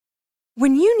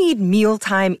When you need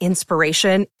mealtime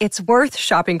inspiration, it's worth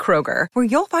shopping Kroger, where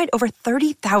you'll find over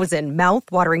 30,000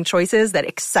 mouth-watering choices that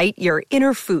excite your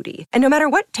inner foodie. And no matter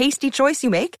what tasty choice you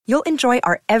make, you'll enjoy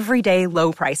our everyday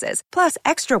low prices, plus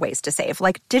extra ways to save,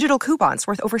 like digital coupons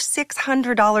worth over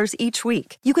 $600 each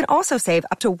week. You can also save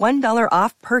up to $1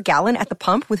 off per gallon at the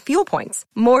pump with fuel points.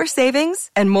 More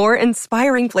savings and more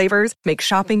inspiring flavors make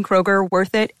shopping Kroger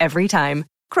worth it every time.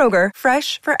 Kroger,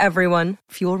 fresh for everyone.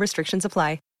 Fuel restrictions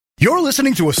apply. You're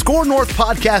listening to a Score North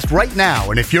podcast right now,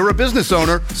 and if you're a business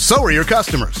owner, so are your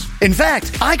customers. In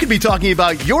fact, I could be talking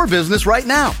about your business right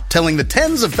now, telling the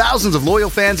tens of thousands of loyal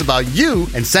fans about you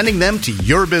and sending them to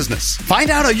your business. Find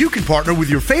out how you can partner with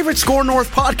your favorite Score North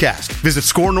podcast. Visit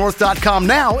scorenorth.com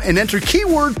now and enter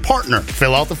keyword partner.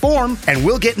 Fill out the form, and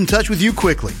we'll get in touch with you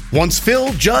quickly. Once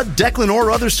Phil, Judd, Declan, or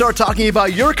others start talking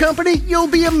about your company, you'll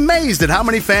be amazed at how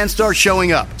many fans start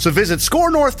showing up. So visit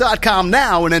scorenorth.com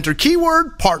now and enter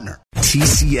keyword partner.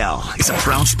 TCL is a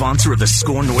proud sponsor of the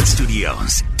Score North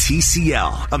Studios.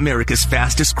 TCL, America's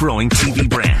fastest growing TV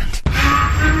brand.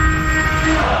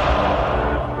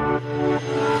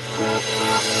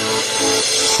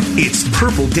 It's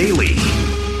Purple Daily.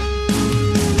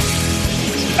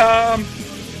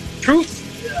 Truth.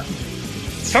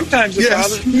 Sometimes it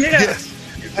bothers me. Yes.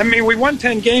 I mean, we won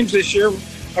 10 games this year.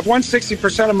 I've won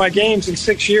 60% of my games in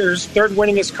 6 years. Third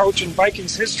winningest coach in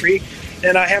Vikings history.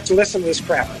 And I have to listen to this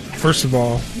crap. First of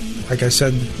all, like I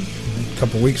said a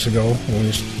couple weeks ago when we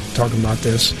were talking about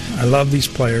this, I love these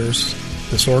players,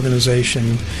 this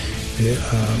organization.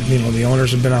 The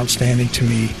owners have been outstanding to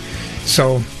me.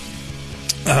 So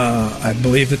I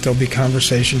believe that there'll be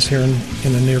conversations here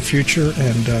in the near future,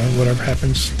 and whatever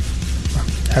happens, I'm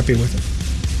happy with it.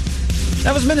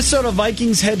 That was Minnesota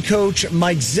Vikings head coach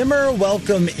Mike Zimmer.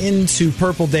 Welcome into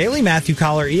Purple Daily. Matthew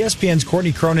Collar, ESPN's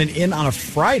Courtney Cronin in on a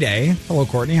Friday. Hello,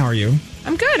 Courtney. How are you?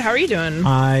 I'm good. How are you doing?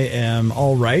 I am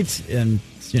all right. And,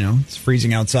 it's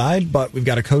freezing outside, but we've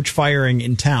got a coach firing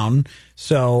in town.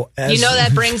 So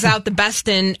that brings out the best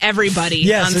in everybody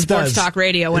yes, on Sports Talk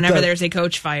Radio whenever there's a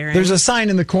coach firing. There's a sign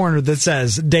in the corner that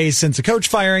says days since a coach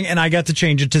firing, and I got to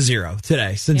change it to 0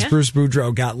 today since Bruce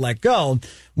Boudreau got let go,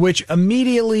 which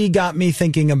immediately got me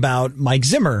thinking about Mike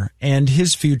Zimmer and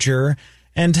his future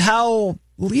and how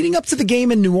leading up to the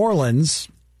game in New Orleans,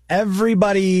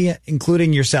 everybody,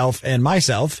 including yourself and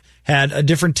myself, had a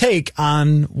different take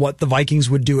on what the Vikings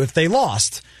would do if they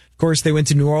lost. Of course, they went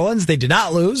to New Orleans. They did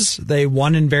not lose. They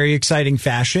won in very exciting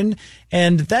fashion.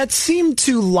 And that seemed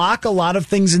to lock a lot of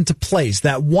things into place.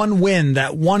 That one win,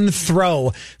 that one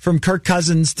throw from Kirk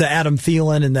Cousins to Adam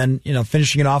Thielen, and then,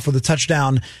 finishing it off with a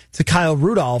touchdown to Kyle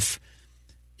Rudolph.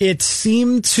 It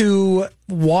seemed to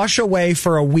wash away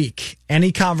for a week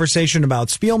any conversation about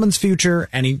Spielman's future,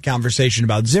 any conversation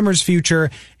about Zimmer's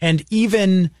future, and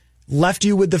even left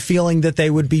you with the feeling that they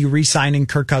would be re-signing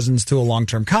Kirk Cousins to a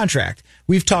long-term contract.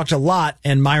 We've talked a lot,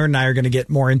 and Myron and I are going to get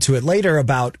more into it later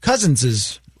about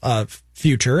Cousins'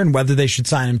 future and whether they should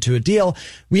sign him to a deal.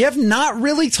 We have not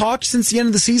really talked since the end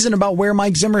of the season about where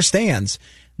Mike Zimmer stands.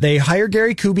 They hire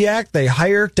Gary Kubiak. They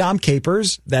hire Dom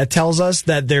Capers. That tells us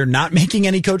that they're not making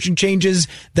any coaching changes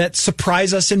that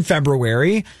surprise us in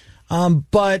February.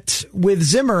 But with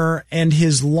Zimmer and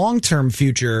his long-term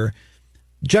future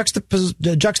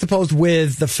juxtaposed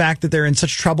with the fact that they're in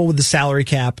such trouble with the salary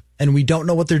cap and we don't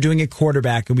know what they're doing at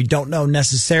quarterback and we don't know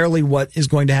necessarily what is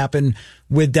going to happen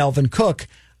with Dalvin Cook,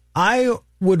 I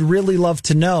would really love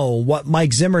to know what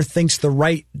Mike Zimmer thinks the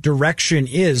right direction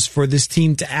is for this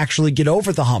team to actually get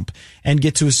over the hump and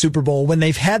get to a Super Bowl when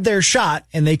they've had their shot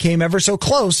and they came ever so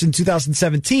close in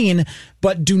 2017,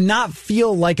 but do not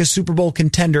feel like a Super Bowl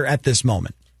contender at this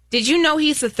moment. Did you know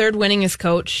he's the third winningest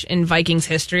coach in Vikings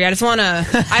history? I don't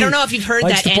know if you've heard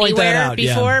that anywhere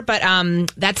before, but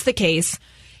that's the case.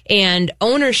 And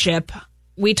ownership,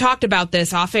 we talked about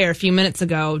this off air a few minutes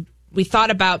ago. We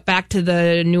thought about back to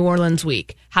the New Orleans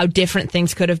week, how different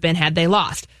things could have been had they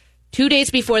lost. 2 days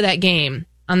before that game,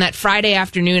 on that Friday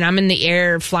afternoon, I'm in the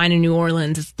air flying to New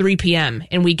Orleans. It's 3 p.m.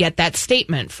 and we get that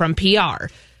statement from PR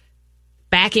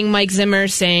backing Mike Zimmer,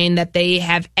 saying that they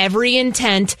have every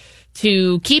intent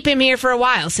to keep him here for a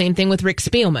while. Same thing with Rick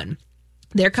Spielman.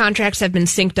 Their contracts have been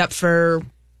synced up for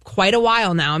quite a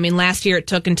while now. I mean, last year it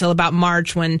took until about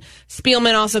March when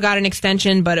Spielman also got an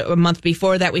extension, but a month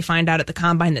before that we find out at the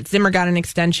Combine that Zimmer got an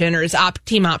extension or his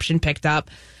team option picked up.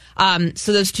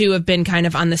 So those two have been kind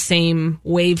of on the same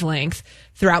wavelength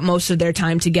throughout most of their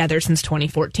time together since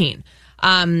 2014.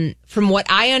 From what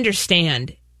I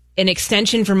understand, an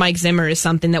extension for Mike Zimmer is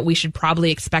something that we should probably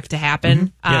expect to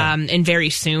happen and very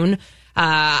soon.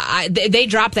 They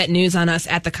dropped that news on us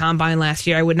at the Combine last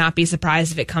year. I would not be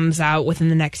surprised if it comes out within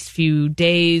the next few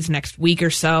days, next week or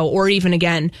so, or even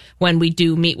again when we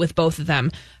do meet with both of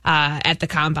them at the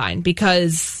Combine,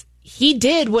 because he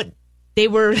did what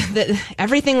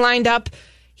everything lined up.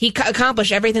 He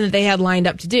accomplished everything that they had lined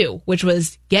up to do, which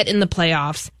was get in the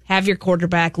playoffs, have your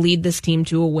quarterback lead this team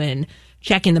to a win,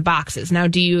 checking the boxes. Now,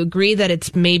 do you agree that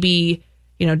it's maybe,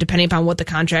 depending upon what the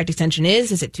contract extension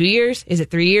is it 2 years? Is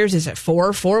it 3 years? Is it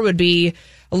 4? 4 would be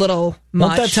a little much.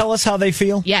 Won't that tell us how they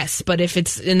feel? Yes, but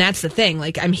and that's the thing.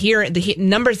 Like, I'm hearing the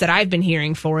numbers that I've been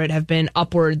hearing for it have been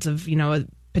upwards of,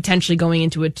 potentially going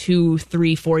into a 2,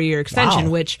 3, 4 year extension,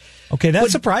 wow. which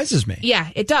surprises me. Yeah,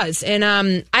 it does. And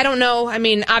I don't know. I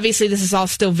mean, obviously this is all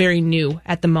still very new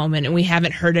at the moment, and we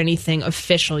haven't heard anything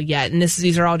official yet. And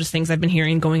these are all just things I've been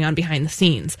hearing going on behind the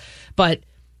scenes. But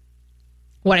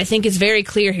what I think is very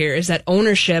clear here is that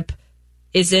ownership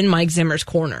is in Mike Zimmer's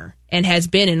corner and has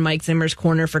been in Mike Zimmer's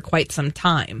corner for quite some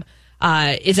time.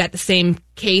 Is that the same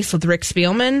case with Rick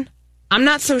Spielman? I'm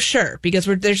not so sure, because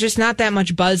there's just not that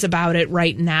much buzz about it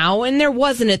right now, and there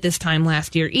wasn't at this time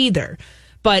last year either.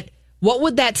 But what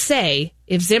would that say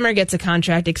if Zimmer gets a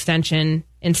contract extension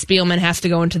and Spielman has to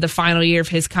go into the final year of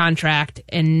his contract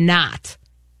and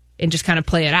just kind of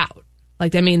play it out?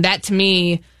 Like, I mean, that to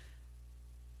me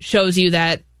shows you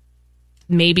that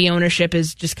maybe ownership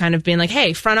is just kind of being like,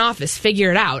 hey, front office,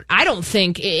 figure it out. I don't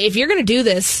think, if you're going to do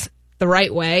this the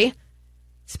right way,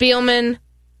 Spielman,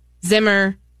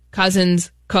 Zimmer,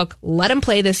 Cousins, Cook, let them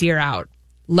play this year out.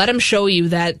 Let them show you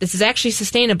that this is actually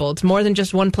sustainable. It's more than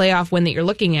just one playoff win that you're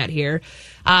looking at here.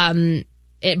 But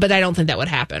I don't think that would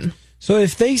happen. So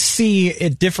if they see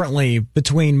it differently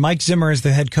between Mike Zimmer as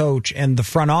the head coach and the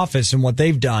front office and what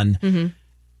they've done, mm-hmm.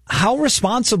 How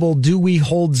responsible do we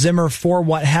hold Zimmer for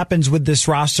what happens with this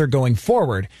roster going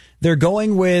forward? They're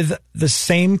going with the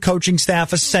same coaching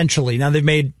staff, essentially. Now, they've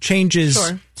made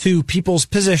changes to people's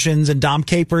positions, and Dom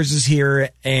Capers is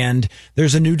here, and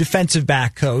there's a new defensive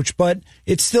back coach, but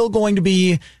it's still going to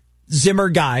be Zimmer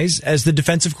guys as the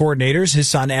defensive coordinators, his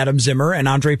son Adam Zimmer and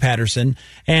Andre Patterson.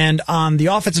 And on the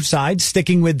offensive side,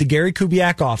 sticking with the Gary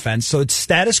Kubiak offense. So it's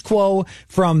status quo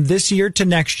from this year to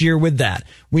next year with that.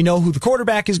 We know who the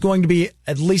quarterback is going to be,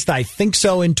 at least I think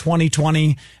so, in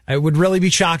 2020. It would really be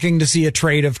shocking to see a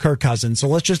trade of Kirk Cousins. So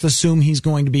let's just assume he's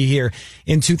going to be here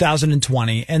in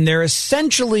 2020. And they're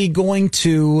essentially going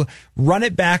to run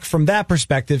it back from that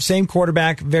perspective. Same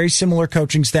quarterback, very similar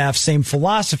coaching staff, same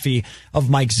philosophy of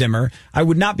Mike Zimmer. I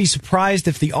would not be surprised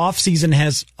if the offseason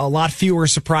has a lot fewer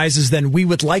surprises than we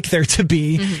would like there to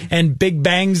be, mm-hmm. and big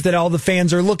bangs that all the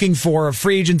fans are looking for, of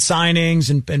free agent signings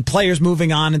and players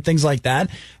moving on and things like that.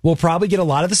 We'll probably get a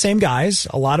lot of the same guys,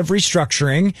 a lot of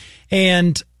restructuring,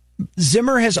 and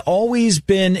Zimmer has always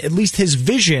been, at least his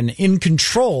vision, in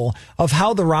control of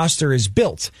how the roster is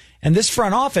built. And this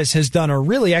front office has done a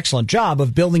really excellent job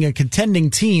of building a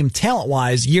contending team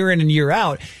talent-wise year in and year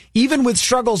out. Even with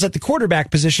struggles at the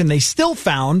quarterback position, they still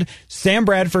found Sam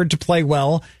Bradford to play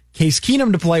well, Case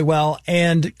Keenum to play well,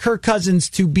 and Kirk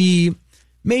Cousins to be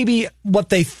maybe what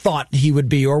they thought he would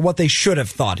be, or what they should have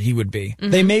thought he would be. Mm-hmm.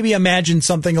 They maybe imagined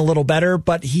something a little better,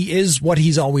 but he is what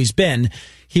he's always been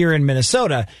here in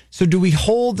Minnesota. So do we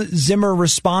hold Zimmer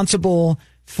responsible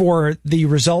for the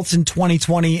results in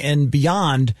 2020 and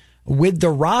beyond with the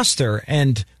roster,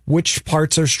 and which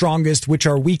parts are strongest, which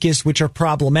are weakest, which are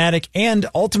problematic, and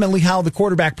ultimately how the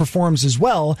quarterback performs as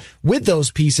well with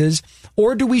those pieces?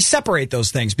 Or do we separate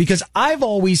those things? Because I've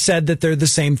always said that they're the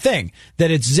same thing,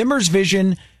 that it's Zimmer's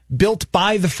vision built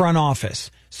by the front office.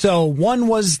 So one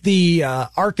was the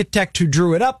architect who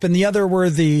drew it up, and the other were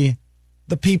the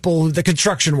people, the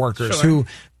construction workers who,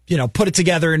 put it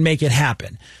together and make it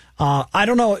happen. I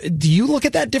don't know. Do you look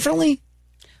at that differently?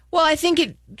 Well, I think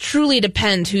it truly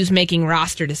depends who's making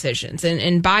roster decisions.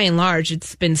 And by and large,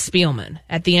 it's been Spielman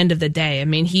at the end of the day. I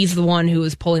mean, he's the one who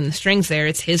is pulling the strings there.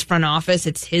 It's his front office.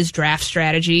 It's his draft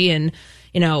strategy. And,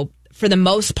 for the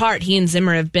most part, he and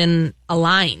Zimmer have been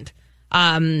aligned.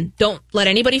 Don't let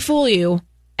anybody fool you.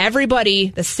 Everybody,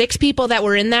 the 6 people that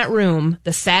were in that room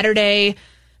the Saturday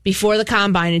before the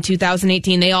Combine in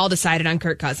 2018, they all decided on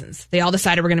Kirk Cousins. They all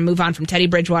decided we're going to move on from Teddy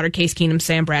Bridgewater, Case Keenum,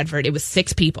 Sam Bradford. It was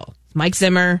 6 people. Mike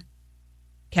Zimmer,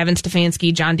 Kevin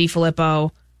Stefanski, John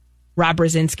DeFilippo, Rob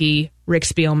Brzezinski, Rick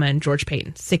Spielman, George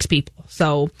Payton. 6 people.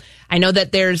 So I know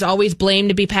that there's always blame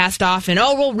to be passed off, and,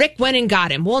 Rick went and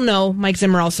got him. Well, no, Mike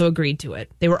Zimmer also agreed to it.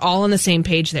 They were all on the same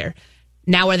page there.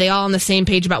 Now, are they all on the same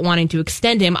page about wanting to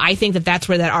extend him? I think that that's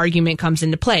where that argument comes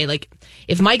into play. Like,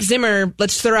 if Mike Zimmer,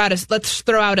 let's throw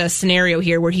out a scenario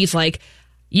here where he's like,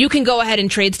 you can go ahead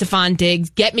and trade Stephon Diggs,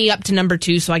 get me up to number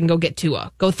 2 so I can go get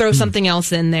Tua. Go throw something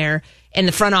else in there, And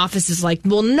the front office is like,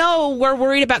 well, no, we're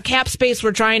worried about cap space.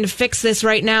 We're trying to fix this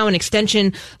right now. An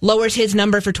extension lowers his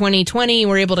number for 2020.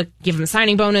 We're able to give him a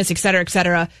signing bonus, et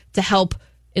cetera, to help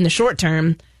in the short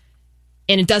term.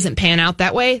 And it doesn't pan out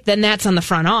that way, then that's on the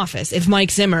front office. If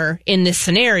Mike Zimmer in this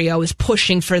scenario is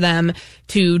pushing for them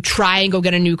to try and go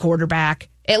get a new quarterback,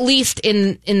 at least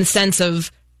in the sense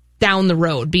of down the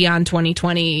road beyond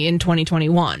 2020 and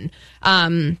 2021.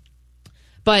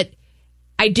 But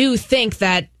I do think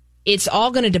that it's all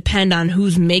going to depend on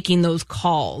who's making those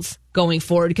calls going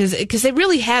forward, because they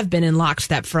really have been in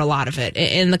lockstep for a lot of it.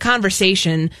 And the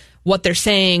conversation, what they're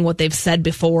saying, what they've said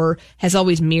before, has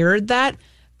always mirrored that.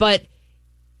 But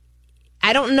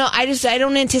I don't know. I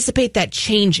don't anticipate that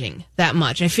changing that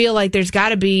much. I feel like there's got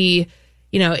to be,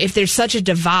 if there's such a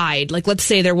divide, like let's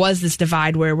say there was this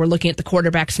divide where we're looking at the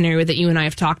quarterback scenario that you and I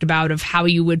have talked about of how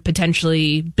you would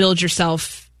potentially build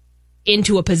yourself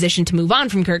into a position to move on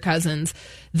from Kirk Cousins,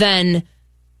 then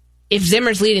if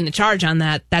Zimmer's leading the charge on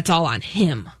that, that's all on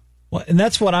him. Well, and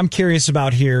that's what I'm curious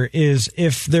about here is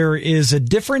if there is a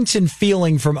difference in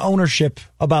feeling from ownership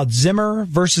about Zimmer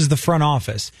versus the front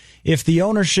office. If the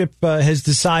ownership has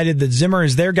decided that Zimmer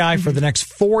is their guy for the next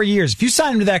 4 years, if you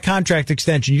sign him to that contract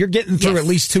extension, you're getting through at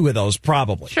least 2 of those,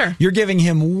 probably. Sure. You're giving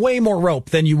him way more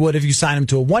rope than you would if you sign him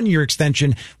to a 1-year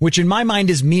extension, which in my mind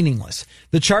is meaningless.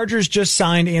 The Chargers just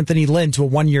signed Anthony Lynn to a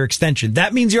 1-year extension.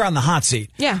 That means you're on the hot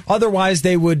seat. Yeah. Otherwise,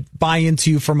 they would buy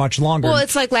into you for much longer. Well,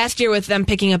 it's like last year with them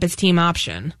picking up his team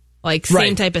option. Like,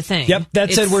 same type of thing. Yep,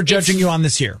 that said we're judging you on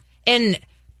this year. And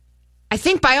I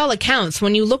think by all accounts,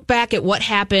 when you look back at what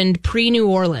happened pre-New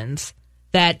Orleans,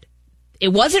 that it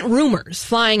wasn't rumors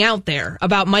flying out there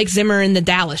about Mike Zimmer in the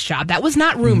Dallas job. That was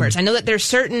not rumors. I know that there's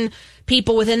certain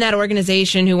people within that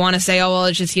organization who want to say, oh, well,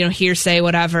 it's just, hearsay,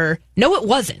 whatever. No, it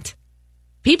wasn't.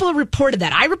 People reported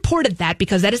that. I reported that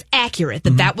because that is accurate,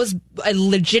 that was a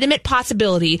legitimate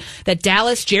possibility that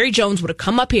Dallas, Jerry Jones would have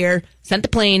come up here, sent the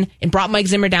plane, and brought Mike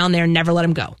Zimmer down there and never let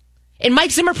him go. And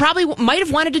Mike Zimmer probably might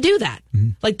have wanted to do that.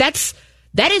 Like, that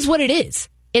is what it is.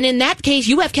 And in that case,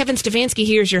 you have Kevin Stefanski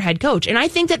here as your head coach. And I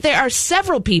think that there are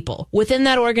several people within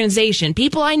that organization,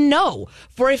 people I know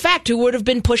for a fact, who would have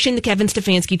been pushing the Kevin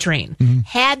Stefanski train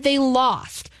had they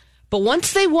lost. But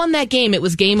once they won that game, it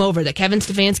was game over. That Kevin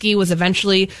Stefanski was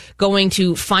eventually going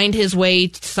to find his way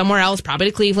somewhere else, probably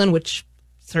to Cleveland, which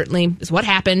certainly is what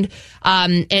happened,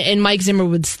 and Mike Zimmer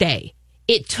would stay.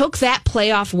 It took that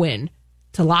playoff win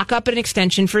to lock up an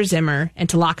extension for Zimmer and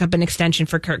to lock up an extension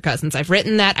for Kirk Cousins. I've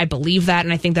written that, I believe that,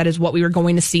 and I think that is what we were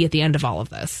going to see at the end of all of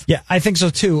this. Yeah, I think so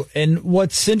too. And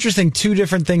what's interesting, 2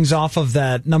 different things off of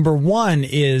that. Number one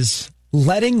is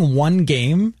letting one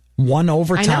game, one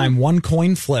overtime, one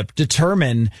coin flip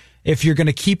determine if you're going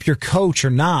to keep your coach or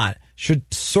not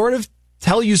should sort of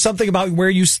tell you something about where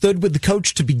you stood with the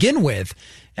coach to begin with.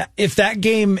 If that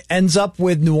game ends up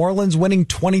with New Orleans winning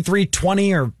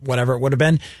 23-20 or whatever it would have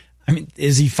been, I mean,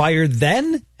 is he fired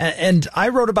then? And I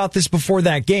wrote about this before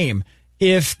that game.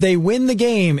 If they win the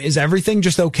game, is everything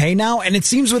just okay now? And it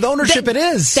seems with ownership it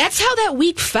is. That's how that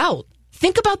week felt.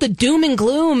 Think about the doom and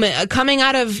gloom coming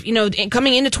out of,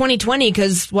 coming into 2020,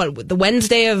 because the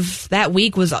Wednesday of that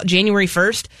week was January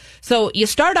 1st. So you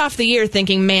start off the year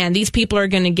thinking, man, these people are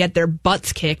going to get their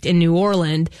butts kicked in New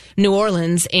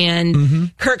Orleans,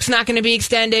 and Kirk's not going to be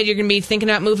extended. You're going to be thinking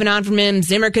about moving on from him.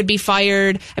 Zimmer could be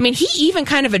fired. I mean, he even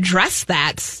kind of addressed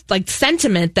that,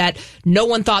 sentiment that no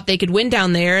one thought they could win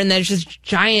down there, and there's this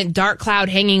giant dark cloud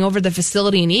hanging over the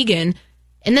facility in Eagan.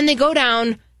 And then they go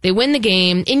down. They win the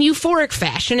game in euphoric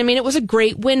fashion. I mean, it was a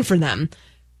great win for them.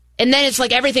 And then it's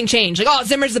like everything changed. Like, oh,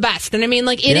 Zimmer's the best. And I mean,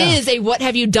 it is a what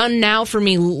have you done now for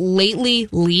me lately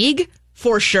league,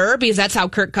 for sure, because that's how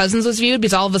Kirk Cousins was viewed,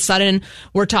 because all of a sudden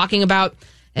we're talking about,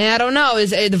 I don't know, is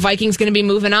the Vikings going to be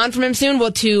moving on from him soon?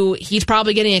 Well, he's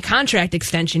probably getting a contract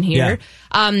extension here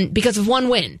because of one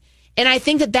win. And I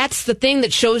think that that's the thing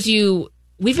that shows you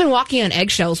we've been walking on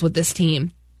eggshells with this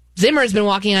team. Zimmer has been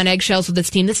walking on eggshells with this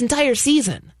team this entire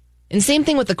season. And same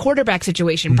thing with the quarterback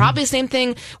situation. Probably the same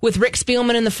thing with Rick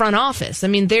Spielman in the front office. I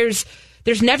mean, there's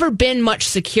never been much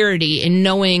security in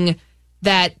knowing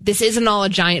that this isn't all a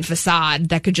giant facade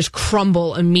that could just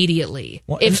crumble immediately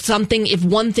if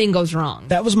one thing goes wrong.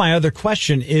 That was my other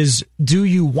question is, do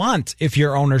you want, if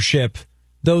your ownership,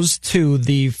 those two,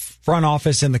 the front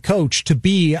office and the coach, to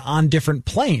be on different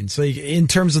planes in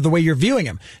terms of the way you're viewing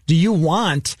him? Do you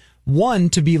want one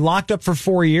to be locked up for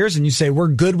 4 years and you say, we're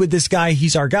good with this guy,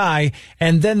 he's our guy,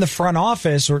 and then the front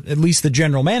office, or at least the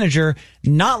general manager,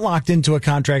 not locked into a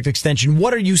contract extension?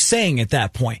 What are you saying at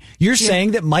that point? You're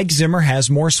saying that Mike Zimmer has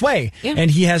more sway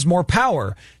and he has more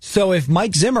power. So if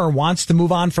Mike Zimmer wants to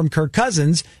move on from Kirk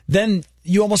Cousins, then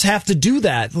you almost have to do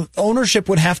that. Ownership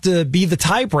would have to be the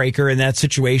tiebreaker in that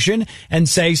situation and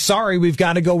say, sorry, we've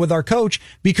got to go with our coach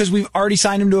because we've already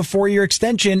signed him to a 4-year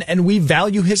extension and we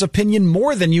value his opinion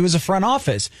more than you as a front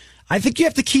office. I think you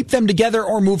have to keep them together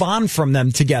or move on from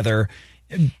them together.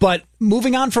 But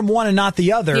moving on from one and not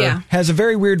the other has a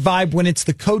very weird vibe when it's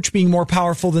the coach being more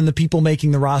powerful than the people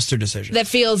making the roster decisions. That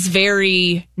feels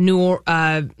very New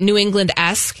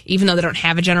England-esque, even though they don't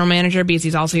have a general manager because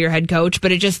he's also your head coach.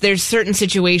 But there's certain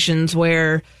situations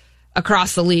where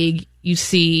across the league you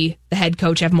see the head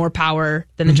coach have more power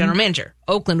than the general manager.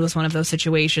 Oakland was one of those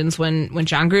situations when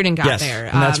John Gruden got there.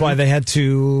 And that's why they had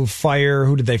to fire,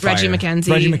 who did they fire? Reggie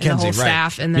McKenzie, and the whole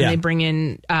staff, and then they bring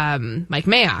in Mike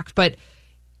Mayock. But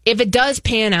if it does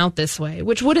pan out this way,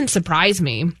 which wouldn't surprise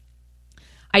me,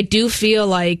 I do feel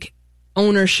like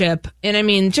ownership, and I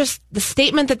mean, just the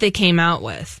statement that they came out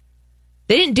with,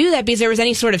 they didn't do that because there was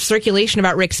any sort of circulation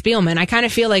about Rick Spielman. I kind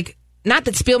of feel like, not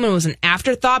that Spielman was an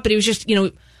afterthought, but he was just,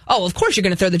 of course you're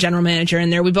going to throw the general manager in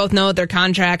there. We both know that their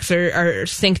contracts are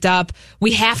synced up.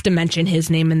 We have to mention his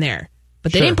name in there.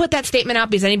 But they didn't put that statement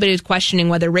out because anybody was questioning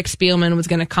whether Rick Spielman was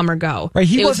going to come or go. Right,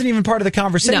 he wasn't even part of the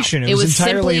conversation. No, it was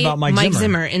entirely about Mike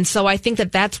Zimmer. And so I think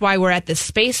that's why we're at this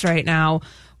space right now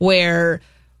where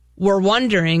we're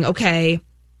wondering, okay,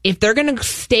 if they're going to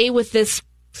stay with this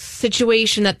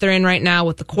situation that they're in right now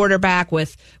with the quarterback,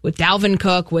 with Dalvin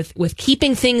Cook, with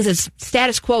keeping things as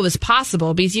status quo as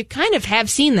possible, because you kind of have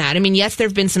seen that. I mean, yes, there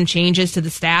have been some changes to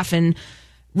the staff and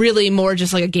really more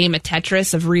just like a game of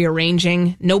Tetris of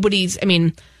rearranging.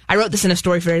 I wrote this in a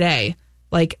story for today.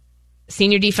 Like,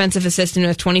 senior defensive assistant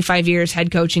with 25 years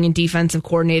head coaching and defensive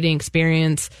coordinating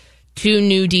experience, 2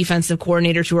 new defensive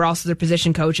coordinators who are also their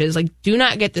position coaches. Like, do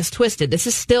not get this twisted. This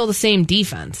is still the same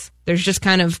defense. There's just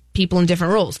kind of people in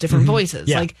different roles, different voices.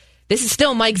 Yeah. Like, this is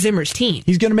still Mike Zimmer's team.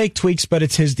 He's going to make tweaks, but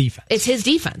it's his defense. It's his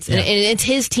defense, and it's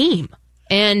his team.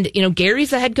 And, Gary's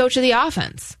the head coach of the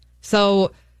offense.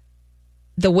 So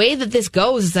the way that this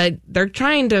goes is that they're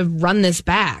trying to run this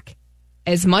back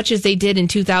as much as they did in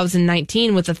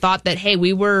 2019 with the thought that, hey,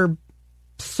 we were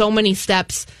so many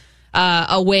steps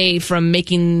away from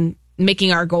making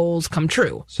our goals come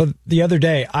true. So the other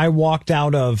day, I walked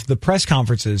out of the press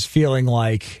conferences feeling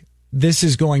like this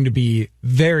is going to be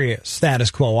very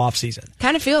status quo offseason.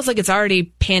 Kind of feels like it's already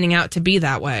panning out to be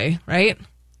that way, right?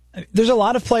 There's a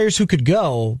lot of players who could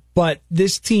go, but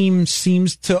this team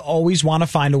seems to always want to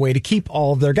find a way to keep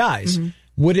all of their guys.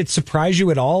 Would it surprise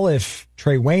you at all if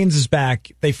Trey Waynes is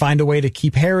back, they find a way to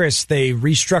keep Harris, they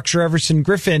restructure Everson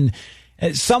Griffin?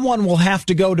 Someone will have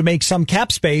to go to make some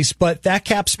cap space, but that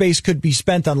cap space could be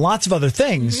spent on lots of other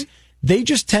things. They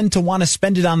just tend to want to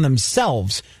spend it on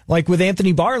themselves. Like with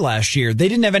Anthony Barr last year, they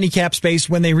didn't have any cap space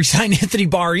when they re-signed Anthony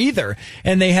Barr either.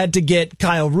 And they had to get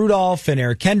Kyle Rudolph and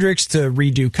Eric Kendricks to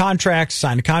redo contracts,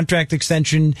 sign a contract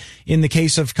extension in the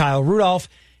case of Kyle Rudolph.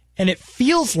 And it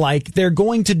feels like they're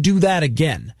going to do that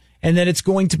again. And that it's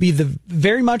going to be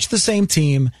very much the same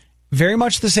team, very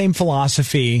much the same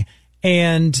philosophy,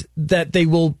 and that they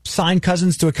will sign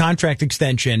Cousins to a contract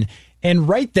extension. And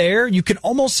right there, you can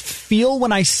almost feel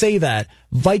when I say that,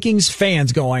 Vikings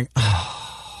fans going,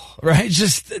 oh, right?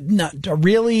 Just not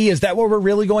really? Is that what we're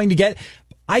really going to get?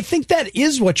 I think that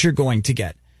is what you're going to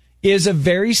get, is a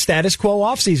very status quo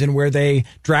offseason where they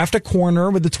draft a corner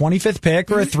with the 25th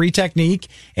pick or a 3 technique,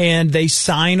 and they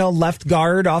sign a left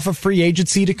guard off of free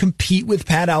agency to compete with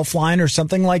Pat Elflein or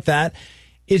something like that.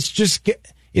 It's just,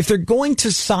 if they're going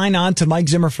to sign on to Mike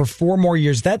Zimmer for 4 more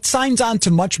years, that signs on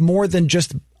to much more than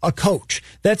just a coach.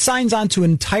 That signs on to an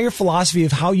entire philosophy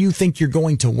of how you think you're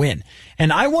going to win.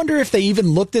 And I wonder if they even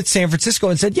looked at San Francisco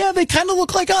and said, yeah, they kind of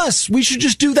look like us. We should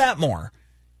just do that more.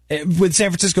 With San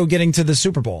Francisco getting to the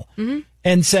Super Bowl,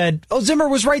 and said, oh, Zimmer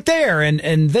was right there,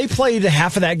 and they played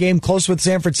half of that game close with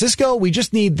San Francisco. We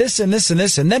just need this and this and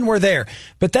this, and then we're there.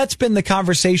 But that's been the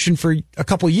conversation for a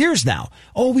couple years now.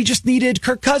 Oh, we just needed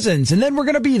Kirk Cousins, and then we're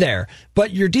going to be there.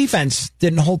 But your defense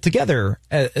didn't hold together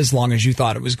as long as you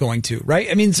thought it was going to,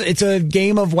 right? I mean, it's a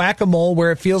game of whack-a-mole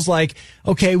where it feels like,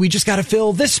 okay, we just got to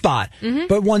fill this spot.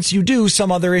 But once you do,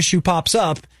 some other issue pops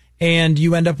up, and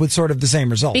you end up with sort of the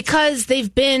same result. Because they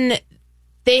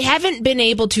haven't been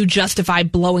able to justify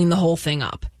blowing the whole thing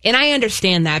up. And I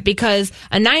understand that, because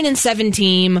a 9-7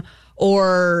 team,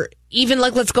 or even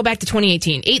like, let's go back to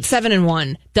 2018,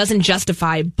 8-7-1 doesn't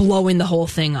justify blowing the whole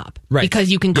thing up. Right.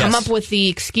 Because you can come up with the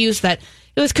excuse that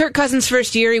it was Kirk Cousins'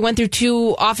 first year. He went through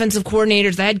 2 offensive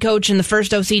coordinators. The head coach and the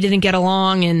first OC didn't get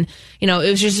along, and it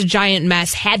was just a giant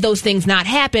mess. Had those things not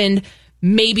happened,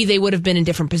 maybe they would have been in a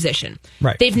different position.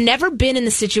 Right. They've never been in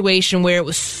the situation where it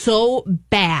was so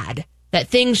bad that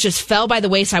things just fell by the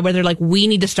wayside where they're like, we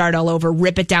need to start all over,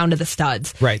 rip it down to the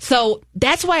studs. Right. So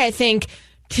that's why I think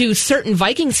to certain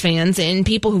Vikings fans and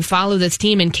people who follow this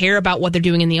team and care about what they're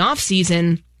doing in the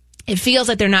offseason, it feels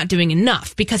like they're not doing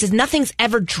enough because nothing's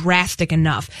ever drastic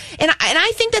enough. And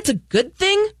I think that's a good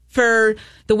thing for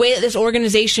the way that this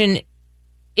organization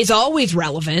is always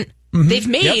relevant. Mm-hmm. They've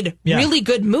made really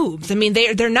good moves. I mean,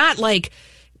 they're not like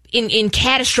in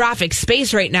catastrophic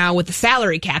space right now with the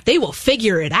salary cap. They will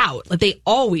figure it out. Like they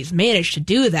always manage to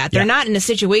do that. They're not in a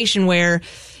situation where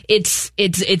it's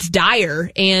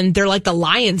dire and they're like the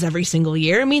Lions every single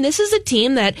year. I mean, this is a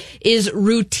team that is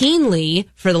routinely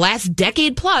for the last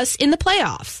decade plus in the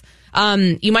playoffs.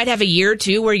 You might have a year or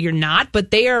two where you're not,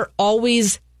 but they are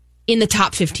always in the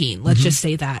top 15. Let's just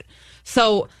say that.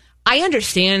 So I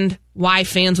understand why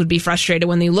fans would be frustrated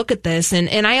when they look at this.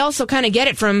 And I also kind of get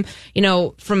it from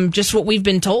just what we've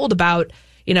been told about,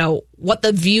 what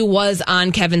the view was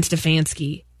on Kevin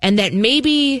Stefanski and that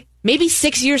maybe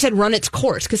 6 years had run its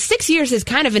course because 6 years is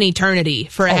kind of an eternity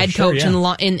for a head coach in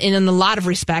a lot of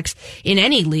respects in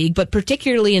any league, but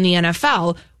particularly in the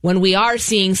NFL when we are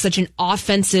seeing such an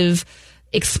offensive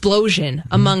explosion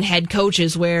among head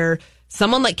coaches where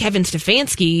someone like Kevin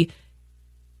Stefanski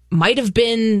might have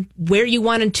been where you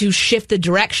wanted to shift the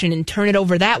direction and turn it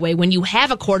over that way when you have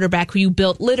a quarterback who you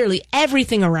built literally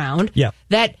everything around. Yeah.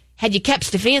 That had you kept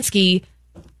Stefanski,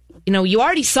 you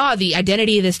already saw the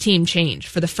identity of this team change.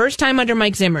 For the first time under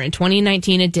Mike Zimmer in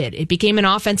 2019, it did. It became an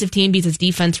offensive team because its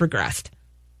defense regressed.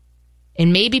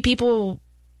 And maybe people,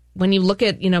 when you look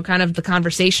at, kind of the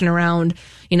conversation around,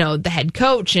 the head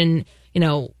coach and,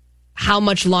 how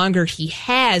much longer he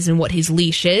has and what his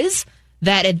leash is,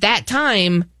 that at that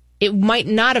time, it might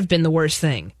not have been the worst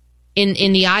thing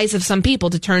in the eyes of some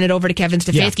people to turn it over to Kevin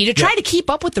Stefanski to try to keep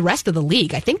up with the rest of the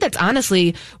league. I think that's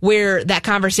honestly where that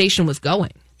conversation was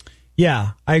going.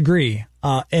 Yeah, I agree.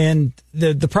 And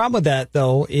the problem with that,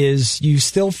 though, is you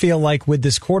still feel like with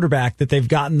this quarterback that they've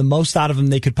gotten the most out of him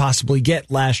they could possibly get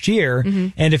last year. Mm-hmm.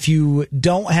 And if you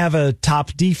don't have a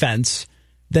top defense,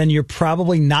 then you're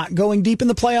probably not going deep in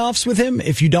the playoffs with him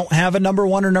if you don't have a number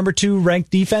 1 or number 2 ranked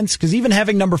defense, because even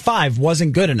having number 5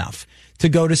 wasn't good enough to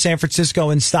go to San Francisco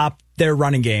and stop their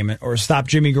running game or stop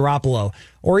Jimmy Garoppolo,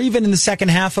 or even in the second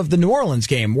half of the New Orleans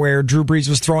game where Drew Brees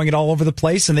was throwing it all over the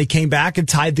place and they came back and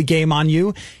tied the game on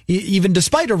you, even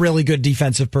despite a really good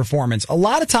defensive performance. A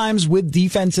lot of times with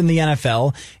defense in the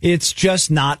NFL, it's just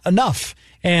not enough.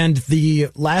 And the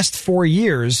last 4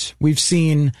 years, we've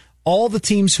seen all the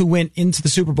teams who went into the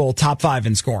Super Bowl top 5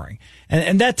 in scoring.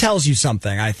 And that tells you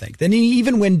something, I think. Then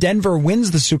even when Denver wins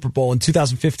the Super Bowl in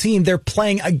 2015, they're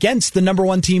playing against the number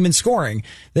 1 team in scoring.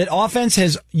 That offense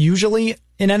has usually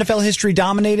in NFL history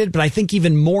dominated, but I think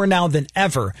even more now than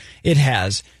ever it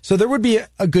has. So there would be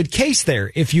a good case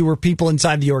there if you were people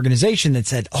inside the organization that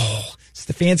said,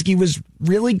 Stefanski was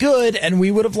really good and we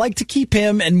would have liked to keep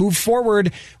him and move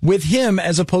forward with him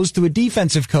as opposed to a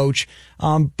defensive coach.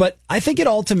 But I think it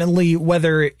ultimately,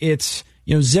 whether it's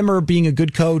Zimmer being a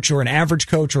good coach or an average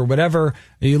coach or whatever,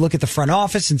 you look at the front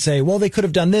office and say, well, they could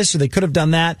have done this or they could have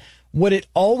done that. What it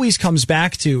always comes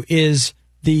back to is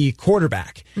the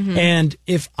quarterback. Mm-hmm. And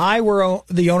if I were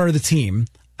the owner of the team,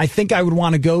 I think I would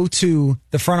want to go to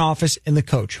the front office and the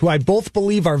coach, who I both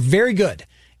believe are very good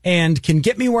and can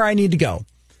get me where I need to go,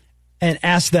 and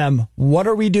ask them, what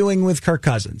are we doing with Kirk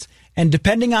Cousins? And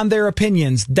depending on their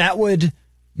opinions, that would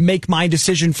make my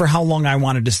decision for how long I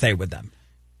wanted to stay with them.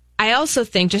 I also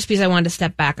think, just because I wanted to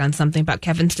step back on something about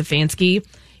Kevin Stefanski,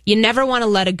 you never want to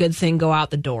let a good thing go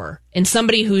out the door. And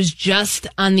somebody who's just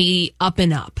on the up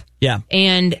and up. Yeah.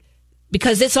 And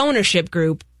because this ownership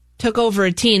group took over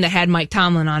a team that had Mike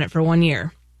Tomlin on it for 1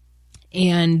 year.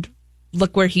 And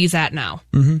look where he's at now.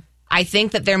 Mm-hmm. I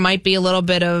think that there might be a little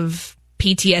bit of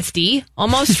PTSD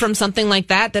almost from something like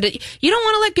that, you don't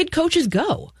want to let good coaches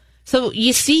go. So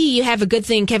you have a good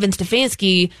thing, Kevin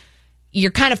Stefanski.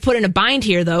 You're kind of put in a bind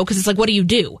here, though, because it's like, what do you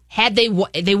do? Had they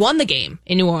won the game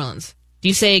in New Orleans, do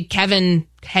you say, Kevin,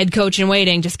 head coach in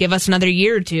waiting, just give us another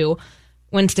year or two,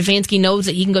 when Stefanski knows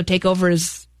that he can go take over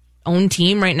his own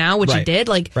team right now, which he did?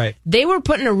 They were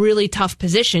put in a really tough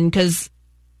position because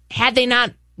had they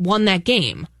not won that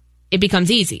game, it becomes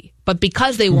easy. But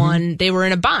because they won, they were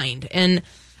in a bind. And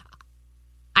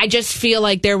I just feel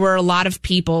like there were a lot of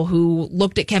people who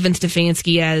looked at Kevin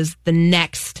Stefanski as the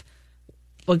next,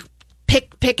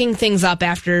 picking things up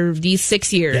after these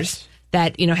 6 years. Yes.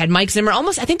 That, had Mike Zimmer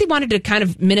almost, I think they wanted to kind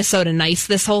of Minnesota nice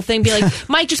this whole thing, be like,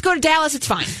 Mike, just go to Dallas, it's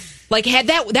fine. Had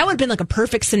that would have been like a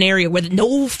perfect scenario where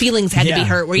no feelings had to be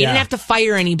hurt, where you didn't have to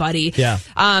fire anybody. Yeah.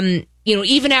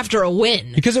 Even after a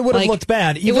win. Because it would have looked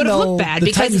bad, even though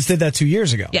the Titans did that 2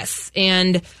 years ago. Yes.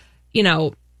 And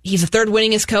he's the third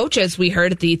winningest coach, as we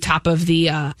heard at the top of the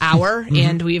hour,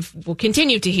 and we'll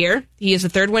continue to hear. He is the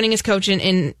third winningest coach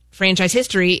in franchise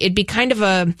history. It'd be kind of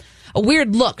a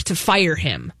weird look to fire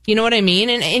him. You know what I mean?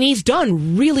 And he's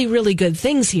done really, really good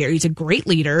things here. He's a great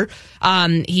leader.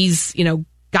 He's,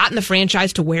 gotten the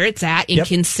franchise to where it's at in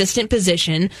consistent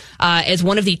position as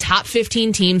one of the top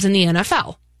 15 teams in the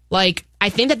NFL. Like, I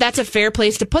think that that's a fair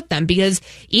place to put them, because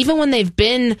even when they've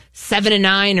been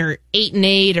 7-9 or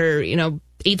 8-8 or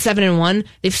 8-7-1,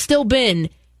 they've still been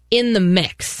in the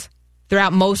mix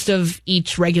throughout most of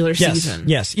each regular season.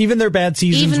 Yes, even their bad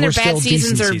seasons were still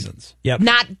decent seasons.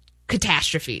 Not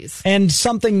catastrophes. And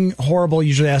something horrible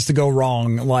usually has to go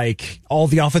wrong, like all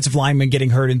the offensive linemen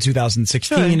getting hurt in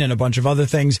 2016 and a bunch of other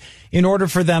things, in order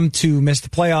for them to miss the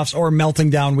playoffs or melting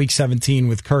down Week 17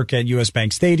 with Kirk at US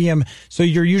Bank Stadium. So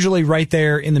you're usually right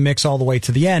there in the mix all the way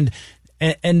to the end.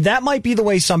 And that might be the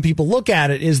way some people look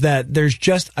at it, is that there's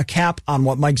just a cap on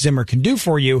what Mike Zimmer can do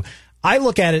for you. I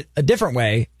look at it a different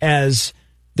way, as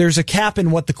there's a cap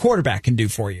in what the quarterback can do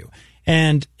for you.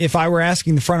 And if I were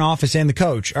asking the front office and the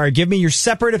coach, all right, give me your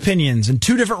separate opinions in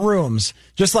two different rooms,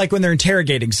 just like when they're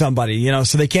interrogating somebody,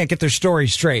 so they can't get their story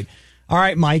straight. All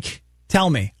right, Mike,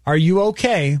 tell me, are you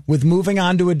okay with moving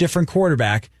on to a different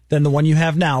quarterback than the one you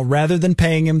have now, rather than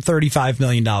paying him $35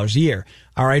 million a year?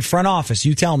 All right, front office,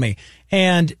 you tell me.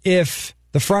 And if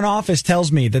the front office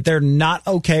tells me that they're not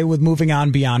okay with moving on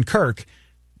beyond Kirk,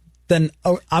 then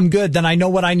I'm good. Then I know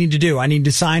what I need to do. I need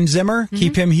to sign Zimmer,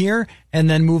 keep him here, and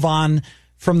then move on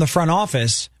from the front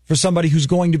office for somebody who's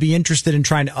going to be interested in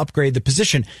trying to upgrade the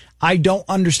position. I don't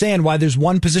understand why there's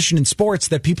one position in sports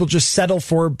that people just settle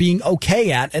for being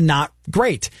okay at and not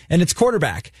great, and it's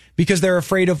quarterback, because they're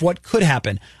afraid of what could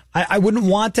happen. I wouldn't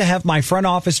want to have my front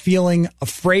office feeling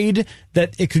afraid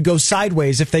that it could go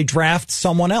sideways if they draft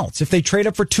someone else. If they trade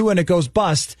up for two and it goes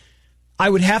bust, I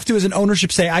would have to, as an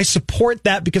ownership, say, I support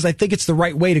that because I think it's the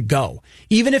right way to go.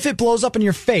 Even if it blows up in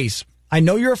your face, I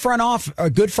know you're a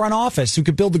good front office who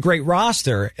could build a great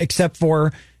roster, except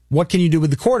for what can you do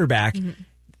with the quarterback?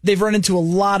 They've run into a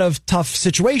lot of tough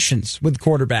situations with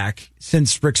quarterback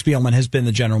since Rick Spielman has been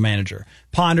the general manager.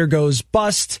 Ponder goes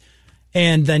bust,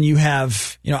 and then you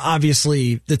have,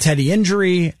 obviously the Teddy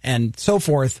injury and so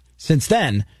forth since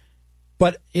then.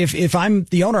 But if I'm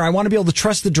the owner, I want to be able to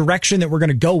trust the direction that we're going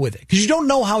to go with it, because you don't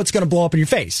know how it's going to blow up in your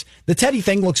face. The Teddy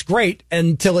thing looks great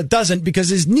until it doesn't, because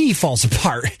his knee falls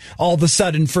apart all of a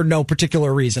sudden for no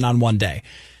particular reason on one day.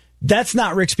 That's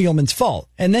not Rick Spielman's fault.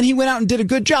 And then he went out and did a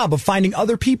good job of finding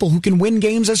other people who can win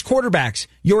games as quarterbacks.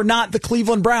 You're not the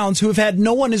Cleveland Browns, who have had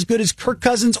no one as good as Kirk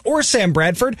Cousins or Sam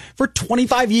Bradford for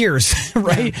 25 years,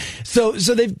 right? Yeah. So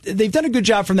they've done a good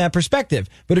job from that perspective.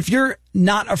 But if you're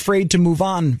not afraid to move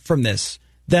on from this,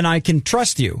 then I can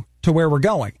trust you to where we're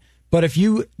going. But if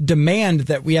you demand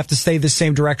that we have to stay the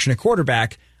same direction at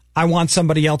quarterback, I want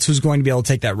somebody else who's going to be able to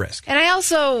take that risk. And I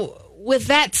also, with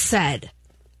that said,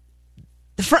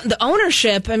 the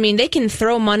ownership, they can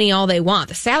throw money all they want.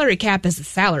 The salary cap is the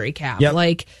salary cap.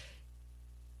 Yep.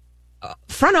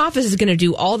 Front office is going to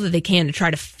do all that they can to try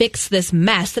to fix this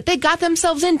mess that they got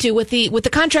themselves into with the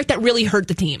contract that really hurt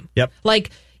the team. Yep.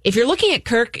 If you're looking at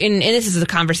Kirk, and this is a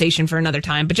conversation for another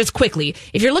time, but just quickly,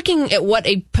 if you're looking at what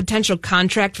a potential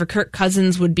contract for Kirk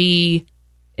Cousins would be,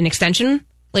 an extension,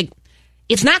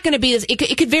 it's not going to be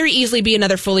it could very easily be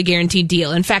another fully guaranteed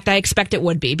deal. In fact, I expect it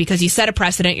would be, because you set a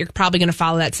precedent. You're probably going to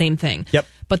follow that same thing. Yep.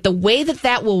 But the way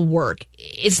that will work,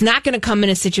 it's not going to come in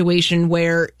a situation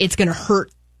where it's going to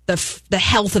hurt the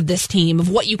health of this team, of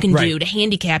what you can do to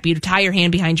handicap you, to tie your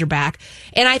hand behind your back.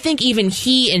 And I think even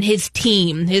he and his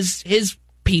team, his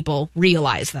people,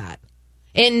 realize that.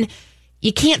 And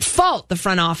you can't fault the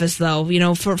front office, though.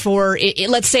 For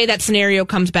let's say that scenario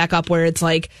comes back up where it's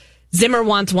like, Zimmer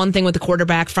wants one thing with the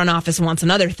quarterback, front office wants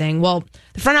another thing. Well,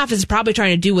 the front office is probably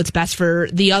trying to do what's best for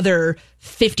the other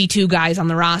 52 guys on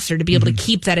the roster, to be able to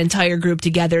keep that entire group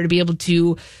together, to be able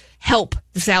to help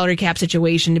the salary cap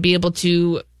situation, to be able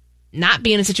to not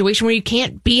be in a situation where you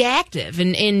can't be active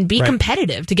and be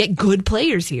competitive, to get good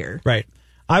players here. Right.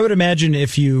 I would imagine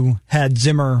if you had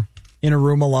Zimmer in a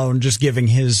room alone just giving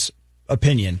his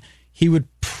opinion, he would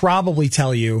probably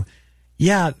tell you,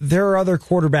 yeah, there are other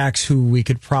quarterbacks who we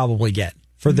could probably get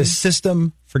for this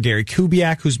system, for Gary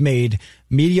Kubiak, who's made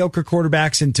mediocre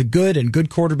quarterbacks into good and good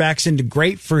quarterbacks into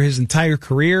great for his entire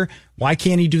career. Why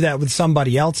can't he do that with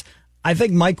somebody else? I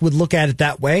think Mike would look at it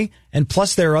that way. And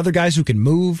plus, there are other guys who can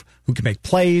move, who can make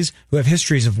plays, who have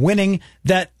histories of winning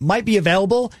that might be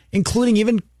available, including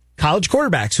even college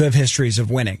quarterbacks who have histories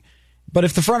of winning. But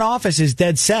if the front office is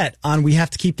dead set on we have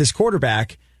to keep this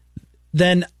quarterback,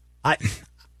 then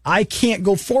I can't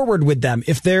go forward with them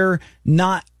if they're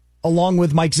not along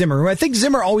with Mike Zimmer. I think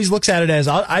Zimmer always looks at it as,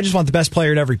 I just want the best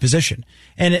player at every position.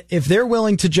 And if they're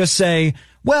willing to just say,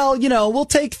 well, we'll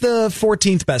take the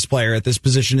 14th best player at this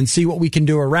position and see what we can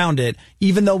do around it,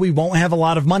 even though we won't have a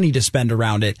lot of money to spend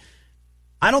around it.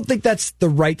 I don't think that's the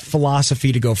right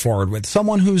philosophy to go forward with.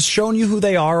 Someone who's shown you who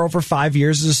they are over 5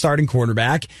 years as a starting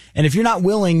quarterback. And if you're not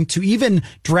willing to even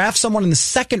draft someone in the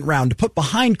second round to put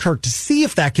behind Kirk to see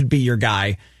if that could be your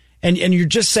guy, and you're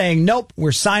just saying, nope,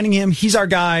 we're signing him, he's our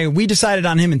guy, we decided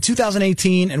on him in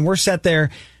 2018, and we're set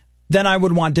there, then I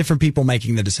would want different people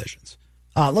making the decisions.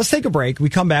 Let's take a break. We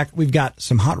come back. We've got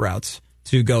some hot routes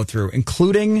to go through,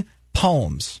 including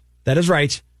poems. That is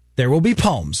right. There will be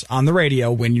poems on the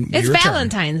radio when you return. It's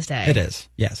Valentine's Day. It is.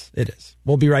 Yes, it is.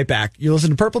 We'll be right back. You listen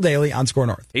to Purple Daily on Score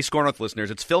North. Hey, Score North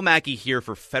listeners. It's Phil Mackey here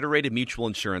for Federated Mutual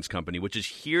Insurance Company, which is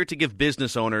here to give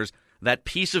business owners that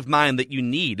peace of mind that you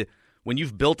need when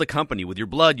you've built a company with your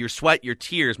blood, your sweat, your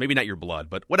tears, maybe not your blood,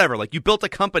 but whatever, like you built a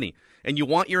company and you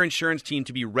want your insurance team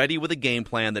to be ready with a game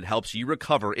plan that helps you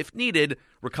recover, if needed,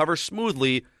 recover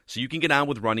smoothly so you can get on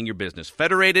with running your business.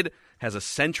 Federated has a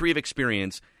century of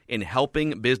experience in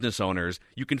helping business owners.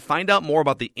 You can find out more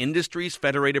about the industries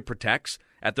Federated protects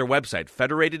at their website,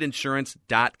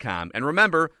 federatedinsurance.com. And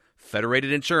remember,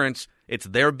 Federated Insurance, it's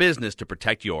their business to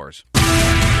protect yours.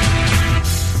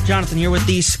 Jonathan here with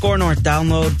the Score North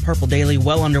download. Purple Daily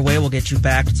well underway. We'll get you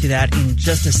back to that in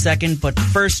just a second. But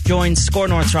first, join Score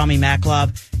North's Rami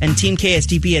Maklov and Team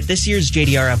KSTP at this year's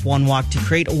JDRF One Walk to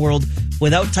create a world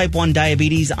without type 1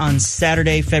 diabetes on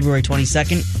Saturday, February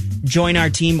 22nd. Join our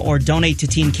team or donate to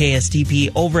Team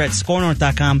KSTP over at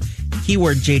scorenorth.com,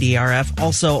 keyword JDRF.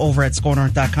 Also over at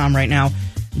scorenorth.com right now,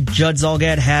 Judd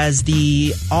Zulgad has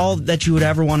all that you would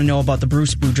ever want to know about the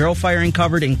Bruce Boudreau firing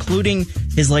covered, including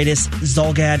his latest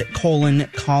Zulgad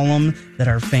column that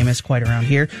are famous quite around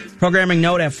here. Programming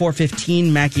note at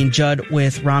 4:15, Mackey and Judd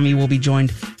with Rami will be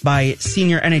joined by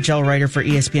senior NHL writer for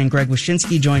ESPN Greg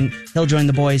Wyshynski. He'll join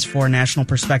the boys for National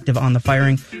Perspective on the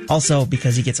firing. Also,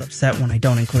 because he gets upset when I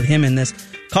don't include him in this,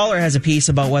 Caller has a piece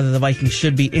about whether the Vikings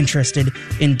should be interested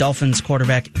in Dolphins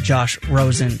quarterback Josh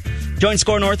Rosen. Join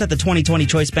Score North at the 2020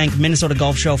 Choice Bank Minnesota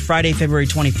Golf Show Friday, February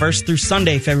 21st through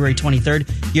Sunday, February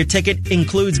 23rd. Your ticket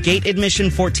includes gate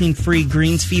admission, 14 free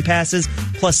greens fee passes,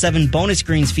 plus 7 bonus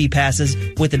greens fee passes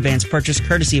with advanced purchase,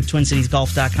 courtesy of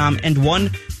TwinCitiesGolf.com, and 1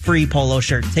 free polo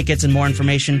shirt. Tickets and more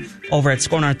information over at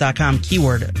scorenorth.com,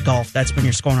 keyword golf. That's been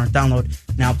your Score North download.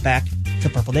 Now back to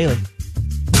Purple Daily.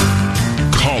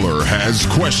 Caller has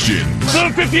questions.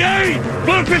 Blue 58!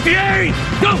 Blue 58!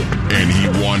 Go! And he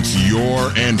wants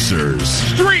your answers.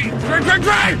 Street!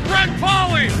 Drag! Red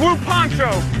Polly! Blue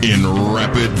Poncho! In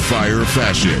rapid-fire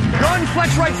fashion. Gun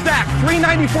flex right stack.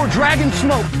 394 Dragon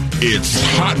Smoke. It's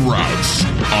Hot Routes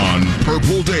on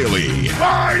Purple Daily.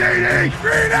 580!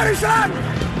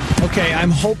 397! Okay,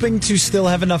 I'm hoping to still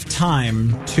have enough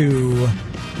time to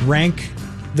rank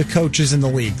the coaches in the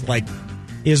league. Like,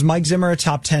 is Mike Zimmer a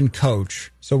top 10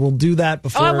 coach? So we'll do that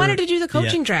before. Oh, I wanted to do the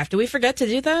coaching draft. Did we forget to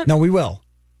do that? No, we will.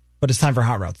 But it's time for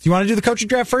Hot Routes. Do you want to do the coaching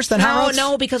draft first, then Hot Routes?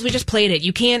 No, because we just played it.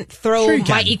 You can't throw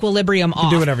my equilibrium off. You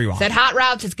can do whatever you want. Said Hot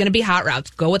Routes, it's going to be Hot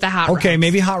Routes. Go with the Hot Routes. Okay,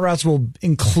 maybe Hot Routes will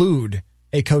include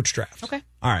a coach draft. Okay.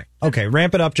 All right. Okay,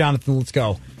 ramp it up, Jonathan. Let's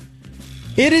go.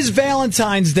 It is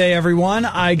Valentine's Day, everyone.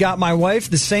 I got my wife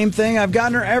the same thing I've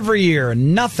gotten her every year,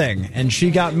 nothing. And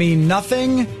she got me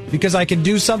nothing because I can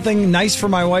do something nice for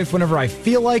my wife whenever I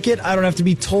feel like it. I don't have to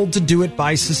be told to do it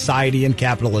by society and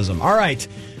capitalism. All right.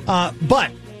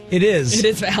 But it is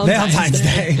Valentine's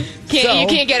Day. You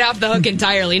can't get off the hook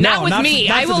entirely. Not with me.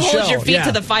 I will hold your feet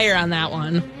to the fire on that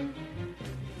one.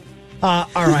 All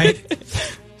right.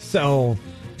 So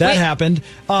that happened.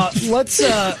 Let's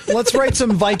write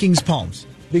some Vikings poems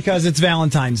because it's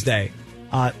Valentine's Day.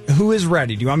 Who is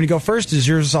ready? Do you want me to go first? Is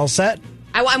yours all set?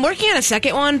 I'm working on a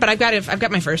second one, but I've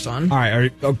got my first one. All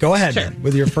right. Go ahead then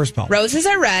with your first poem. Roses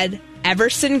are red.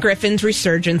 Everson Griffin's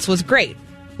resurgence was great.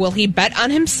 Will he bet on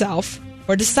himself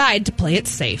or decide to play it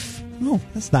safe? Oh,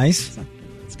 that's nice.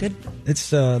 It's good.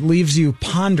 It leaves you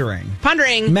pondering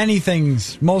many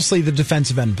things, mostly the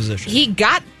defensive end position. He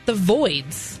got the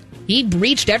voids. He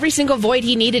reached every single void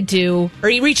he needed to, or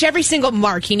he reached every single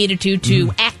mark he needed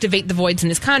to activate the voids in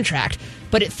his contract.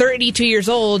 But at 32 years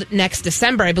old, next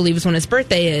December, I believe is when his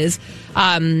birthday is,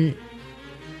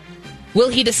 will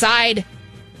he decide,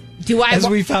 As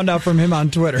we found out from him on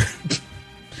Twitter.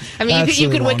 I mean, you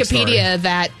could Wikipedia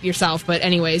that yourself, but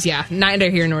anyways, yeah, neither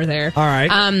here nor there. All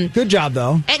right. Good job,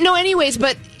 though.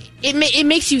 But it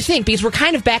makes you think, because we're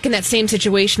kind of back in that same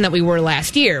situation that we were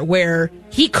last year, where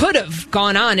he could have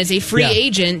gone on as a free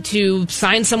agent to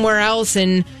sign somewhere else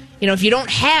and if you don't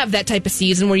have that type of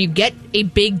season where you get a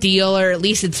big deal, or at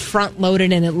least it's front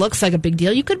loaded and it looks like a big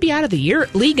deal, you could be out of the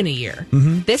league in a year.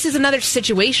 Mm-hmm. This is another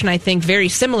situation, I think, very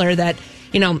similar that,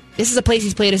 this is a place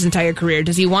he's played his entire career.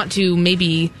 Does he want to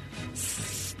maybe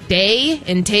stay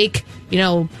and take,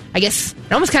 I guess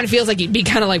it almost kind of feels like you'd be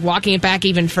kind of like walking it back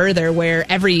even further, where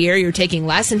every year you're taking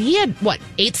less. And he had,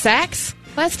 8 sacks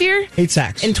last year? 8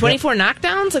 sacks. And 24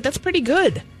 knockdowns? Like, that's pretty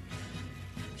good.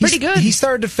 Pretty good. He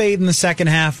started to fade in the second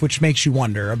half, which makes you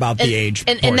wonder about the age.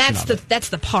 And that's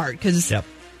the part, because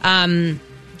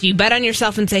do you bet on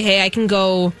yourself and say, hey, I can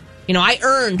go, I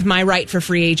earned my right for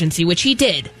free agency, which he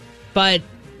did, but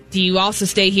do you also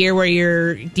stay here where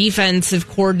your defensive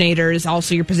coordinator is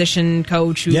also your position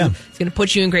coach who is going to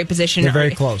put you in great position? They're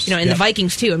very close. And the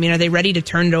Vikings too. Are they ready to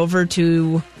turn it over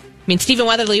to, Stephen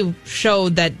Weatherly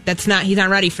showed that he's not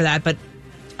ready for that, but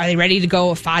are they ready to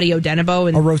go Fadi Odenigbo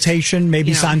and a rotation?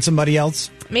 Maybe sign somebody else.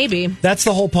 Maybe that's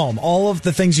the whole poem. All of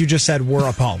the things you just said were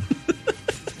a poem.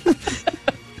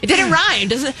 It didn't rhyme,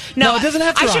 doesn't it? No, it doesn't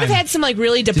have to rhyme. I should have had some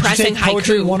really depressing Did you take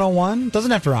Poetry haiku. 101?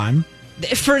 Doesn't have to rhyme.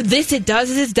 For this, it does.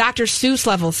 This is Dr. Seuss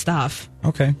level stuff.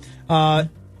 Okay.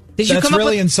 That's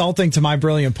really insulting to my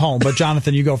brilliant poem, but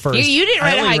Jonathan, you go first. You didn't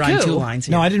write a haiku. Write 2 lines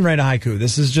here. No, I didn't write a haiku.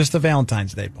 This is just a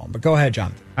Valentine's Day poem, but go ahead,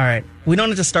 Jonathan. All right. We don't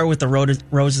have to start with the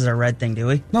roses are red thing, do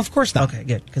we? No, of course not. Okay,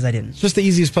 good, because I didn't. It's just the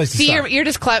easiest place to start. You're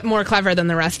just more clever than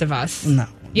the rest of us. No.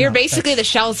 You're basically the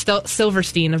Shel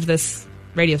Silverstein of this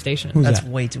radio station. Who's That's that?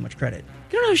 way too much credit.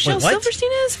 You don't know who Shel Silverstein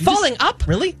is? Falling Up?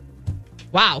 Really?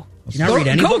 Wow. Did you not read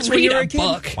any books when you were a kid?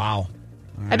 Book. Wow.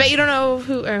 I bet you don't know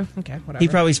who... okay, whatever. He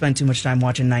probably spent too much time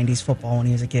watching 90s football when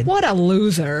he was a kid. What a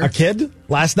loser. A kid?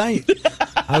 Last night.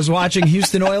 I was watching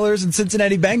Houston Oilers and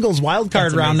Cincinnati Bengals wild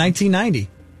card round 1990.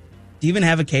 Do you even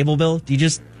have a cable bill? Do you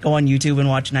just go on YouTube and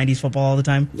watch 90s football all the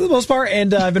time? For the most part,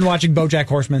 and I've been watching BoJack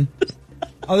Horseman.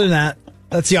 Other than that,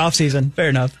 that's the off-season. Fair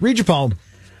enough. Read your poem.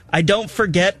 I don't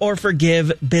forget or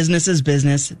forgive. Business is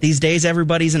business. These days,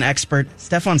 everybody's an expert.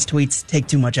 Stefan's tweets take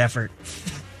too much effort.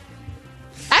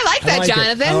 I like that,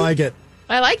 Jonathan. I like it.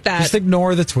 I like that. Just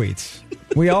ignore the tweets.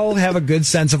 We all have a good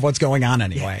sense of what's going on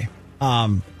anyway.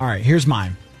 All right, here's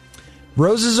mine.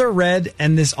 Roses are red,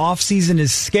 and this offseason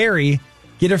is scary.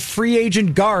 Get a free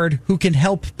agent guard who can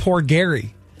help poor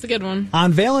Gary. It's a good one.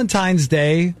 On Valentine's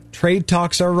Day, trade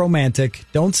talks are romantic.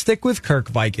 Don't stick with Kirk,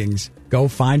 Vikings. Go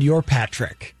find your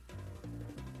Patrick.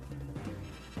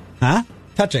 Huh?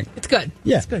 Touching. It's good.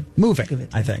 Yeah. It's good. Moving,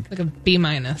 I think. Like a B-. Oh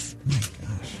my gosh.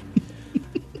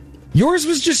 Yours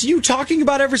was just you talking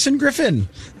about Everson Griffin.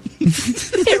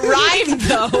 It rhymed,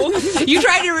 though. You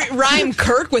tried to rhyme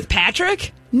Kirk with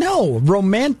Patrick? No,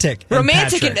 romantic.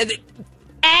 Romantic and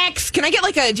Axe. Can I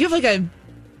get do you have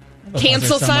a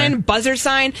cancel sign, buzzer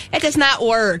sign? It does not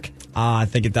work. I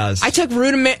think it does. I took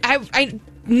rudimentary.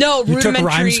 You took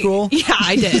rhyme school? Yeah,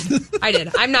 I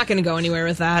did. I'm not going to go anywhere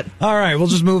with that. All right, we'll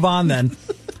just move on then.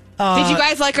 Did you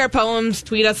guys like our poems?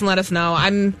 Tweet us and let us know.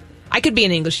 I could be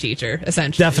an English teacher,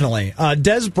 essentially. Definitely.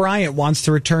 Des Bryant wants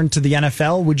to return to the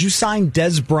NFL. Would you sign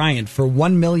Des Bryant for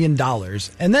 $1 million?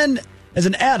 And then, as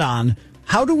an add-on,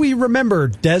 how do we remember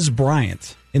Des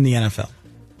Bryant in the NFL?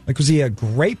 Was he a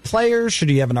great player? Should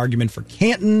he have an argument for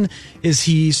Canton? Is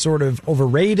he sort of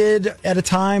overrated at a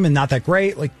time and not that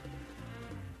great? What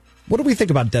do we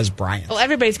think about Des Bryant? Well,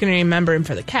 everybody's going to remember him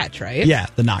for the catch, right? Yeah,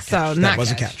 the not catch. So, that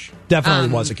was a catch. Definitely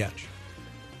was a catch.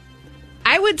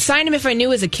 I would sign him if I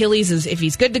knew his Achilles is if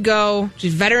he's good to go.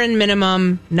 He's veteran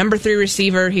minimum, number 3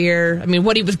 receiver here.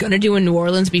 What he was going to do in New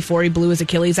Orleans before he blew his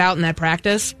Achilles out in that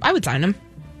practice, I would sign him.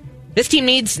 This team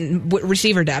needs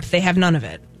receiver depth. They have none of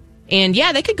it. And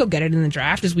yeah, they could go get it in the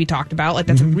draft, as we talked about.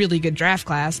 That's a really good draft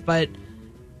class. But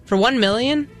for $1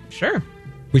 million, sure.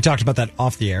 We talked about that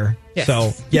off the air. Yes.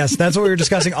 So, yes, that's what we were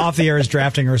discussing off the air is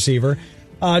drafting a receiver.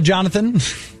 Jonathan?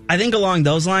 I think along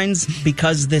those lines,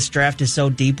 because this draft is so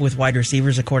deep with wide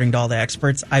receivers, according to all the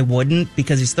experts, I wouldn't,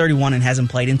 because he's 31 and hasn't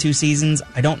played in 2 seasons.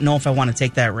 I don't know if I want to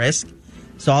take that risk.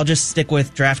 So I'll just stick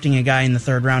with drafting a guy in the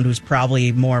 3rd round who's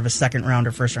probably more of a 2nd round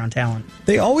or 1st round talent.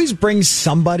 They always bring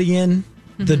somebody in.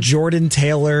 The Jordan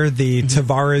Taylor, the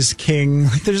Tavares King.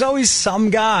 There's always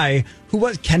some guy who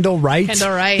was Kendall Wright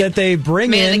that they bring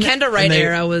in. Man, the Kendall Wright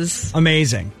era was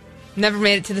amazing. Never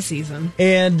made it to the season.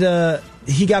 And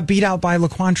he got beat out by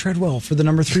Laquan Treadwell for the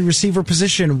number 3 receiver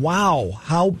position. Wow.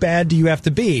 How bad do you have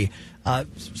to be?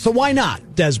 So why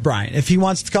not Des Bryant? If he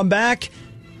wants to come back,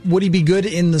 would he be good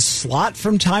in the slot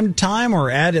from time to time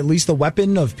or add at least a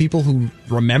weapon of people who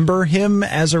remember him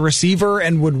as a receiver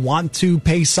and would want to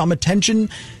pay some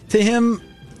attention to him?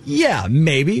 Yeah,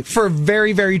 maybe for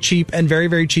very, very cheap and very,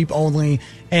 very cheap only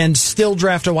and still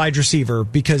draft a wide receiver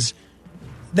because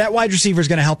that wide receiver is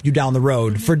going to help you down the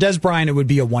road. For Dez Bryant, it would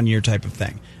be a 1-year type of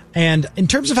thing. And in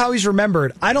terms of how he's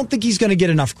remembered, I don't think he's going to get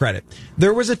enough credit.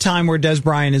 There was a time where Dez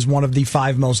Bryant is one of the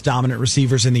 5 most dominant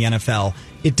receivers in the NFL.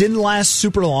 It didn't last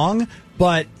super long,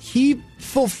 but he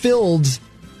fulfilled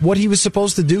what he was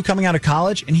supposed to do coming out of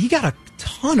college, and he got a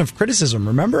ton of criticism,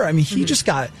 remember? I mean, he just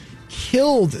got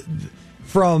killed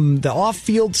from the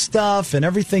off-field stuff and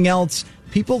everything else.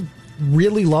 People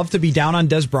really love to be down on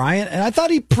Dez Bryant, and I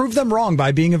thought he proved them wrong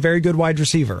by being a very good wide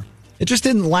receiver. It just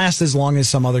didn't last as long as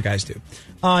some other guys do.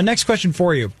 Next question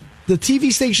for you. The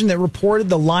TV station that reported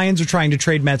the Lions are trying to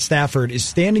trade Matt Stafford is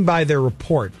standing by their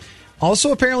report.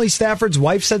 Also, apparently, Stafford's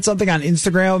wife said something on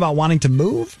Instagram about wanting to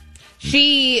move.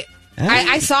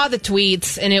 I saw the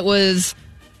tweets, and it was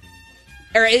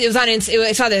on. I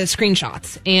saw the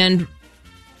screenshots, and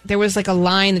there was like a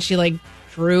line that she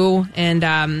drew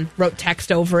and wrote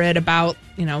text over it about,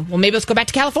 well, maybe let's go back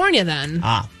to California then.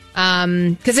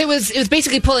 Because it was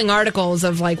basically pulling articles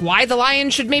of why the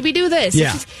Lions should maybe do this.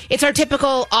 Yeah. It's our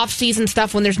typical off-season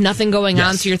stuff when there's nothing going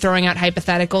on, so you're throwing out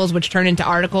hypotheticals which turn into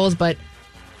articles, but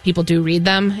people do read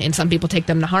them, and some people take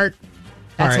them to heart.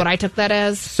 That's what I took that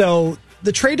as. So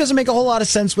the trade doesn't make a whole lot of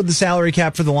sense with the salary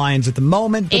cap for the Lions at the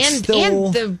moment, but and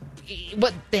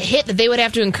the hit that they would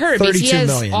have to incur because he has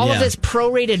million, all of this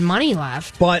prorated money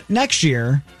left. But next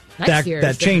year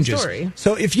that changes. Story.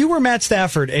 So if you were Matt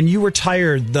Stafford and you were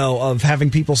tired, though, of having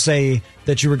people say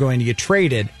that you were going to get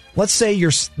traded, let's say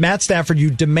you're Matt Stafford, you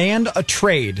demand a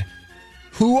trade.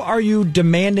 Who are you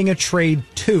demanding a trade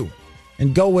to?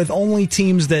 And go with only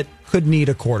teams that could need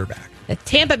a quarterback. The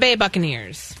Tampa Bay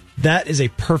Buccaneers. That is a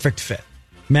perfect fit.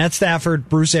 Matt Stafford,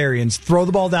 Bruce Arians, throw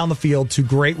the ball down the field to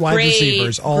great wide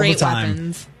receivers all the time.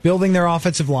 Weapons. Building their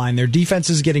offensive line. Their defense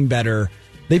is getting better.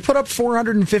 They put up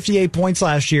 458 points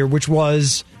last year, which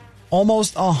was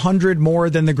almost 100 more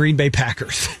than the Green Bay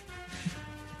Packers.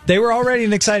 They were already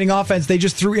an exciting offense. They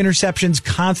just threw interceptions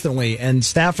constantly. And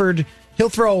Stafford, he'll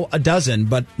throw a dozen,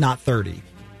 but not 30.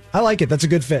 I like it. That's a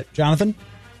good fit. Jonathan?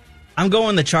 I'm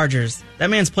going the Chargers. That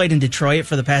man's played in Detroit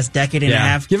for the past decade and a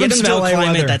half. Give him to some a LA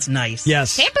climate weather. that's nice.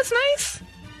 Yes. Tampa's nice?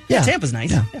 Yeah. Tampa's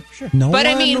nice. Yeah, for sure. No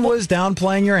one was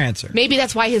downplaying your answer. Maybe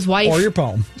that's why his wife... Or your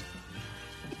poem.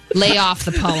 Lay off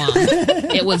the poem.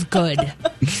 It was good.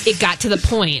 It got to the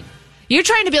point. You're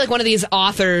trying to be like one of these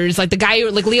authors, like the guy who,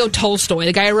 like Leo Tolstoy,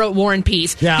 the guy who wrote War and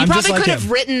Peace. Yeah, he I'm probably just like could have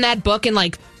him. written that book in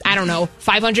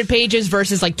 500 pages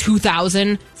versus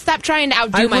 2,000. Stop trying to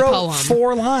outdo my wrote poem.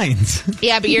 4 lines.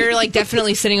 Yeah, but you're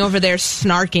definitely sitting over there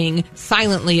snarking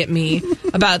silently at me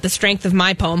about the strength of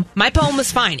my poem. My poem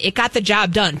was fine. It got the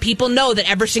job done. People know that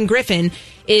Everson Griffin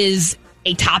is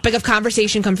a topic of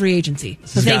conversation come free agency.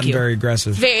 So thank you. Very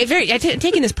aggressive. I'm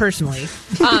taking this personally.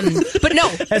 But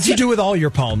no. As you do with all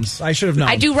your poems. I should have known.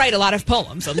 I do write a lot of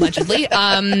poems, allegedly.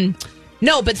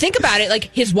 No, but think about it.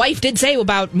 His wife did say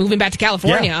about moving back to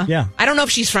California. Yeah. I don't know if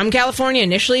she's from California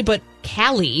initially, but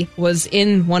Cali was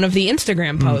in one of the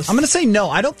Instagram posts. I'm going to say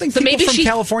no. I don't think people maybe from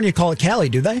California call it Cali,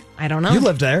 do they? I don't know. You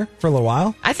lived there for a little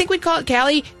while. I think we'd call it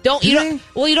Cali. You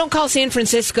don't call San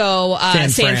Francisco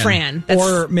San Fran.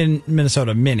 Or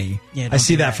Minnesota Minnie. Yeah, I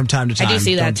see that from time to time. I do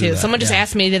see that too. Someone just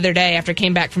asked me the other day after I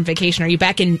came back from vacation, are you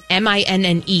back in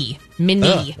MINNE?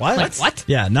 Minnie. What? Like, what?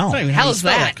 Yeah, no. How Hell is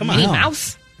that? Come on. Minnie No.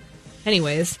 Mouse?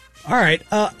 Anyways. All right.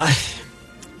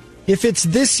 If it's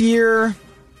this year,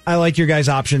 I like your guys'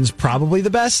 options probably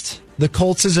the best. The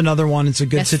Colts is another one. It's a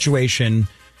good situation.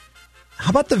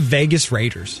 How about the Vegas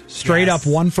Raiders? Straight up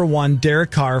 1-for-1, Derek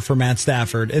Carr for Matt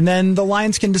Stafford. And then the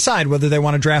Lions can decide whether they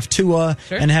want to draft Tua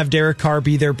and have Derek Carr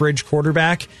be their bridge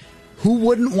quarterback. Who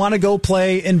wouldn't want to go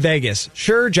play in Vegas?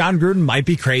 Sure, John Gruden might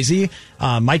be crazy.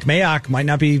 Mike Mayock might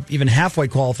not be even halfway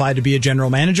qualified to be a general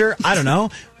manager. I don't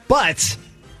know. But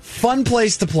fun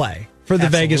place to play for the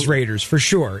Vegas Raiders, for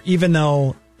sure, even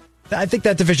though I think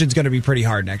that division's going to be pretty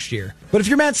hard next year. But if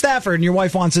you're Matt Stafford and your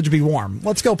wife wants it to be warm,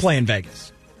 let's go play in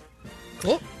Vegas.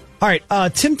 Cool. All right,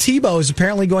 Tim Tebow is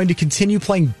apparently going to continue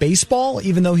playing baseball,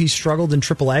 even though he struggled in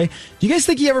AAA. Do you guys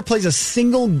think he ever plays a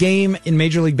single game in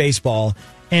Major League Baseball?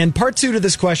 And part 2 to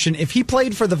this question, if he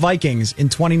played for the Vikings in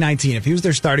 2019, if he was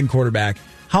their starting quarterback,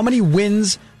 how many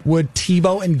wins would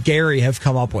Tebow and Gary have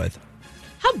come up with?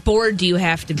 How bored do you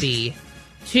have to be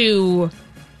in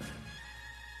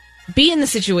the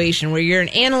situation where you're an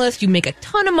analyst, you make a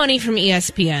ton of money from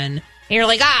ESPN, and you're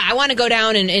like, I want to go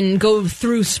down and go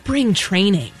through spring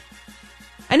training.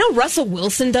 I know Russell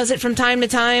Wilson does it from time to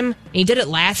time. He did it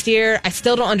last year. I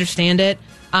still don't understand it.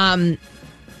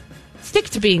 Stick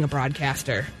to being a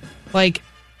broadcaster. This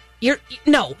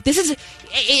is,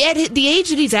 at the age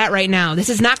that he's at right now, this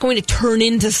is not going to turn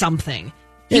into something.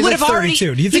 He would have already.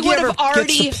 Do you think he ever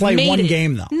gets to play one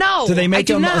game though? No. Do they make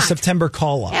him a September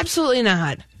call up? Absolutely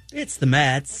not. It's the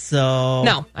Mets, so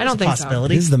no, I don't think so.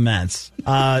 It is the Mets.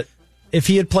 If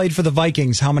he had played for the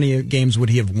Vikings, how many games would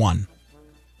he have won?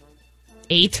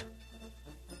 8.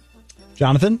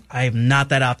 Jonathan? I'm not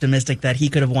that optimistic that he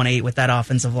could have won 8 with that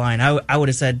offensive line. I would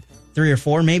have said 3 or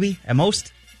 4 maybe at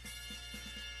most.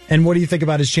 And what do you think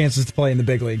about his chances to play in the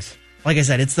big leagues? Like I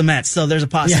said, it's the Mets, so there's a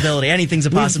possibility. Yeah. Anything's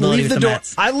a possibility with the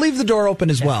Mets. I leave the door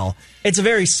open as well. It's a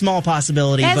very small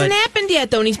possibility. It hasn't happened yet,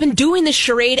 though, and he's been doing this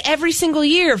charade every single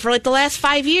year for like the last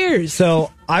 5 years.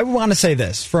 So I want to say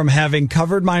this, from having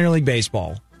covered minor league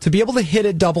baseball, to be able to hit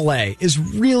at Double-A is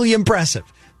really impressive.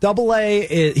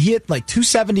 Double-A, he hit like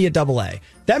 270 at Double-A.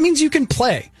 That means you can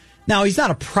play. Now, he's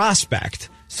not a prospect.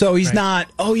 So he's not,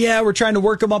 we're trying to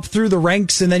work him up through the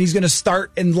ranks and then he's going to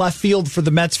start in left field for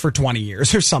the Mets for 20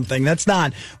 years or something. That's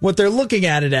not what they're looking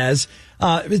at it as.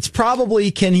 It's probably,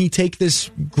 can he take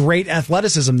this great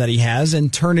athleticism that he has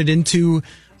and turn it into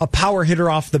a power hitter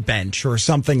off the bench or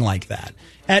something like that?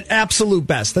 At absolute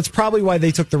best. That's probably why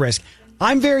they took the risk.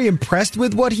 I'm very impressed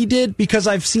with what he did because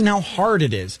I've seen how hard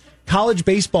it is. College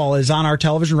baseball is on our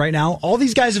television right now. All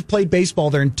these guys have played baseball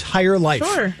their entire life.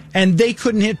 Sure. And they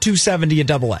couldn't hit 270 at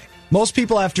Double-A. Most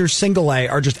people after Single A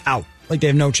are just out. Like they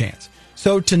have no chance.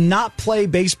 So to not play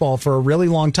baseball for a really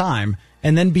long time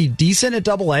and then be decent at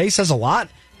Double-A says a lot.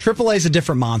 Triple A is a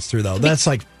different monster, though. That's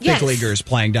like big leaguers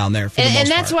playing down there for the most part.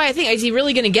 And that's why I think, is he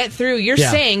really going to get through? You're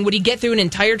saying, would he get through an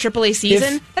entire AAA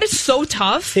season? That is so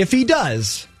tough. If he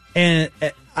does, and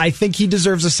I think he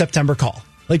deserves a September call.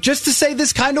 Like, just to say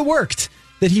this kind of worked,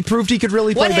 that he proved he could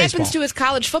really play baseball. What happens to his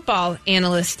college football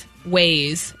analyst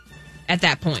ways at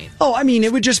that point? Oh, I mean,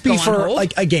 it would just be for,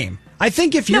 like, a game. I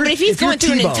think if you're... No, but if he's going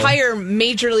through an entire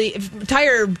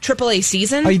entire AAA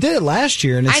season... Oh, he did it last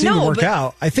year, and it seemed to work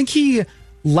out. I think he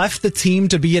left the team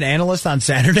to be an analyst on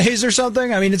Saturdays or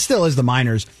something. I mean, it still is the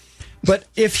minors. But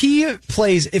if he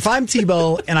plays... If I'm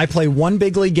Tebow and I play one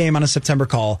big league game on a September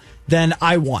call, then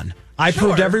I won. I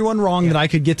proved everyone wrong that I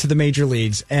could get to the major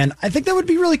leagues, and I think that would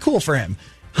be really cool for him.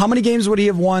 How many games would he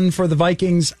have won for the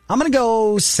Vikings? I'm going to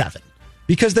go 7,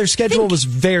 because their schedule was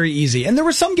very easy, and there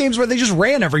were some games where they just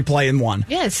ran every play and won.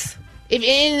 Yes. If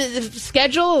in the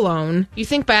schedule alone, you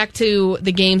think back to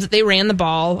the games that they ran the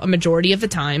ball a majority of the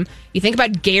time. You think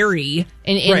about Gary.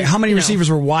 And how many receivers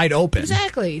were wide open?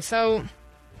 Exactly. So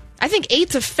I think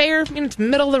 8's a fair, it's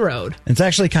middle of the road. It's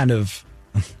actually kind of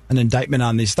an indictment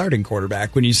on the starting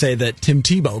quarterback when you say that Tim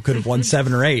Tebow could have won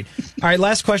 7 or 8. All right,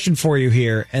 last question for you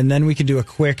here, and then we can do a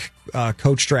quick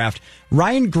coach draft.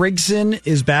 Ryan Grigson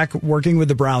is back working with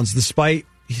the Browns despite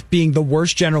being the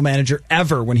worst general manager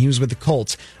ever when he was with the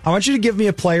Colts. I want you to give me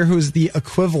a player who is the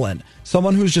equivalent,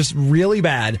 someone who's just really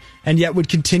bad and yet would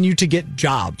continue to get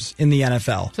jobs in the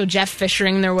NFL. So Jeff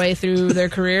Fishering their way through their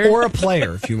career? Or a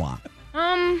player, if you want.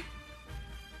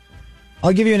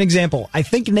 I'll give you an example. I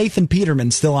think Nathan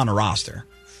Peterman's still on a roster.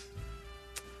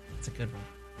 That's a good one.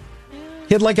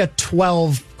 He had like a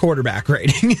 12 quarterback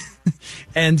rating,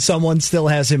 and someone still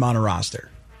has him on a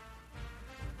roster.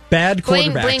 Bad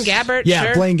quarterbacks. Blaine Gabbert. Yeah,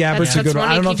 sure. Blaine Gabbert's a good one.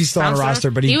 I don't know if he's still on a roster,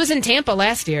 but he was in Tampa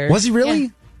last year. Was he really? Yeah.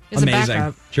 He was amazing. A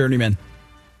backup. Journeyman.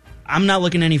 I'm not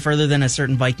looking any further than a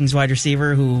certain Vikings wide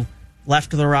receiver who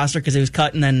left the roster because he was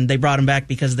cut, and then they brought him back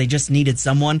because they just needed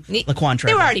someone. Laquan Treadwell.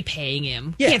 They were already paying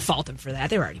him. Yeah. Can't fault him for that.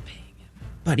 They were already paying him.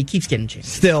 But he keeps getting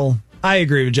chances. Still, I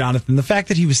agree with Jonathan. The fact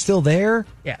that he was still there,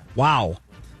 wow.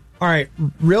 All right,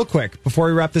 real quick, before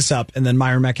we wrap this up, and then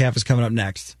Myron Metcalf is coming up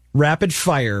next. Rapid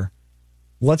fire.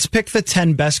 Let's pick the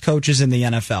 10 best coaches in the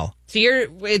NFL. So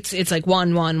it's like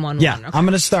 1, 1, 1, yeah, 1. Okay. I'm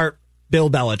going to start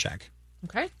Bill Belichick.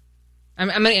 Okay.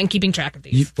 I'm keeping track of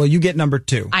these. You get number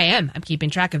 2. I am. I'm keeping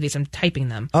track of these. I'm typing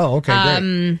them. Oh, okay,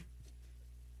 great.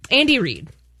 Andy Reid.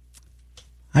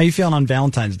 How you feeling on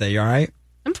Valentine's Day? You all right?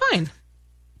 I'm fine.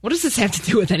 What does this have to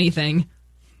do with anything?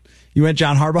 You went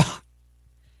John Harbaugh?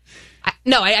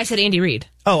 No, I said Andy Reid.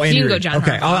 Oh, Andy you can Reid. Go John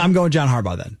okay, Harbaugh. I'm going John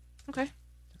Harbaugh then. Okay.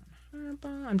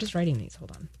 I'm just writing these.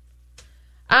 Hold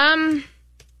on.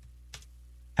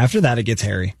 After that, it gets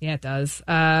hairy. Yeah, it does.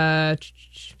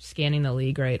 Scanning the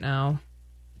league right now.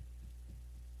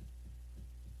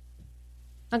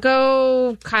 I'll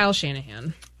go Kyle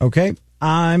Shanahan. Okay.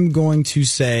 I'm going to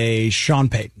say Sean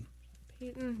Payton.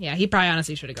 Yeah, he probably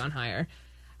honestly should have gone higher.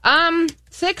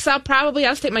 6, I'll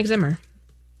take Mike Zimmer.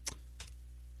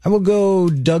 I will go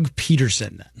Doug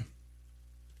Peterson then.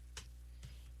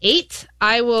 8,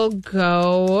 I will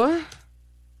go...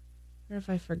 Where have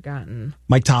I forgotten?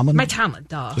 Mike Tomlin. Mike Tomlin,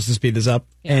 duh. Just to speed this up.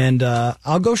 Yeah. And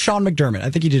I'll go Sean McDermott.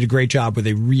 I think he did a great job with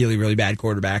a really, really bad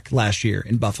quarterback last year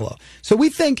in Buffalo. So we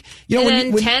think... And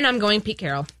then 10, I'm going Pete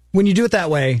Carroll. when you do it that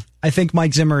way, I think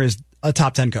Mike Zimmer is a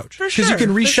top 10 coach. For sure. Because you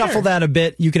can reshuffle that a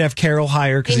bit. You could have Carroll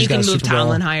higher because he's got a Super Bowl. You can move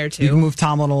Tomlin higher, too. You can move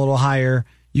Tomlin a little higher.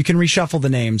 You can reshuffle the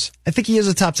names. I think he is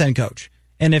a top 10 coach.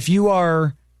 And if you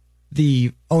are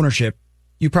the ownership,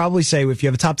 you probably say if you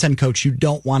have a top 10 coach, you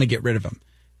don't want to get rid of him.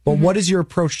 But what is your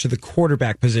approach to the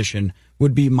quarterback position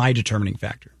would be my determining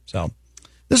factor. So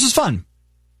this is fun.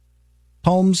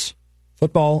 Holmes,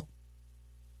 football.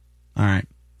 All right.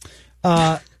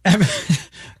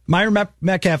 Myron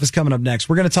Metcalf is coming up next.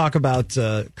 We're going to talk about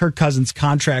Kirk Cousins'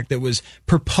 contract that was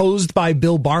proposed by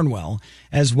Bill Barnwell,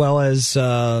 as well as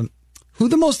who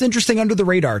the most interesting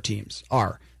under-the-radar teams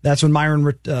are. That's when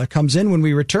Myron comes in. When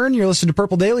we return, you're listening to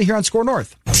Purple Daily here on Score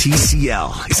North.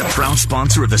 TCL is a proud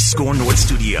sponsor of the Score North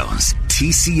Studios.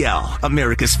 TCL,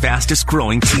 America's fastest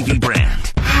growing TV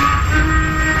brand.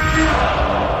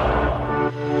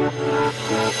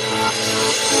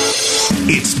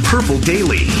 It's Purple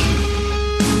Daily.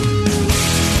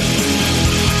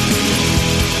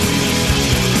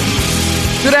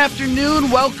 Good afternoon.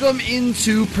 Welcome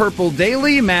into Purple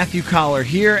Daily. Matthew Collar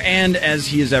here, and as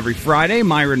he is every Friday,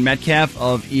 Myron Metcalf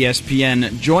of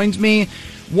ESPN joins me.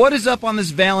 What is up on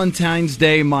this Valentine's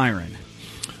Day, Myron?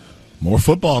 More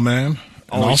football, man.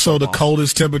 And also football. The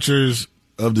coldest temperatures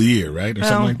of the year, right? Or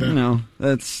something like that? No,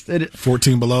 that's it.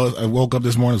 14 below. I woke up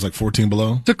this morning, it was like 14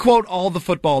 below. To quote all the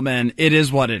football men, it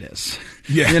is what it is.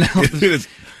 Yeah, it is.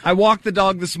 I walked the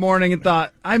dog this morning and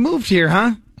thought, I moved here,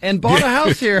 huh? And bought a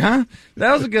house here, huh?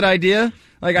 That was a good idea.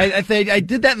 Like I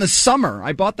did that in the summer.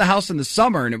 I bought the house in the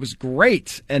summer, and it was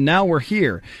great. And now we're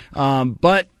here.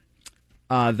 But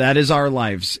that is our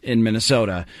lives in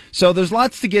Minnesota. So there's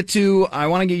lots to get to. I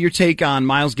want to get your take on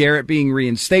Myles Garrett being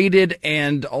reinstated,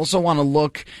 and also want to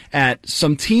look at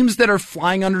some teams that are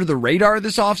flying under the radar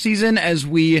this offseason, as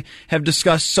we have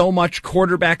discussed so much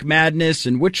quarterback madness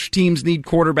and which teams need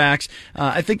quarterbacks.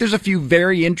 I think there's a few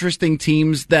very interesting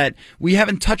teams that we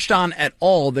haven't touched on at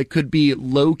all that could be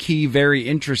low-key very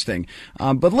interesting.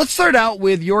 But let's start out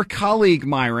with your colleague,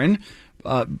 Myron.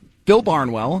 Bill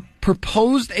Barnwell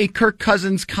proposed a Kirk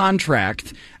Cousins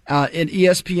contract in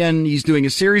ESPN. He's doing a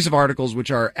series of articles which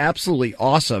are absolutely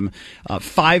awesome.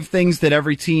 5 things that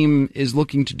every team is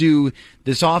looking to do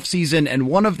this offseason, and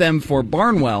one of them for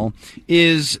Barnwell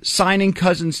is signing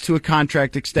Cousins to a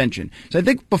contract extension. So I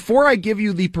think before I give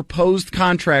you the proposed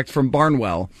contract from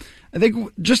Barnwell, I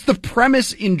think just the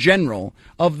premise in general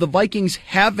of the Vikings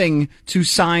having to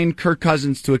sign Kirk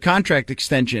Cousins to a contract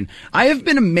extension, I have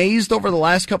been amazed over the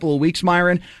last couple of weeks,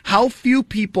 Myron, how few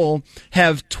people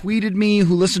have tweeted me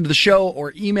who listened to the show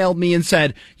or emailed me and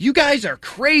said, you guys are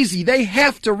crazy. They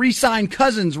have to re-sign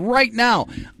Cousins right now.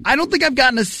 I don't think I've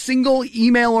gotten a single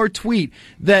email or tweet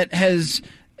that has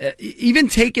even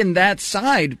taken that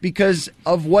side because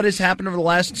of what has happened over the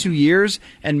last 2 years.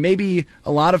 And maybe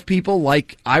a lot of people,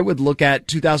 like I would look at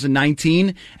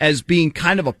 2019 as being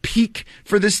kind of a peak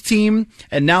for this team.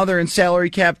 And now they're in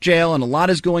salary cap jail, and a lot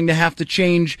is going to have to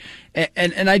change.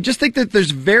 And I just think that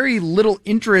there's very little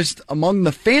interest among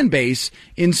the fan base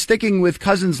in sticking with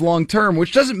Cousins long term,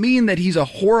 which doesn't mean that he's a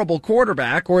horrible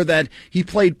quarterback or that he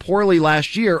played poorly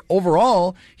last year.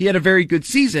 Overall, he had a very good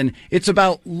season. It's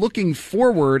about looking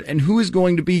forward and who is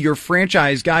going to be your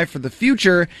franchise guy for the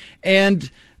future.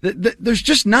 And there's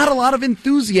just not a lot of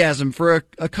enthusiasm for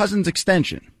a Cousins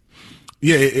extension.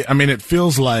 Yeah, I mean, it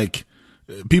feels like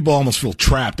people almost feel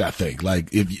trapped, I think. Like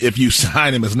if you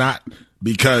sign him, it's not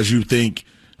because you think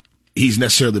he's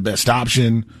necessarily the best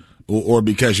option or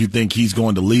because you think he's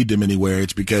going to lead them anywhere.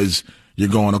 It's because you're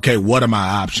going, okay, what are my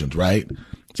options, right?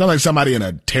 It's not like somebody in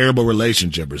a terrible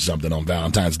relationship or something on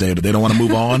Valentine's Day, but they don't want to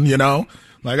move on, you know?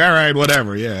 Like, all right,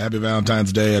 whatever. Yeah, happy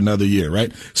Valentine's Day, another year,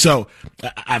 right? So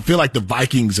I feel like the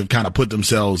Vikings have kind of put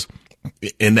themselves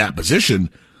in that position.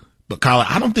 But, Kyle,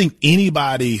 I don't think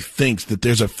anybody thinks that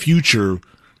there's a future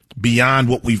beyond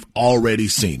what we've already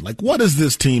seen. Like, what is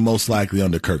this team most likely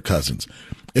under Kirk Cousins?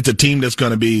 It's a team that's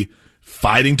going to be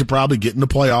fighting to probably get in the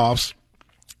playoffs,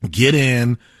 get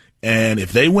in, and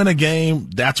if they win a game,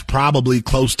 that's probably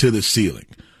close to the ceiling.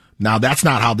 Now, that's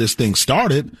not how this thing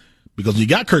started, because when you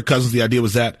got Kirk Cousins, the idea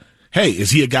was that, hey, is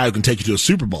he a guy who can take you to a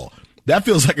Super Bowl? That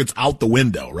feels like it's out the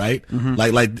window, right? Mm-hmm.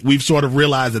 Like we've sort of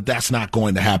realized that that's not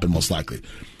going to happen most likely.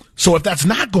 So if that's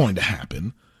not going to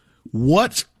happen,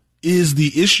 what is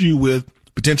the issue with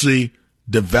potentially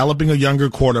developing a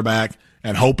younger quarterback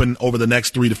and hoping over the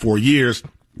next 3 to 4 years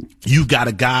you've got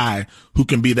a guy who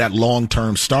can be that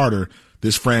long-term starter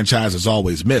this franchise has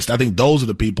always missed? I think those are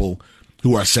the people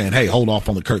who are saying, hey, hold off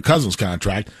on the Kirk Cousins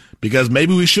contract because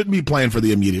maybe we shouldn't be playing for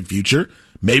the immediate future.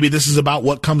 Maybe this is about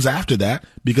what comes after that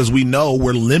because we know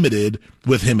we're limited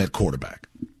with him at quarterback.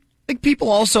 think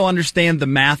people also understand the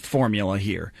math formula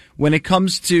here when it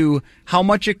comes to how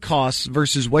much it costs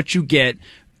versus what you get,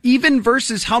 even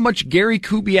versus how much Gary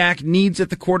Kubiak needs at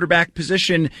the quarterback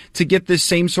position to get this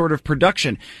same sort of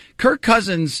production. Kirk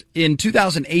Cousins in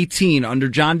 2018 under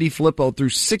John DeFilippo threw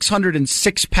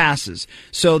 606 passes.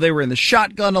 So they were in the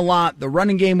shotgun a lot. The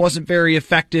running game wasn't very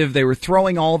effective. They were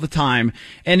throwing all the time.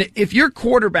 And if your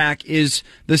quarterback is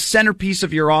the centerpiece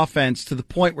of your offense to the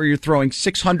point where you're throwing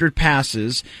 600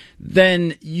 passes,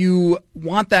 then you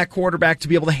want that quarterback to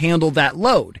be able to handle that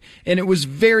load. And it was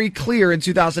very clear in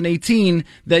 2018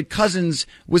 that Cousins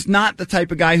was not the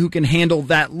type of guy who can handle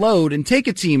that load and take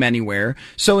a team anywhere.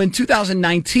 So in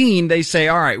 2019, they say,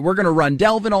 all right, we're going to run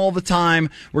Delvin all the time.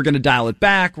 We're going to dial it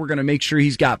back. We're going to make sure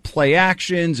he's got play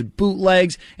actions and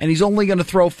bootlegs, and he's only going to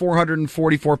throw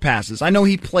 444 passes. I know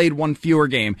he played one fewer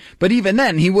game, but even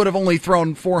then, he would have only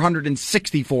thrown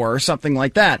 464 or something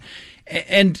like that.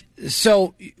 And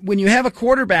so when you have a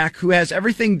quarterback who has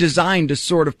everything designed to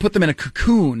sort of put them in a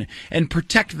cocoon and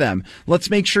protect them, let's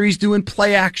make sure he's doing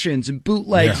play actions and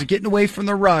bootlegs and getting away from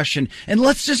the rush. And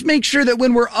let's just make sure that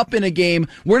when we're up in a game,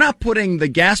 we're not putting the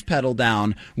gas pedal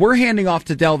down. We're handing off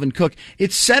to Delvin Cook.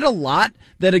 It said a lot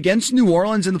that against New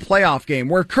Orleans in the playoff game,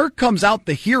 where Kirk comes out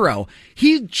the hero,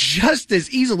 he just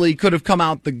as easily could have come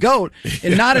out the GOAT,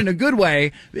 and not in a good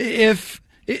way, if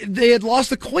they had lost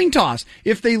the coin toss.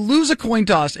 If they lose a coin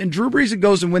toss and Drew Brees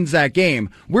goes and wins that game,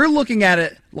 we're looking at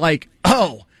it like,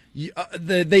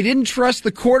 they didn't trust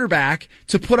the quarterback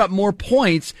to put up more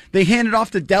points. They handed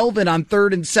off to Delvin on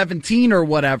 3rd and 17 or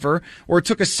whatever, or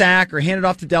took a sack, or handed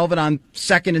off to Delvin on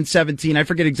 2nd and 17. I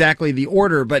forget exactly the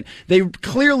order, but they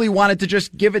clearly wanted to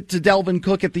just give it to Delvin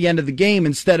Cook at the end of the game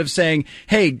instead of saying,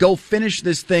 hey, go finish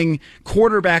this thing,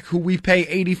 quarterback who we pay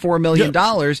 $84 million.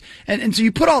 And so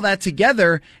you put all that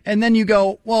together, and then you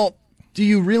go, well, do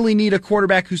you really need a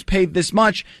quarterback who's paid this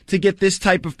much to get this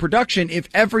type of production if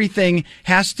everything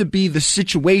has to be the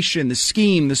situation, the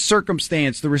scheme, the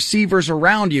circumstance, the receivers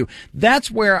around you? That's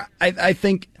where I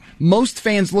think most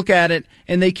fans look at it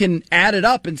and they can add it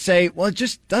up and say, well, it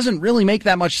just doesn't really make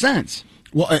that much sense.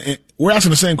 Well, we're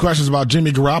asking the same questions about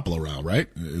Jimmy Garoppolo, right?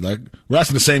 Like, we're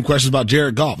asking the same questions about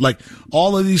Jared Goff. Like,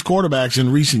 all of these quarterbacks in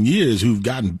recent years who've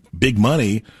gotten big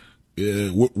money,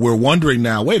 we're wondering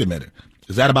now, wait a minute.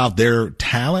 Is that about their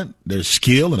talent, their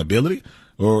skill and ability,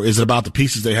 or is it about the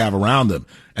pieces they have around them?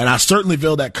 And I certainly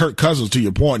feel that Kirk Cousins, to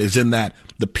your point, is in that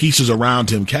the pieces around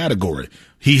him category.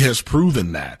 He has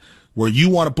proven that, where you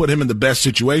want to put him in the best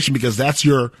situation because that's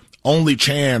your only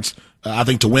chance, I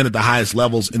think, to win at the highest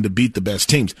levels and to beat the best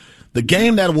teams. The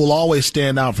game that will always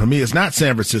stand out for me is not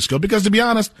San Francisco because, to be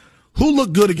honest, who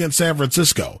looked good against San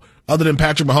Francisco? Other than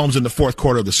Patrick Mahomes in the fourth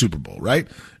quarter of the Super Bowl, right?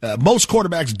 Most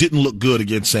quarterbacks didn't look good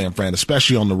against San Fran,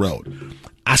 especially on the road.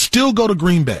 I still go to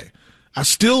Green Bay. I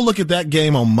still look at that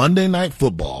game on Monday Night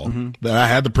Football that I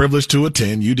had the privilege to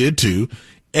attend. You did too.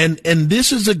 And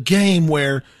this is a game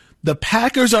where the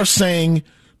Packers are saying,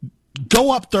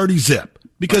 go up 30-zip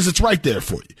because it's right there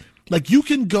for you. Like, you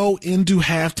can go into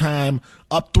halftime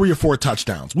up 3 or 4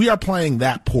 touchdowns. We are playing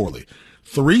that poorly.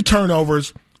 3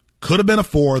 turnovers, could have been a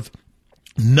 4th.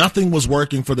 Nothing was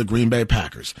working for the Green Bay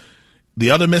Packers.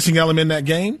 The other missing element in that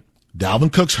game,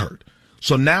 Dalvin Cook's hurt.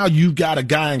 So now you've got a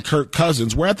guy in Kirk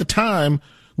Cousins, where at the time,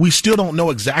 we still don't know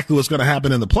exactly what's going to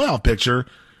happen in the playoff picture,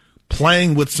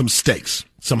 playing with some stakes,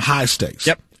 some high stakes.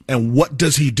 Yep. And what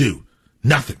does he do?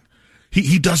 Nothing.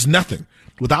 He does nothing.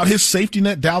 Without his safety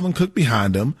net, Dalvin Cook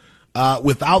behind him,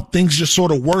 without things just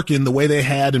sort of working the way they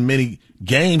had in many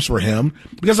games for him,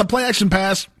 because a play action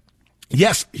pass,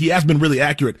 yes, he has been really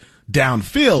accurate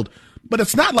downfield, but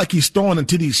it's not like he's throwing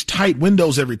into these tight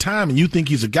windows every time and you think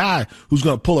he's a guy who's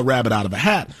going to pull a rabbit out of a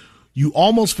hat. You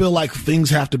almost feel like things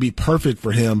have to be perfect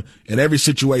for him in every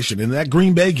situation. In that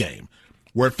Green Bay game,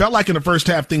 where it felt like in the first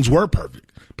half things were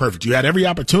perfect. You had every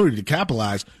opportunity to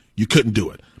capitalize. You couldn't do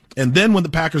it. And then when the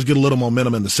Packers get a little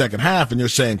momentum in the second half and you're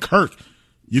saying, Kirk,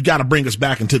 you got to bring us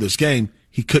back into this game,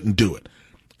 he couldn't do it.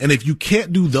 And if you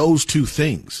can't do those two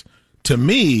things, to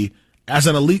me, as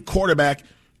an elite quarterback,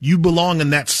 you belong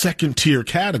in that second tier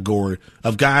category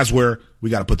of guys where we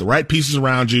got to put the right pieces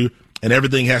around you and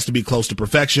everything has to be close to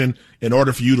perfection in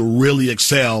order for you to really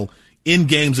excel in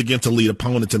games against elite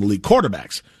opponents and elite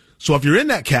quarterbacks. So if you're in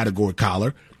that category,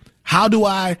 Collar, how do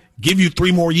I give you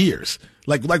 3 more years?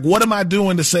 Like what am I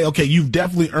doing to say, okay, you've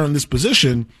definitely earned this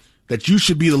position that you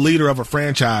should be the leader of a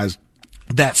franchise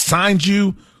that signed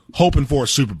you hoping for a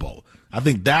Super Bowl? I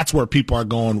think that's where people are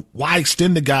going, why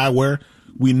extend the guy where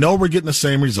we know we're getting the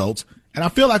same results, and I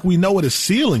feel like we know what his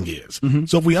ceiling is.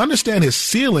 So if we understand his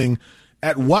ceiling,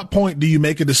 at what point do you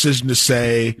make a decision to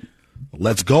say,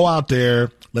 let's go out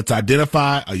there, Let's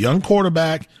identify a young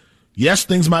quarterback. Yes,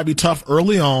 things might be tough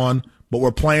early on, but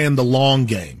we're playing the long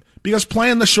game. Because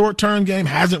playing the short-term game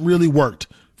hasn't really worked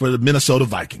for the Minnesota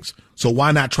Vikings. So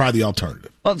why not try the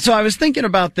alternative? Well, so I was thinking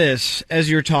about this as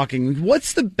you're talking.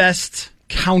 What's the best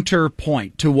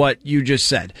counterpoint to what you just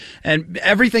said? And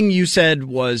everything you said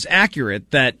was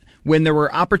accurate, that when there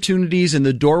were opportunities and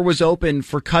the door was open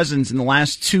for Cousins in the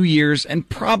last 2 years and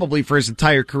probably for his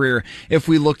entire career, if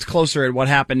we looked closer at what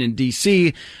happened in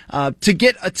D.C., to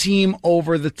get a team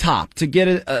over the top, to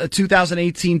get a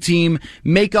 2018 team,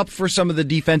 make up for some of the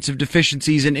defensive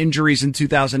deficiencies and injuries in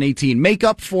 2018, make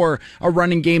up for a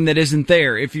running game that isn't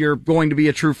there if you're going to be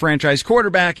a true franchise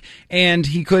quarterback, and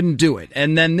he couldn't do it.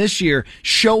 And then this year,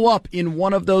 show up in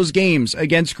one of those games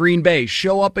against Green Bay,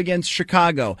 show up against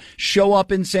Chicago, show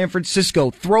up in San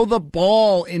Francisco, throw the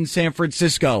ball in San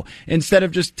Francisco instead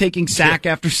of just taking sack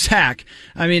after sack.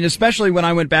 I mean, especially when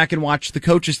I went back and watched the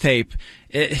coach's tape,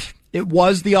 it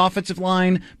was the offensive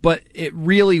line, but it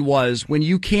really was when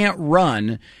you can't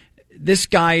run. This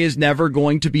guy is never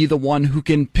going to be the one who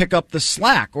can pick up the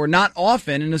slack, or not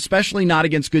often, and especially not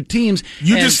against good teams.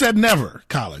 You just said never,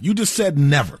 Colin. You just said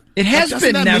never. It has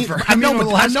been never. I know, but the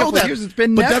last couple of years it's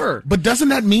been never. But doesn't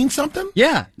that mean something?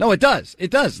 Yeah. No, it does.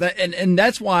 It does. And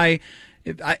that's why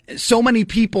so many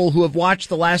people who have watched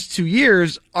the last 2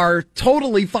 years are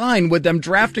totally fine with them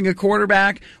drafting a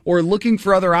quarterback or looking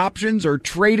for other options or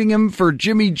trading him for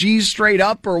Jimmy G straight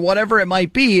up or whatever it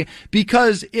might be,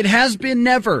 because it has been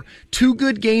never. 2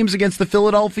 good games against the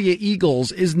Philadelphia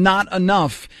Eagles is not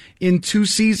enough in 2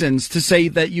 seasons to say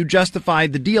that you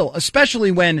justified the deal,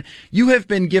 especially when you have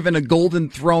been given a golden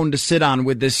throne to sit on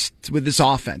with this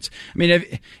offense. I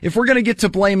mean, if we're going to get to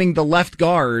blaming the left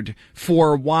guard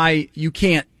for why you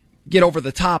can't get over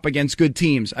the top against good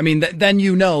teams, I mean, then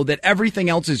you know that everything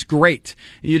else is great.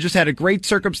 You just had a great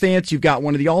circumstance. You've got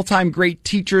one of the all-time great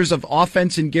teachers of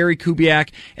offense in Gary Kubiak,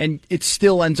 and it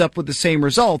still ends up with the same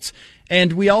results.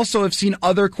 And we also have seen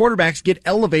other quarterbacks get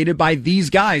elevated by these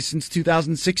guys since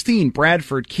 2016,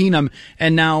 Bradford, Keenum,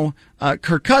 and now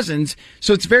Kirk Cousins.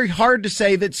 So it's very hard to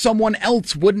say that someone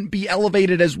else wouldn't be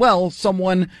elevated as well,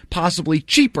 someone possibly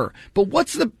cheaper. But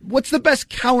what's the best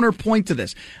counterpoint to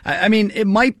this? I mean, it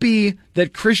might be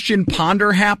that Christian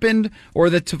Ponder happened, or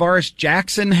that Tavares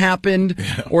Jackson happened,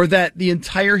 or that the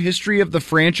entire history of the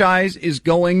franchise is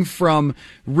going from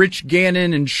Rich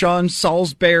Gannon and Sean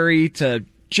Salisbury to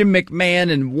Jim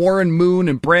McMahon and Warren Moon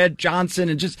and Brad Johnson,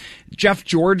 and just Jeff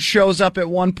George shows up at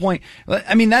one point.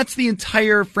 I mean, that's the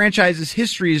entire franchise's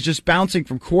history, is just bouncing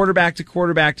from quarterback to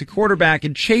quarterback to quarterback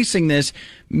and chasing this.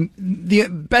 The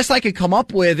best I could come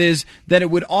up with is that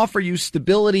it would offer you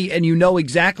stability, and you know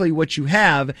exactly what you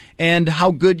have and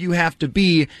how good you have to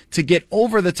be to get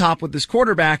over the top with this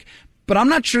quarterback. But I'm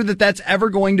not sure that that's ever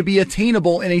going to be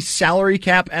attainable in a salary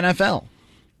cap NFL.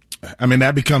 I mean,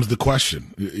 that becomes the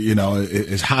question,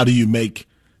 is how do you make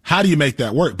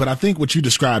that work? But I think what you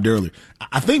described earlier,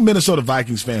 I think Minnesota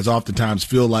Vikings fans oftentimes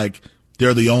feel like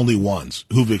they're the only ones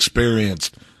who've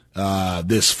experienced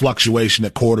this fluctuation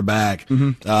at quarterback,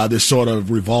 this sort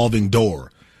of revolving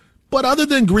door. But other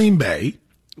than Green Bay,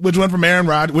 which went from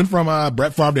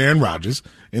Brett Favre to Aaron Rodgers,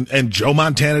 and Joe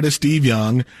Montana to Steve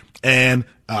Young, and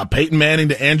Peyton Manning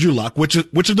to Andrew Luck, which are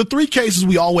the 3 cases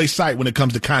we always cite when it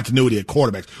comes to continuity at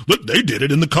quarterbacks. Look, they did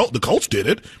it, and the Colts did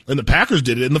it, and the Packers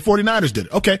did it, and the 49ers did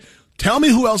it. Okay, tell me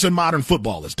who else in modern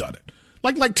football has done it.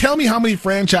 Like, tell me how many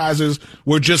franchises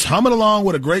were just humming along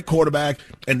with a great quarterback,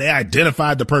 and they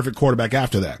identified the perfect quarterback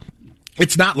after that.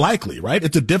 It's not likely, right?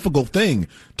 It's a difficult thing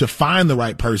to find the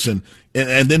right person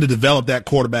and then to develop that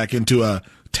quarterback into a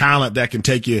talent that can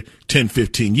take you 10,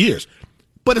 15 years.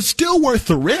 But it's still worth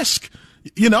the risk.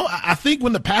 I think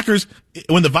when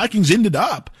the Vikings ended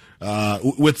up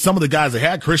with some of the guys they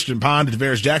had, Christian Ponder,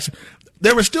 Tavares Jackson,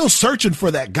 they were still searching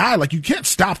for that guy. Like, you can't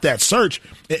stop that search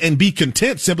and be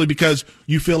content simply because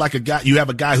you feel like you have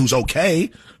a guy who's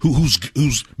okay,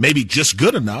 who's maybe just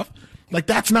good enough. Like,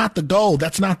 that's not the goal.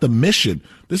 That's not the mission.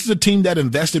 This is a team that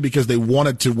invested because they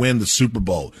wanted to win the Super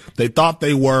Bowl. They thought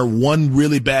they were one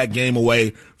really bad game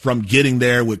away from getting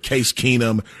there with Case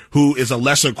Keenum, who is a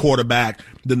lesser quarterback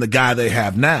than the guy they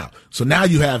have now. So now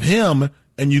you have him,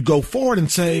 and you go forward and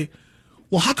say,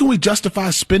 well, how can we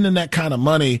justify spending that kind of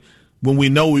money when we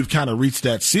know we've kind of reached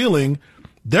that ceiling?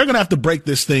 They're going to have to break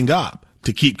this thing up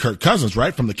to keep Kirk Cousins,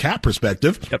 right, from the cap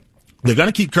perspective. Yep. They're going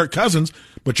to keep Kirk Cousins,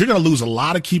 but you're going to lose a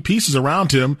lot of key pieces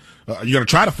around him. You're going to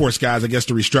try to force guys, I guess,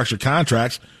 to restructure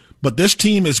contracts. But this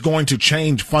team is going to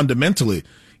change fundamentally.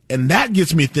 And that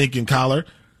gets me thinking, Collar,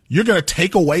 you're going to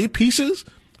take away pieces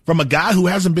from a guy who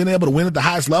hasn't been able to win at the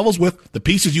highest levels with the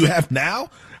pieces you have now?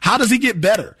 How does he get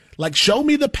better? Like, show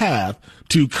me the path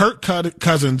to Kirk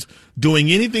Cousins doing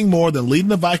anything more than leading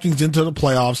the Vikings into the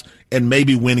playoffs and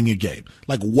maybe winning a game.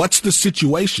 Like, what's the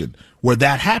situation where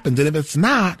that happens? And if it's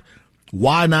not,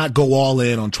 why not go all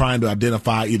in on trying to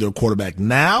identify either a quarterback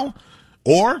now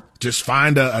or just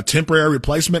find a temporary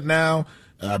replacement now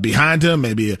behind him,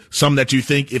 maybe some that you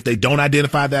think if they don't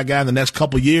identify that guy in the next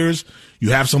couple years, you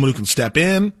have someone who can step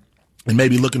in and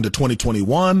maybe look into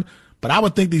 2021. But I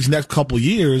would think these next couple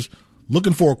years,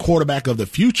 looking for a quarterback of the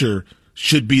future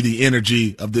should be the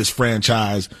energy of this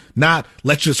franchise, not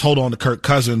let's just hold on to Kirk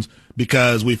Cousins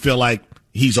because we feel like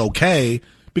he's okay,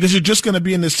 because you're just going to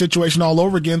be in this situation all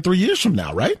over again 3 years from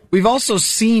now, right? We've also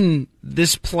seen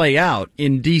this play out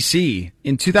in D.C.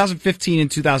 In 2015 and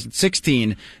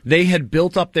 2016, they had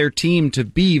built up their team to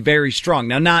be very strong.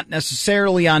 Now, not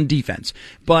necessarily on defense,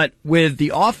 but with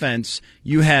the offense,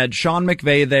 you had Sean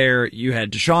McVay there, you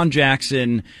had Deshaun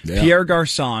Jackson, Pierre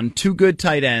Garçon, two good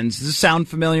tight ends. Does this sound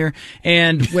familiar?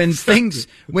 And when things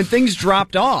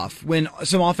dropped off, when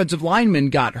some offensive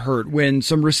linemen got hurt, when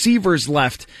some receivers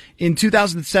left in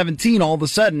 2017, all of a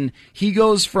sudden, he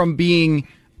goes from being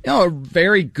a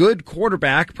very good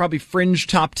quarterback, probably fringe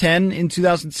top 10 in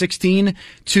 2016,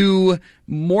 to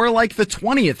more like the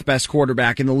 20th best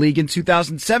quarterback in the league in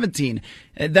 2017.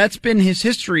 That's been his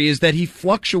history, is that he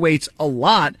fluctuates a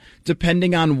lot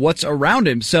depending on what's around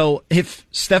him. So if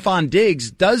Stefon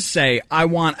Diggs does say, I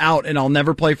want out and I'll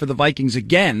never play for the Vikings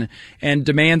again, and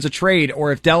demands a trade,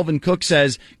 or if Dalvin Cook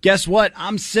says, guess what,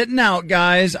 I'm sitting out,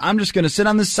 guys. I'm just going to sit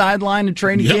on the sideline in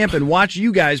training camp and watch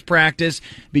you guys practice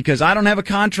because I don't have a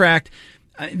contract,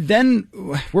 then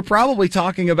we're probably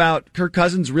talking about Kirk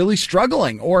Cousins really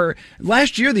struggling. Or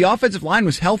last year, the offensive line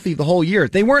was healthy the whole year.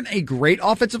 They weren't a great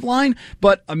offensive line,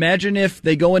 but imagine if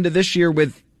they go into this year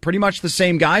with pretty much the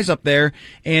same guys up there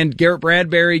and Garrett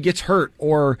Bradbury gets hurt,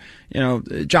 or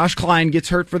Josh Klein gets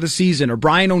hurt for the season, or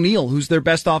Brian O'Neill, who's their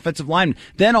best offensive lineman.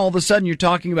 Then all of a sudden you're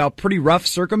talking about pretty rough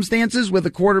circumstances with a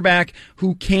quarterback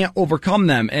who can't overcome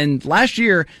them. And last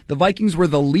year, the Vikings were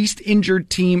the least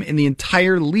injured team in the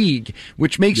entire league,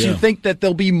 which makes you think that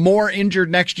they'll be more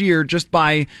injured next year just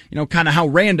by, kind of how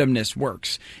randomness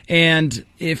works. And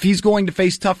if he's going to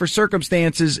face tougher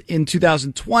circumstances in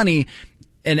 2020,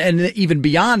 and even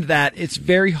beyond that, it's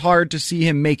very hard to see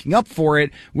him making up for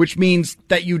it, which means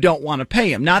that you don't want to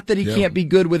pay him. Not that he can't be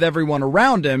good with everyone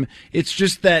around him. It's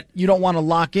just that you don't want to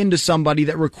lock into somebody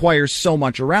that requires so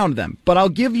much around them. But I'll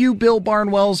give you Bill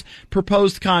Barnwell's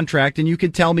proposed contract, and you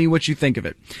can tell me what you think of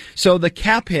it. So the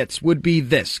cap hits would be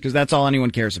this, because that's all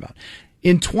anyone cares about.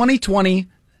 In 2020,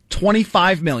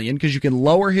 $25 million, because you can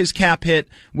lower his cap hit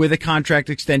with a contract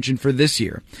extension for this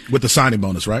year. With the signing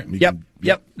bonus, right?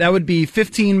 Yep. That would be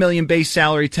 $15 million base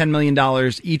salary, $10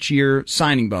 million each year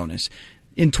signing bonus.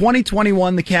 In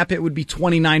 2021, the cap hit would be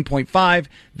 29.5,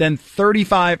 then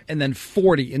 35, and then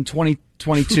 40 in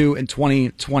 2022 and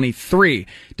 2023.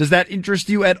 Does that interest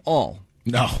you at all?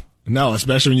 No,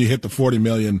 especially when you hit the 40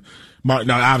 million mark.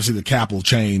 Now, obviously, the cap will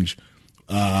change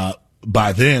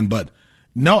by then, but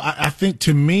no, I think,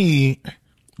 to me,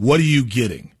 what are you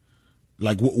getting?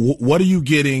 Like, what are you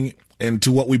getting? And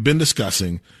to what we've been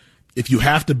discussing, if you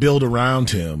have to build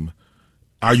around him,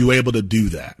 are you able to do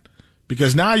that?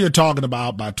 Because now you're talking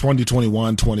about by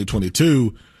 2021,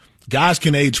 2022, guys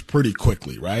can age pretty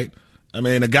quickly, right? I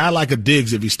mean, a guy like a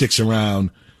Diggs, if he sticks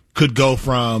around, could go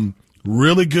from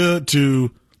really good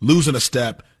to losing a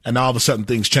step, and all of a sudden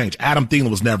things change. Adam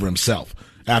Thielen was never himself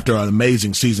after an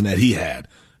amazing season that he had.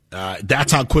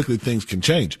 That's how quickly things can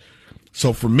change.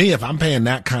 So for me, if I'm paying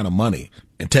that kind of money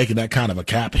and taking that kind of a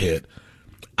cap hit,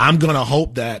 I'm going to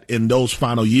hope that in those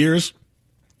final years,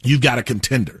 you've got a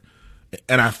contender.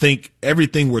 And I think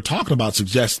everything we're talking about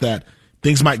suggests that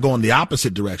things might go in the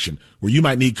opposite direction, where you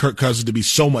might need Kirk Cousins to be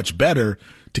so much better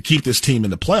to keep this team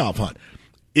in the playoff hunt.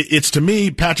 It's, to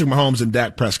me, Patrick Mahomes and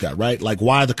Dak Prescott, right? Like,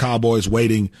 why are the Cowboys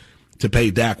waiting to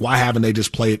pay Dak? Why haven't they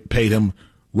just paid him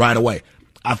right away?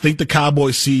 I think the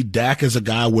Cowboys see Dak as a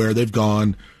guy where they've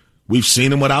gone, we've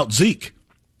seen him without Zeke,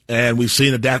 and we've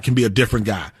seen that Dak can be a different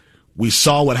guy. We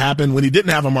saw what happened when he didn't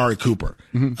have Amari Cooper.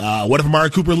 What if Amari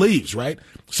Cooper leaves, right?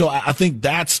 So I think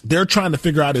they're trying to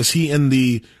figure out, is he in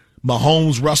the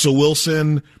Mahomes, Russell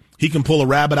Wilson, he can pull a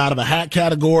rabbit out of a hat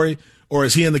category, or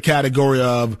is he in the category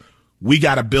of, we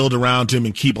got to build around him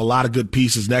and keep a lot of good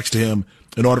pieces next to him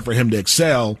in order for him to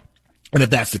excel? And if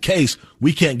that's the case,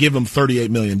 we can't give him $38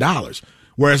 million.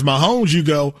 Whereas Mahomes, you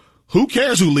go, who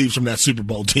cares who leaves from that Super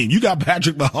Bowl team? You got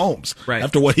Patrick Mahomes. Right.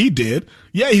 After what he did,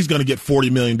 he's going to get $40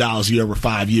 million a year over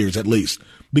 5 years at least,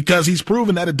 because he's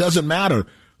proven that it doesn't matter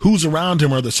who's around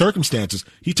him or the circumstances.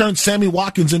 He turned Sammy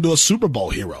Watkins into a Super Bowl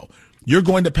hero. You're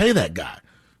going to pay that guy.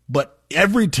 But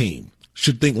every team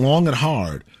should think long and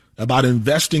hard about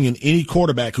investing in any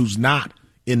quarterback who's not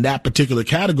in that particular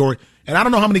category. And I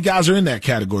don't know how many guys are in that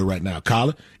category right now,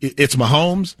 Colin. It's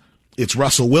Mahomes. It's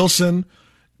Russell Wilson.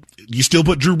 You still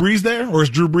put Drew Brees there, or is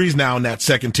Drew Brees now in that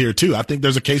second tier too? I think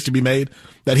there's a case to be made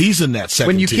that he's in that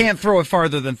second tier. When you can't throw it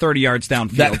farther than 30 yards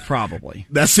downfield, probably.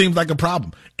 That seems like a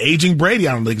problem. Aging Brady,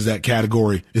 I don't think is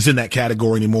in that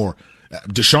category anymore.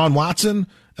 Deshaun Watson,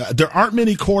 there aren't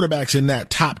many quarterbacks in that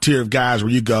top tier of guys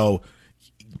where you go,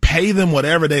 pay them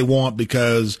whatever they want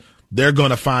because they're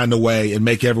going to find a way and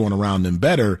make everyone around them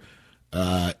better.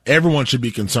 Everyone should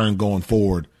be concerned going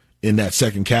forward in that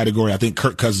second category. I think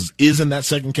Kirk Cousins is in that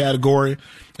second category.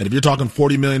 And if you're talking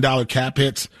 $40 million cap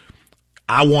hits,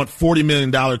 I want $40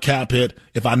 million cap hit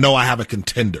if I know I have a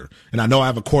contender and I know I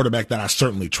have a quarterback that I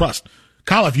certainly trust.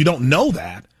 Kyle, if you don't know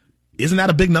that, isn't that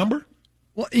a big number?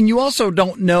 Well, and you also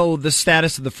don't know the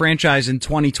status of the franchise in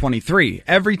 2023.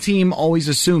 Every team always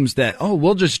assumes that,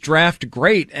 we'll just draft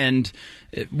great and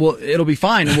it'll be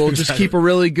fine. And we'll just keep a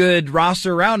really good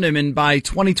roster around him. And by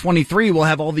 2023, we'll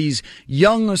have all these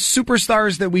young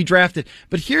superstars that we drafted.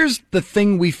 But here's the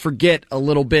thing we forget a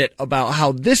little bit about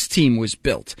how this team was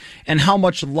built and how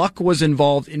much luck was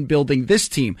involved in building this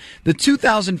team. The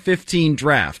 2015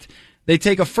 draft. They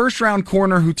take a first-round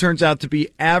corner who turns out to be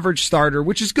average starter,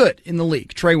 which is good in the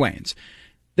league, Trey Waynes.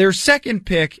 Their second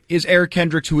pick is Eric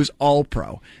Kendricks, who is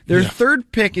all-pro. Their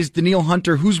third pick is Danielle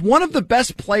Hunter, who's one of the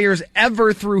best players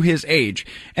ever through his age.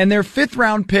 And their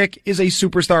fifth-round pick is a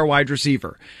superstar wide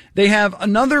receiver. They have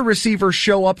another receiver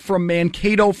show up from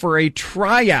Mankato for a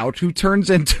tryout who turns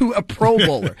into a Pro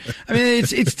Bowler. I mean,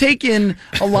 it's taken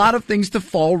a lot of things to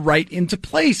fall right into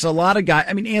place. A lot of guys.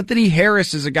 I mean, Anthony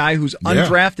Harris is a guy who's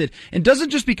undrafted and doesn't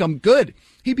just become good.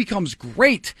 He becomes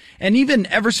great. And even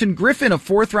Everson Griffin, a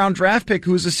fourth-round draft pick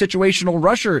who is a situational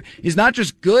rusher, is not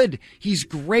just good, he's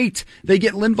great. They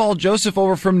get Linval Joseph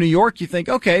over from New York. You think,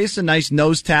 okay, it's a nice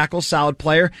nose tackle, solid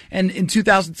player. And in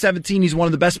 2017, he's one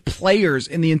of the best players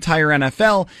in the entire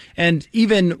NFL. And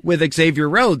even with Xavier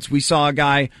Rhodes, we saw a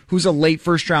guy who's a late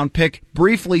first-round pick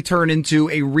briefly turn into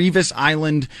a Revis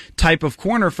Island type of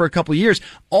corner for a couple of years.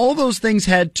 All those things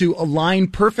had to align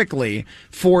perfectly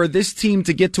for this team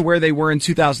to get to where they were in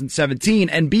 2017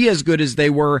 and be as good as they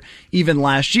were even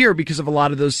last year because of a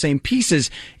lot of those same pieces.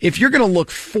 If you're going to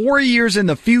look 4 years in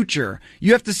the future,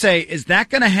 you have to say, is that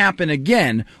going to happen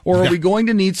again? Or are we going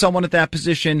to need someone at that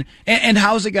position? And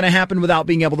how is it going to happen without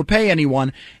being able to pay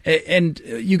anyone? And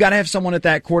you got to have someone at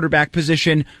that quarterback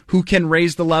position who can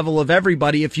raise the level of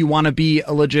everybody if you want to be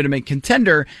a legitimate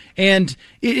contender. And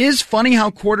it is funny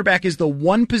how quarterback is the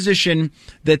one position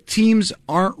that teams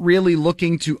aren't really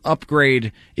looking to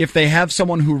upgrade if they have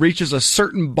someone who reaches a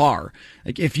certain bar.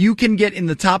 Like if you can get in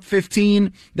the top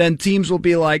 15, then teams will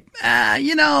be like,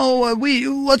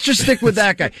 let's just stick with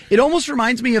that guy. It almost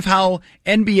reminds me of how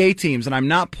NBA teams, and I'm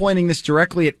not pointing this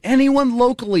directly at anyone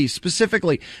locally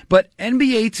specifically, but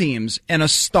NBA teams and a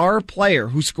star player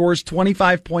who scores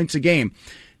 25 points a game,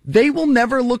 they will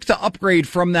never look to upgrade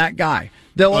from that guy.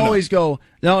 They'll always go,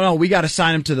 no, we got to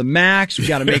sign him to the max. We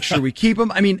got to make sure we keep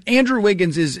him. I mean, Andrew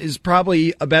Wiggins is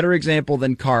probably a better example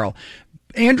than Carl.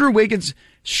 Andrew Wiggins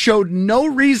showed no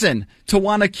reason to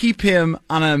want to keep him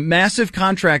on a massive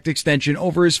contract extension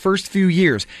over his first few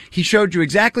years. He showed you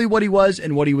exactly what he was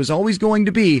and what he was always going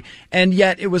to be, and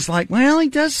yet it was like, well, he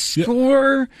does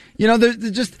score.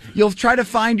 You'll try to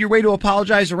find your way to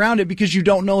apologize around it because you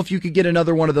don't know if you could get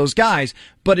another one of those guys.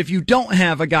 But if you don't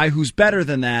have a guy who's better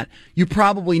than that, you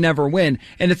probably never win.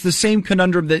 And it's the same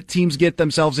conundrum that teams get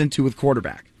themselves into with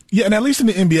quarterback. Yeah, and at least in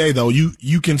the NBA, though,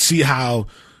 you can see how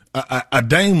a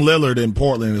Dame Lillard in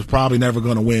Portland is probably never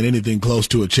going to win anything close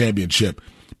to a championship,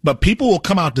 but people will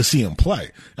come out to see him play.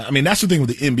 I mean, that's the thing with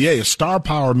the NBA is star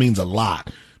power means a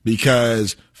lot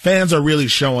because fans are really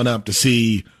showing up to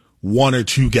see one or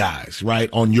two guys, right,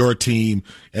 on your team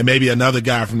and maybe another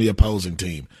guy from the opposing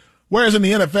team. Whereas in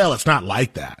the NFL, it's not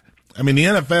like that. I mean, the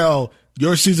NFL,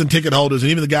 your season ticket holders and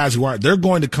even the guys who aren't, they're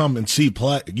going to come and see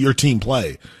your team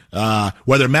play,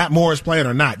 whether Matt Moore is playing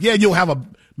or not. Yeah, you'll have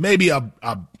maybe a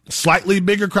slightly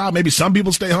bigger crowd. Maybe some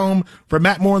people stay home for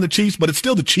Matt Moore and the Chiefs, but it's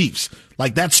still the Chiefs.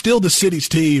 Like, that's still the city's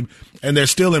team, and they're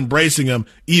still embracing him,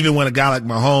 even when a guy like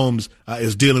Mahomes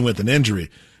is dealing with an injury.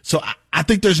 So I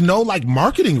think there's no,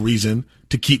 marketing reason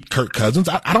to keep Kirk Cousins.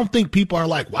 I don't think people are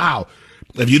like, wow,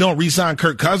 if you don't re-sign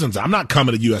Kirk Cousins, I'm not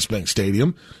coming to U.S. Bank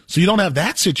Stadium. So you don't have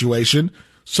that situation.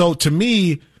 So to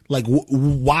me,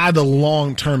 why the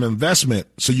long-term investment?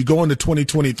 So you go into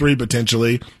 2023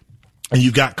 potentially, and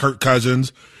you got Kirk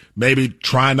Cousins. maybe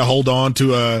trying to hold on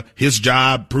to his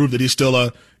job, prove that he's still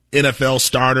a NFL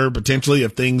starter potentially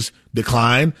if things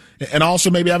decline, and also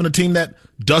maybe having a team that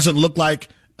doesn't look like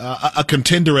a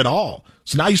contender at all.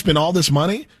 So now you spend all this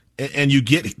money and you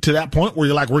get to that point where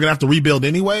you're like, we're going to have to rebuild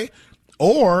anyway,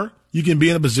 or you can be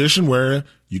in a position where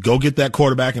you go get that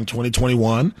quarterback in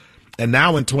 2021, and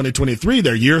now in 2023,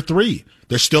 they're year 3.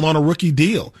 They're still on a rookie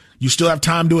deal. You still have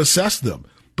time to assess them,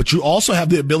 but you also have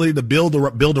the ability to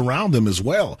build around them as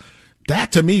well.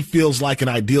 That, to me, feels like an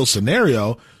ideal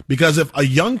scenario, because if a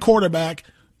young quarterback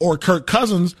or Kirk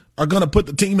Cousins are going to put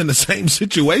the team in the same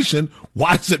situation,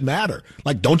 why does it matter?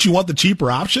 Like, don't you want the cheaper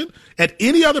option? At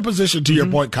any other position, to your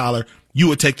point, Collar, you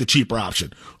would take the cheaper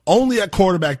option. Only at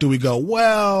quarterback do we go,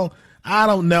 well, I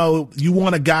don't know. You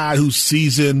want a guy who's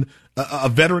seasoned, a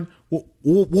veteran. Well,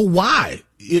 why?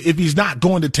 If he's not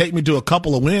going to take me to a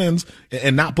couple of wins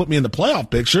and not put me in the playoff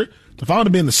picture, if I want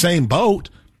to be in the same boat,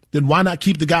 then why not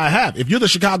keep the guy I have? If you're the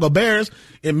Chicago Bears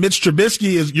and Mitch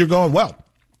Trubisky you're going, well,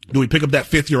 do we pick up that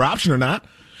 5th-year option or not?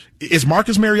 Is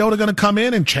Marcus Mariota going to come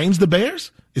in and change the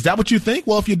Bears? Is that what you think?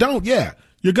 Well, if you don't, yeah,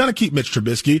 you're going to keep Mitch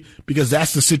Trubisky because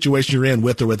that's the situation you're in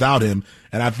with or without him.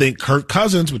 And I think Kirk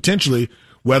Cousins potentially,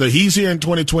 whether he's here in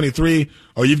 2023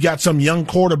 or you've got some young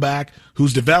quarterback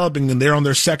who's developing and they're on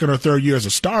their 2nd or 3rd year as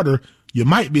a starter, you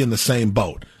might be in the same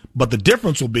boat. But the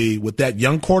difference will be with that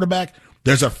young quarterback,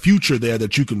 there's a future there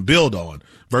that you can build on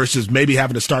versus maybe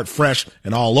having to start fresh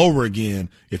and all over again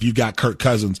if you've got Kirk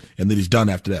Cousins and then he's done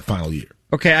after that final year.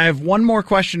 Okay, I have one more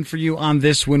question for you on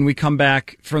this when we come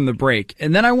back from the break.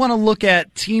 And then I want to look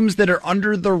at teams that are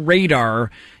under the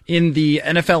radar in the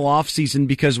NFL offseason,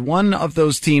 because one of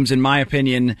those teams, in my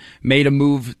opinion, made a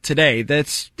move today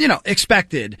that's,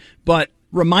 expected, but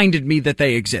reminded me that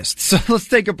they exist. So let's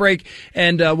take a break,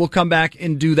 and we'll come back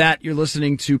and do that. You're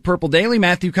listening to Purple Daily,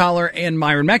 Matthew Collar and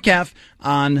Myron Metcalf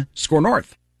on Score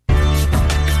North.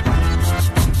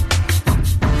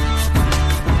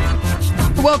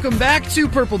 Welcome back to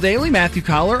Purple Daily. Matthew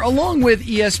Collar along with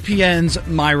ESPN's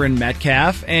Myron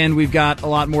Metcalf, and we've got a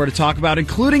lot more to talk about,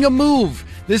 including a move.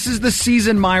 This is the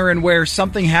season, Myron, where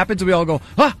something happens and we all go,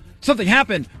 something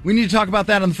happened. We need to talk about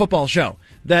that on the football show.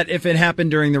 That if it happened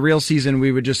during the real season,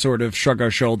 we would just sort of shrug our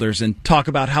shoulders and talk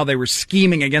about how they were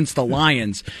scheming against the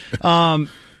Lions.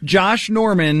 Josh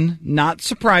Norman, not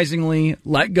surprisingly,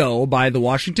 let go by the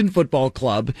Washington Football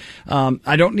Club.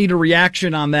 I don't need a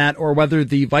reaction on that or whether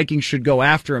the Vikings should go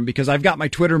after him, because I've got my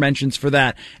Twitter mentions for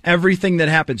that. Everything that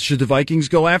happens, should the Vikings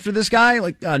go after this guy?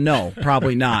 No,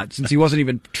 probably not, since he wasn't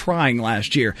even trying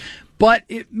last year. But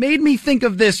it made me think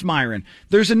of this, Myron.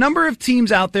 There's a number of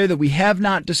teams out there that we have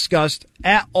not discussed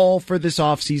at all for this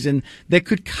offseason that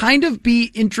could kind of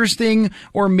be interesting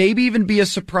or maybe even be a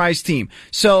surprise team.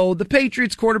 So the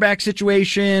Patriots quarterback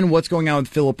situation, what's going on with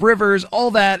Phillip Rivers, all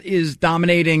that is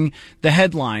dominating the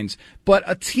headlines. But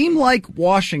a team like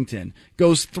Washington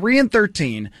goes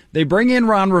 3-13. They bring in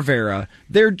Ron Rivera.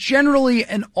 They're generally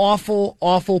an awful,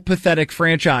 pathetic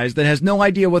franchise that has no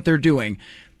idea what they're doing.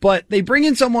 But they bring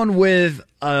in someone with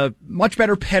a much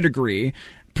better pedigree,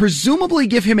 presumably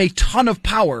give him a ton of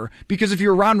power, because if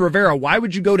you're Ron Rivera, why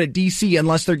would you go to D.C.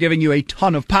 unless they're giving you a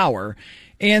ton of power?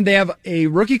 And they have a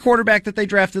rookie quarterback that they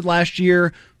drafted last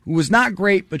year who was not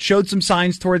great, but showed some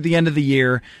signs toward the end of the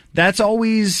year. That's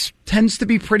always tends to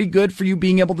be pretty good for you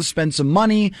being able to spend some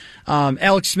money.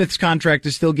 Alex Smith's contract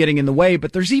is still getting in the way,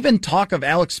 but there's even talk of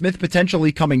Alex Smith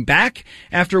potentially coming back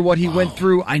after what he went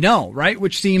through. I know, right?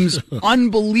 Which seems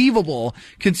unbelievable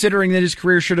considering that his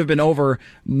career should have been over.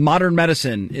 Modern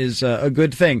medicine is a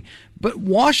good thing. But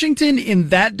Washington in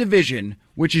that division,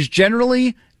 which is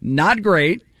generally not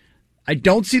great, I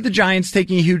don't see the Giants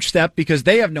taking a huge step because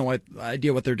they have no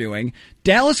idea what they're doing.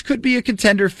 Dallas could be a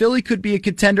contender. Philly could be a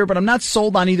contender, but I'm not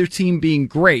sold on either team being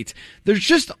great. There's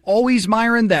just always,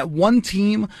 Myron, that one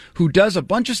team who does a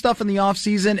bunch of stuff in the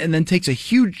offseason and then takes a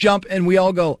huge jump, and we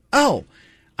all go, oh,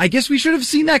 I guess we should have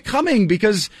seen that coming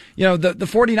because, the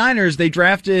 49ers, they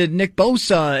drafted Nick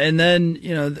Bosa and then,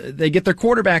 they get their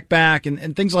quarterback back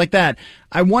and things like that.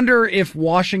 I wonder if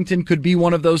Washington could be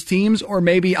one of those teams, or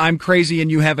maybe I'm crazy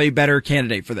and you have a better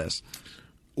candidate for this.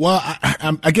 Well,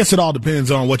 I guess it all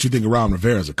depends on what you think of Ron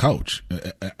Rivera as a coach.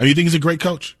 You think he's a great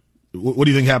coach? What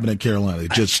do you think happened in Carolina?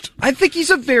 I think he's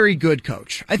a very good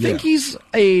coach. I think he's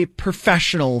a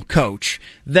professional coach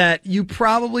that you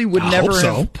probably would never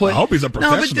have put. I hope he's a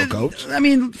professional coach. I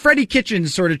mean, Freddie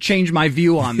Kitchens sort of changed my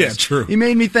view on this. Yeah, true. He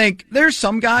made me think there's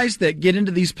some guys that get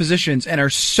into these positions and are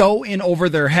so in over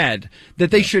their head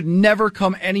that they should never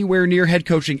come anywhere near head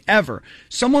coaching ever.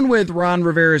 Someone with Ron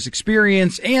Rivera's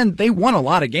experience, and they won a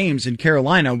lot of games in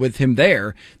Carolina with him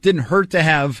there. Didn't hurt to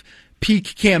have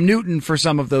peak Cam Newton for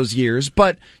some of those years,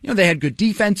 but they had good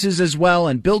defenses as well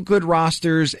and built good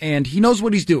rosters, and he knows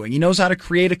what he's doing. He knows how to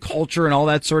create a culture and all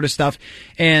that sort of stuff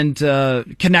and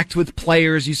connect with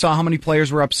players. You saw how many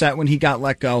players were upset when he got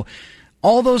let go.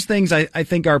 All those things I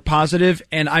think are positive,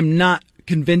 and I'm not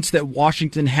convinced that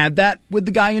Washington had that with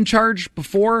the guy in charge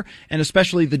before, and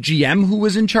especially the GM who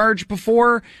was in charge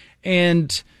before.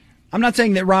 And I'm not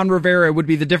saying that Ron Rivera would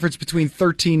be the difference between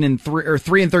 13-3 or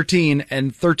 3-13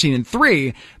 and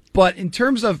 13-3, but in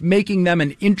terms of making them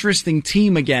an interesting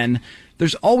team again,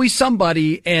 there's always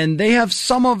somebody, and they have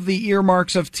some of the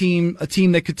earmarks of a team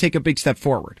that could take a big step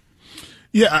forward.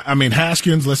 Yeah, I mean,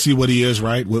 Haskins, let's see what he is,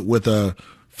 right? With a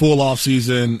full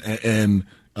offseason and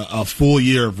a full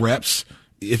year of reps.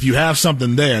 If you have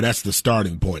something there, that's the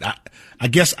starting point. I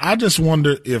guess I just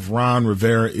wonder if Ron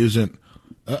Rivera isn't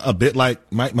a bit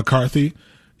like Mike McCarthy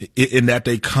in that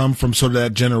they come from sort of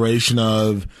that generation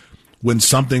of when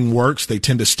something works, they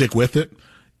tend to stick with it,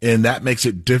 and that makes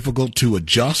it difficult to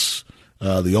adjust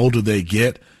the older they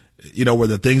get. Where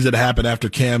the things that happened after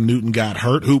Cam Newton got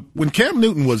hurt, when Cam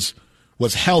Newton was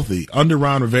healthy under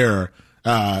Ron Rivera,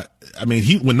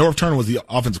 when Norv Turner was the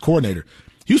offensive coordinator,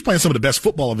 he was playing some of the best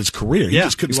football of his career. He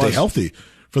just couldn't stay healthy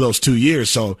for those 2 years.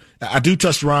 So I do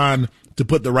trust Ron to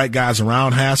put the right guys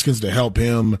around Haskins to help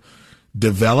him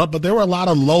develop. But there were a lot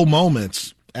of low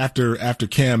moments after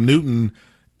Cam Newton.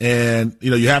 And,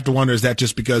 you have to wonder, is that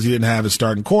just because he didn't have his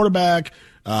starting quarterback?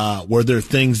 Were there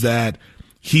things that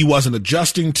he wasn't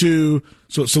adjusting to?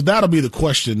 So that'll be the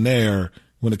question there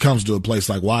when it comes to a place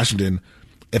like Washington.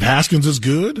 If Haskins is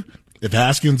good, if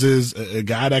Haskins is a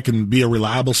guy that can be a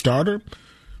reliable starter,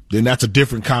 then that's a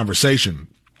different conversation.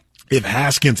 If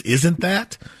Haskins isn't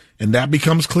that, and that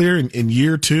becomes clear in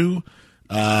year two,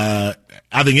 I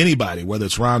think anybody, whether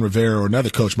it's Ron Rivera or another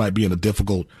coach, might be in a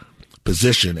difficult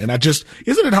position. And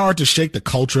isn't it hard to shake the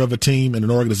culture of a team and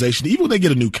an organization, even when they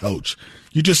get a new coach?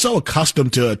 You're just so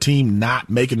accustomed to a team not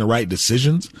making the right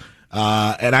decisions.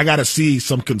 And I got to see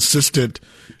some consistently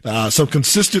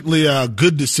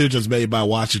good decisions made by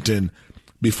Washington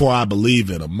before I believe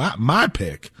in them. My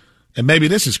pick, and maybe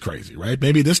this is crazy, right?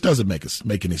 Maybe this doesn't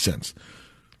make any sense.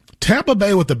 Tampa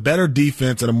Bay with a better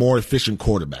defense and a more efficient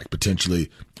quarterback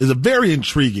potentially is a very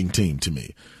intriguing team to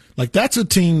me. Like, that's a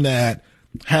team that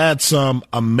had some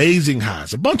amazing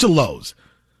highs, a bunch of lows,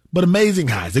 but amazing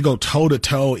highs. They go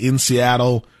toe-to-toe in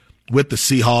Seattle with the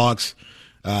Seahawks.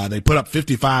 They put up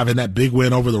 55 in that big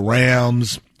win over the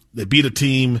Rams. They beat a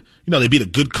team, they beat a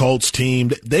good Colts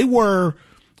team. They were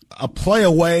a play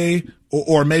away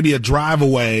or maybe a drive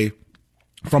away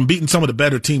from beating some of the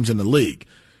better teams in the league.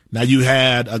 Now, you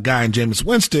had a guy in Jameis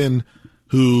Winston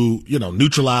who,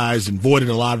 neutralized and voided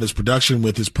a lot of his production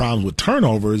with his problems with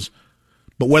turnovers.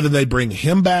 But whether they bring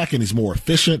him back and he's more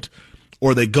efficient,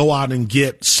 or they go out and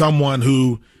get someone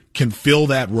who can fill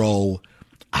that role,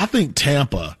 I think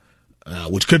Tampa,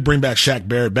 which could bring back Shaq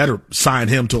Barrett, better sign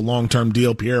him to a long-term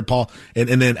deal, Pierre-Paul, and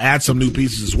then add some new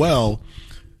pieces as well.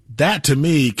 That, to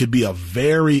me, could be a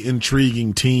very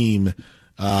intriguing team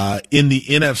in the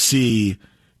NFC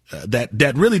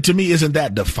that really, to me, isn't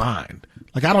that defined.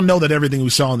 Like, I don't know that everything we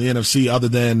saw in the NFC, other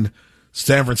than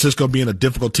San Francisco being a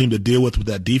difficult team to deal with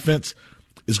that defense,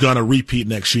 is going to repeat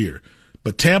next year.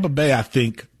 But Tampa Bay, I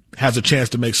think, has a chance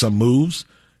to make some moves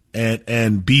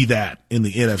and be that in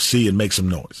the NFC and make some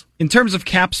noise. In terms of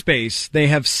cap space, they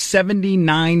have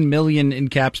 $79 million in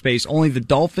cap space. Only the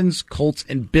Dolphins, Colts,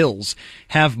 and Bills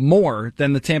have more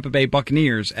than the Tampa Bay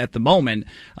Buccaneers at the moment,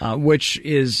 which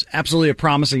is absolutely a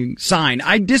promising sign.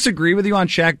 I disagree with you on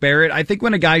Shaq Barrett. I think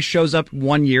when a guy shows up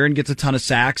 1 year and gets a ton of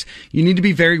sacks, you need to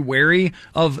be very wary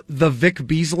of the Vic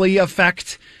Beasley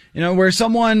effect, where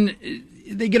someone,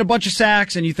 they get a bunch of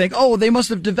sacks and you think, oh, they must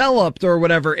have developed or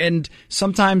whatever. And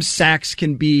sometimes sacks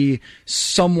can be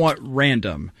somewhat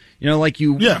random.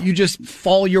 You just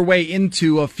fall your way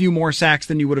into a few more sacks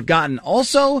than you would have gotten.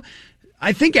 Also,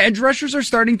 I think edge rushers are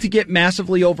starting to get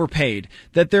massively overpaid,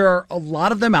 that there are a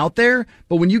lot of them out there.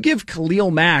 But when you give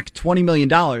Khalil Mack $20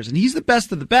 million, and he's the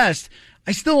best of the best,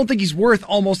 I still don't think he's worth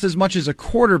almost as much as a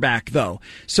quarterback, though.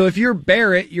 So if you're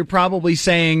Barrett, you're probably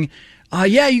saying,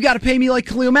 you got to pay me like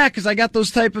Khalil Mack because I got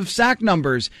those type of sack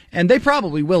numbers. And they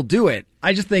probably will do it.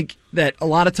 I just think that a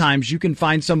lot of times you can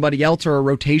find somebody else or a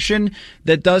rotation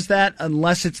that does that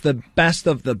unless it's the best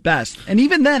of the best. And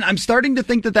even then, I'm starting to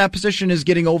think that position is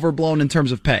getting overblown in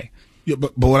terms of pay. Yeah,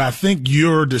 but what I think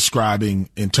you're describing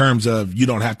in terms of you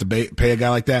don't have to pay a guy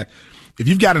like that, if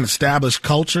you've got an established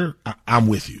culture, I'm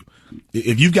with you.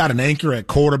 If you've got an anchor at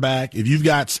quarterback, if you've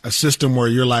got a system where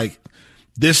you're like,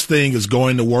 this thing is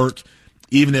going to work,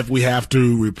 even if we have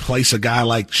to replace a guy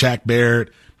like Shaq Barrett,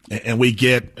 and we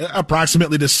get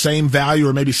approximately the same value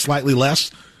or maybe slightly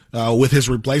less with his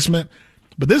replacement.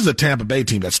 But this is a Tampa Bay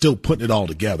team that's still putting it all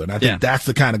together. And I think that's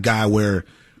the kind of guy where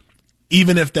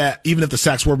even if the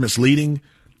sacks were misleading,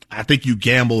 I think you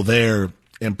gamble there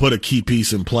and put a key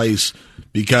piece in place,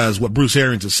 because what Bruce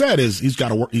Arians has said is he's got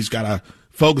to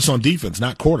focus on defense,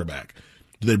 not quarterback.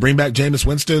 Do they bring back Jameis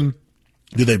Winston?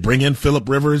 Do they bring in Phillip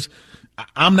Rivers?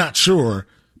 I'm not sure,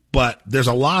 but there's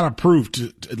a lot of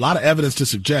a lot of evidence to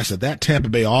suggest that Tampa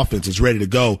Bay offense is ready to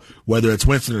go, whether it's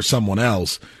Winston or someone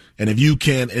else. And if you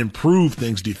can improve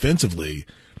things defensively,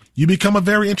 you become a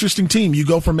very interesting team. You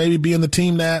go from maybe being the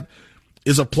team that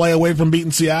is a play away from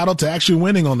beating Seattle to actually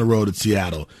winning on the road at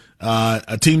Seattle.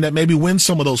 A team that maybe wins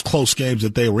some of those close games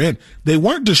that they were in. They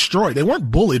weren't destroyed. They weren't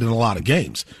bullied in a lot of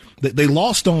games. They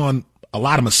lost on a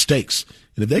lot of mistakes.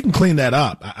 And if they can clean that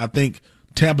up, I think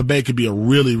Tampa Bay could be a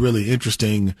really, really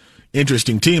interesting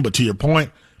team. But to your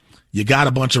point, you got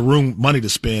a bunch of money to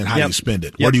spend. How do you spend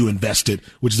it? Where do you invest it?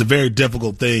 Which is a very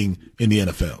difficult thing in the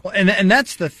NFL. Well, and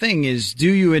that's the thing is, do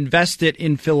you invest it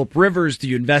in Phillip Rivers? Do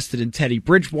you invest it in Teddy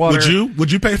Bridgewater?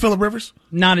 Would you pay Phillip Rivers?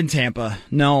 Not in Tampa.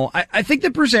 No. I think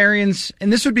that Bruce Arians,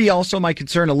 and this would be also my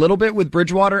concern a little bit with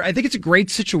Bridgewater, I think it's a great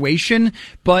situation,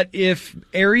 but if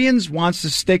Arians wants to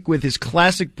stick with his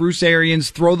classic Bruce Arians,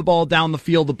 throw the ball down the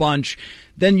field a bunch,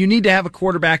 then you need to have a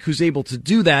quarterback who's able to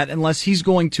do that unless he's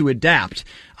going to adapt.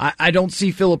 I don't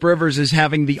see Phillip Rivers as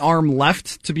having the arm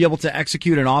left to be able to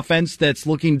execute an offense that's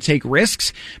looking to take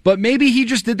risks, but maybe he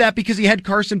just did that because he had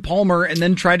Carson Palmer and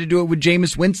then tried to do it with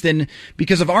Jameis Winston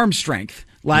because of arm strength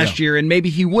last year, and maybe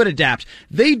he would adapt.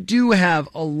 They do have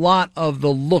a lot of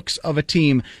the looks of a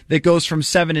team that goes from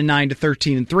 7-9 to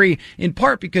 13-3, in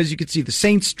part because you could see the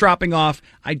Saints dropping off.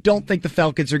 I don't think the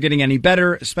Falcons are getting any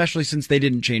better, especially since they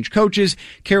didn't change coaches.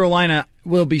 Carolina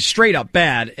will be straight up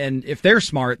bad, and if they're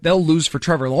smart, they'll lose for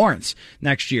Trevor Lawrence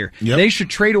next year. They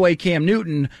should trade away Cam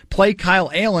Newton, play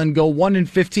Kyle Allen, go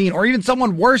 1-15, or even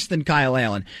someone worse than Kyle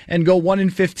Allen, and go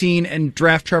 1-15 and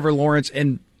draft Trevor Lawrence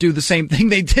and do the same thing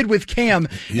they did with Cam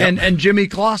and Jimmy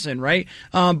Clausen, right?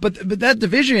 But that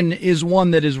division is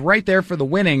one that is right there for the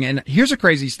winning. And here's a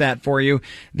crazy stat for you.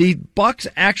 The Bucs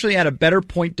actually had a better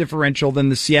point differential than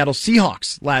the Seattle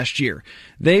Seahawks last year.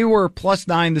 They were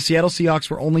 +9. The Seattle Seahawks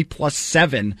were only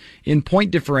 +7 in point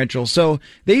differential. So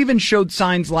they even showed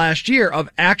signs last year of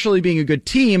actually being a good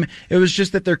team. It was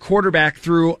just that their quarterback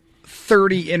threw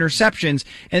 30 interceptions,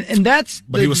 and that's.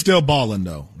 But he was still balling,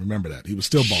 though. Remember that he was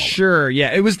still balling. Sure,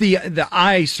 yeah. It was the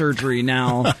eye surgery.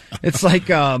 Now it's like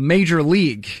Major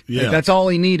League. Yeah, like that's all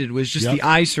he needed was just the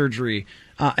eye surgery.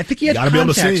 I think he had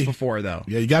contacts before, though.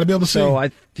 Yeah, you got to be able to see. So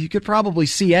you could probably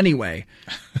see anyway.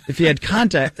 If he had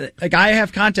contact, like I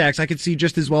have contacts, I could see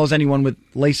just as well as anyone with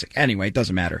LASIK. Anyway, it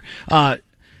doesn't matter.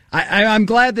 I'm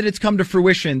glad that it's come to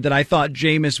fruition that I thought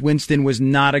Jameis Winston was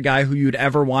not a guy who you'd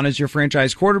ever want as your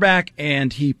franchise quarterback,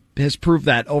 and he has proved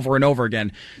that over and over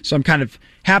again. So I'm kind of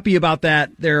happy about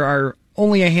that. There are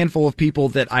only a handful of people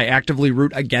that I actively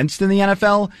root against in the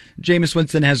NFL. Jameis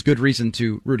Winston has good reason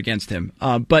to root against him.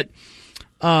 But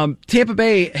Tampa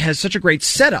Bay has such a great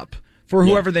setup for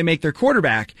whoever they make their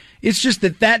quarterback. It's just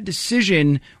that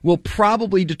decision will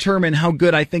probably determine how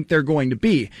good I think they're going to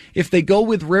be. If they go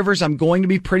with Rivers, I'm going to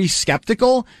be pretty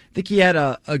skeptical. I think he had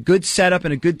a good setup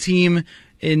and a good team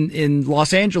in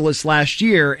Los Angeles last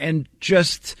year and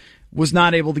just was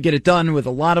not able to get it done with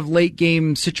a lot of late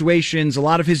game situations. A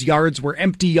lot of his yards were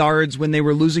empty yards when they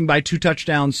were losing by 2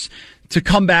 touchdowns to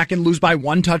come back and lose by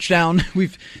 1 touchdown.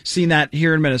 We've seen that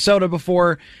here in Minnesota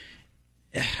before.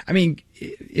 I mean,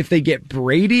 if they get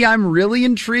Brady, I'm really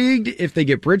intrigued. If they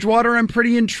get Bridgewater, I'm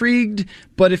pretty intrigued.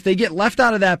 But if they get left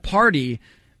out of that party,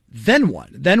 then what?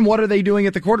 Then what are they doing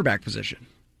at the quarterback position?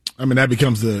 I mean, that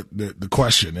becomes the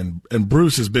question. And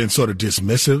Bruce has been sort of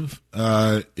dismissive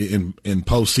in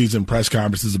postseason press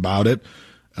conferences about it.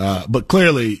 But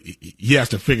clearly, he has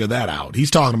to figure that out.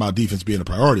 He's talking about defense being a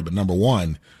priority, but number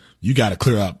one, you got to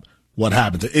clear up what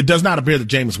happens. It does not appear that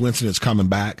Jameis Winston is coming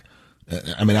back.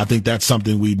 I mean, I think that's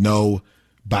something we know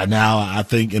by now, I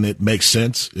think, and it makes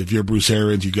sense. If you're Bruce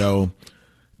Arians, you go,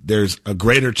 there's a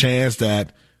greater chance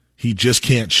that he just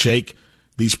can't shake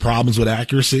these problems with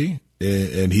accuracy,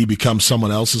 and he becomes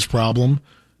someone else's problem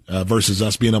versus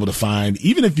us being able to find,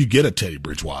 even if you get a Teddy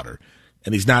Bridgewater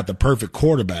and he's not the perfect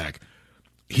quarterback,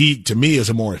 he, to me, is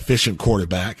a more efficient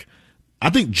quarterback. I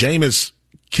think Jameis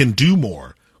can do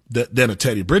more than a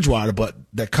Teddy Bridgewater, but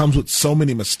that comes with so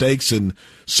many mistakes and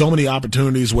so many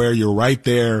opportunities where you're right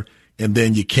there and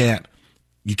then you can't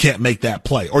make that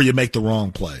play or you make the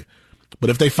wrong play. But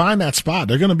if they find that spot,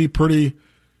 they're going to be pretty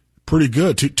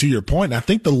good to your point. And I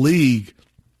think the league,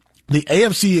 the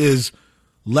AFC is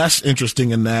less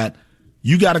interesting in that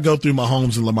you got to go through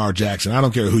Mahomes and Lamar Jackson. I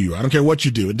don't care who you are. I don't care what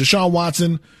you do. And Deshaun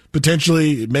Watson,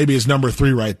 potentially, maybe is number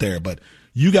 3 right there. But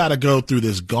you got to go through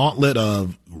this gauntlet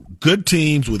of good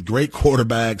teams with great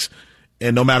quarterbacks.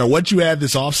 And no matter what you add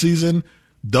this offseason,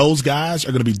 those guys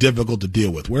are going to be difficult to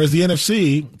deal with. Whereas the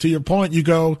NFC, to your point, you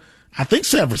go, I think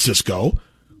San Francisco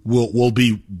will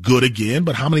be good again.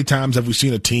 But how many times have we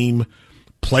seen a team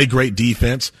play great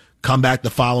defense, come back the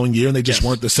following year, and they just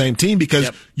weren't the same team because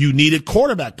you needed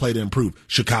quarterback play to improve?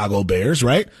 Chicago Bears,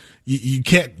 right? You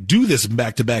can't do this in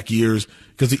back-to-back years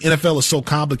because the NFL is so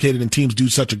complicated and teams do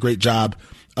such a great job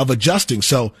of adjusting.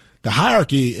 So the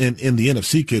hierarchy in the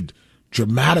NFC could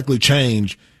dramatically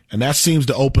change, and that seems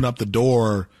to open up the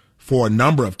door for a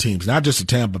number of teams, not just the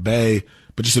Tampa Bay,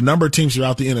 but just a number of teams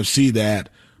throughout the NFC that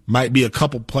might be a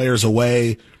couple players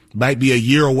away, might be a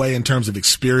year away in terms of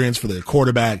experience for their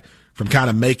quarterback from kind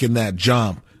of making that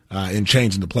jump and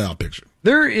changing the playoff picture.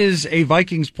 There is a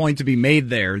Vikings point to be made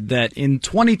there that in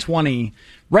 2020,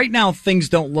 right now things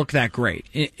don't look that great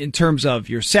in terms of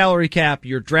your salary cap,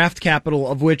 your draft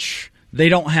capital, of which they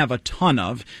don't have a ton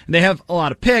of. They have a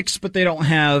lot of picks, but they don't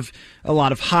have a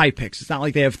lot of high picks. It's not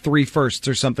like they have 3 firsts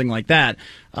or something like that.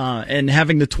 And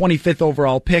having the 25th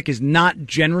overall pick is not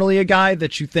generally a guy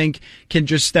that you think can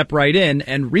just step right in.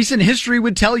 And recent history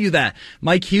would tell you that.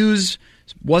 Mike Hughes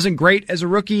wasn't great as a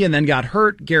rookie and then got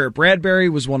hurt. Garrett Bradbury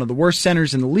was one of the worst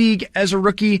centers in the league as a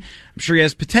rookie. I'm sure he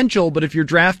has potential, but if you're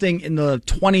drafting in the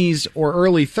 20s or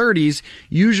early 30s,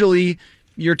 usually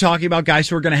you're talking about guys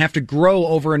who are going to have to grow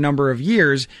over a number of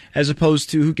years as opposed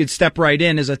to who could step right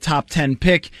in as a top 10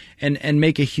 pick and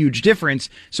make a huge difference.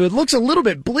 So it looks a little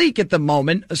bit bleak at the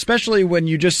moment, especially when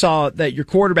you just saw that your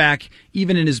quarterback,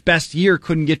 even in his best year,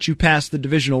 couldn't get you past the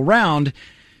divisional round.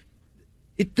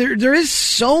 There is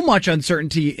so much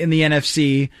uncertainty in the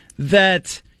NFC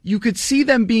that you could see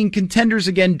them being contenders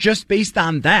again just based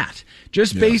on that.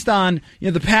 Based on,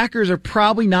 the Packers are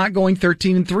probably not going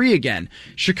 13-3 again.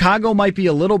 Chicago might be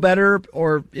a little better,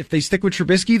 or if they stick with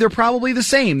Trubisky, they're probably the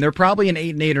same. They're probably an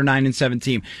 8-8 or 9-7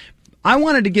 team. I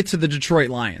wanted to get to the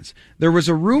Detroit Lions. There was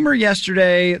a rumor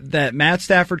yesterday that Matt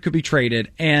Stafford could be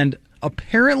traded, and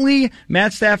apparently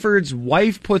Matt Stafford's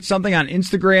wife put something on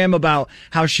Instagram about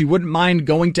how she wouldn't mind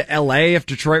going to LA if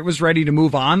Detroit was ready to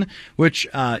move on, which,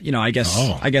 I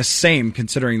guess same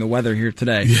considering the weather here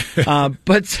today.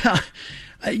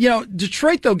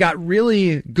 Detroit though got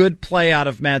really good play out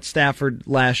of Matt Stafford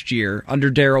last year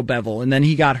under Darrell Bevell, and then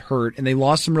he got hurt and they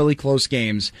lost some really close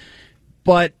games.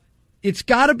 But it's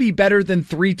got to be better than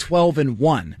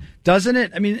 3-12-1, doesn't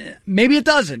it? I mean, maybe it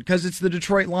doesn't because it's the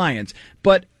Detroit Lions,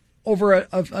 but over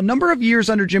a number of years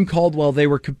under Jim Caldwell, they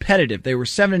were competitive. They were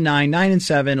 7-9,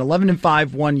 9-7,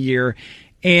 11-5 one year.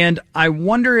 And I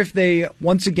wonder if they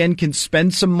once again can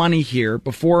spend some money here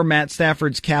before Matt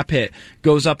Stafford's cap hit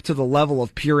goes up to the level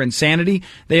of pure insanity.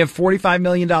 They have $45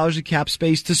 million of cap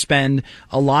space to spend,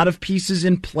 a lot of pieces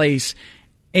in place,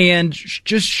 and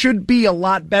just should be a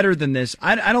lot better than this.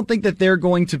 I don't think that they're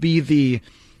going to be the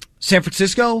San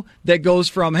Francisco that goes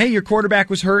from, hey, your quarterback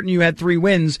was hurt and you had 3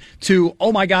 wins to,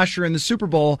 oh my gosh, you're in the Super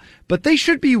Bowl. But they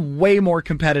should be way more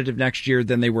competitive next year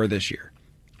than they were this year.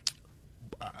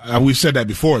 We've said that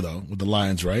before, though, with the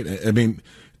Lions, right? I mean,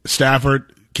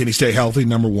 Stafford, can he stay healthy?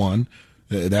 Number one,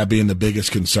 that being the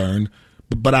biggest concern.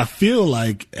 But I feel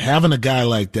like having a guy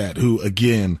like that who,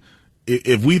 again,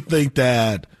 if we think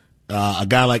that a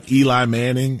guy like Eli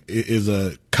Manning is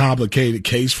a complicated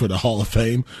case for the Hall of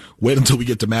Fame, wait until we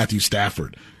get to Matthew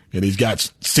Stafford and he's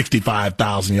got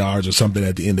 65,000 yards or something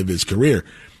at the end of his career.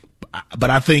 But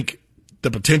I think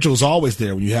the potential is always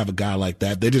there when you have a guy like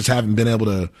that. They just haven't been able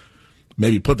to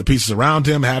maybe put the pieces around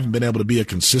him, haven't been able to be a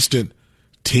consistent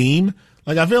team.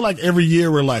 Like, I feel like every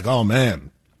year we're like, oh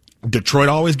man, Detroit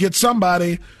always gets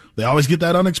somebody. They always get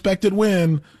that unexpected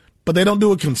win, but they don't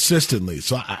do it consistently.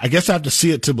 So I guess I have to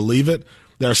see it to believe it.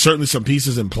 There are certainly some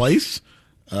pieces in place,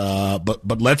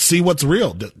 but let's see what's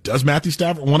real. Does Matthew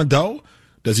Stafford want to go?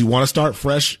 Does he want to start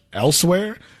fresh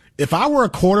elsewhere? If I were a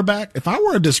quarterback, if I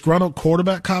were a disgruntled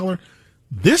quarterback, Collar,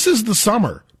 this is the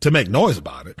summer to make noise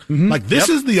about it. Mm-hmm. Like, this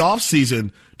is the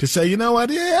offseason to say, you know what,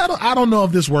 I don't know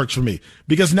if this works for me.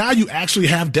 Because now you actually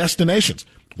have destinations.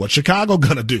 What's Chicago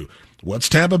going to do? What's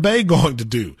Tampa Bay going to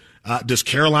do? Does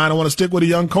Carolina want to stick with a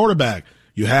young quarterback?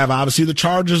 You have, obviously, the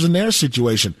Chargers in their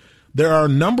situation. There are a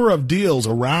number of deals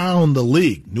around the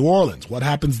league. New Orleans, what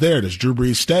happens there? Does Drew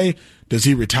Brees stay? Does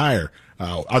he retire?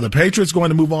 Are the Patriots going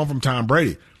to move on from Tom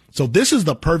Brady? So this is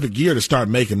the perfect year to start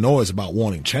making noise about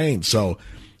wanting change. So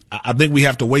I think we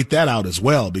have to wait that out as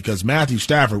well, because Matthew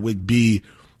Stafford would be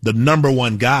the number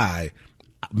one guy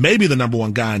maybe the number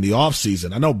one guy in the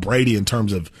offseason. I know Brady in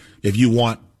terms of if you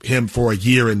want him for a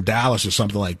year in Dallas or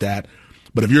something like that.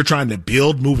 But if you're trying to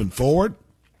build moving forward,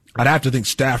 I'd have to think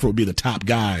Stafford would be the top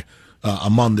guy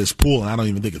among this pool, and I don't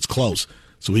even think it's close.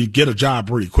 So he'd get a job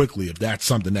pretty quickly if that's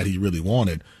something that he really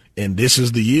wanted. And this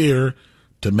is the year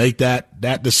to make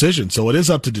that decision. So it is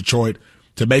up to Detroit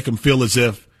to make him feel as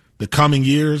if the coming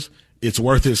years, it's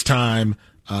worth his time,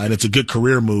 and it's a good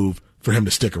career move for him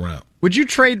to stick around. Would you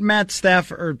trade Matt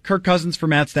Stafford or Kirk Cousins for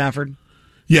Matt Stafford?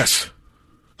 Yes,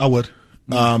 I would.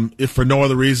 If for no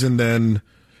other reason than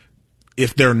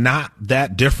if they're not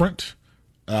that different,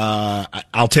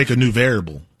 I'll take a new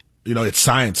variable. It's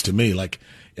science to me. Like,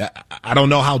 I don't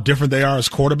know how different they are as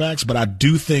quarterbacks, but I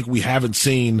do think we haven't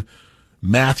seen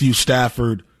Matthew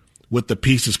Stafford with the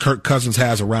pieces Kirk Cousins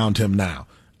has around him now.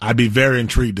 I'd be very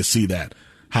intrigued to see that.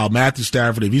 How Matthew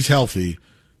Stafford, if he's healthy,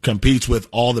 competes with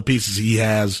all the pieces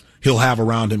he'll have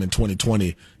around him in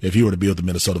 2020 if he were to be with the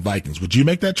Minnesota Vikings. Would you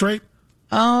make that trade?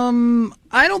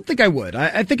 I don't think I would.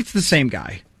 I think it's the same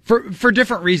guy. For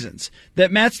different reasons.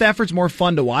 That Matt Stafford's more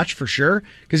fun to watch for sure,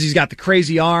 because he's got the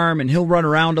crazy arm and he'll run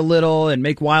around a little and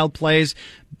make wild plays.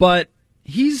 But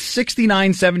he's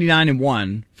 69,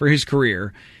 79-1 for his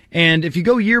career. And if you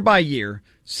go year by year,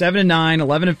 7-9,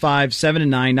 11-5, 7-9,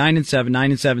 9-7,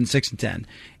 9-7, 6-10.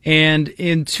 And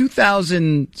in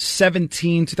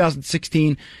 2017,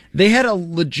 2016, they had a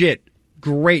legit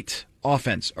great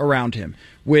offense around him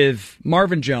with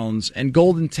Marvin Jones and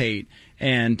Golden Tate,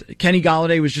 and Kenny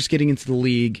Golladay was just getting into the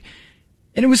league.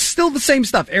 And it was still the same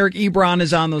stuff. Eric Ebron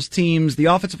is on those teams. The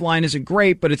offensive line isn't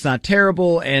great, but it's not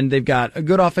terrible. And they've got a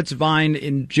good offensive line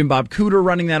in Jim Bob Cooter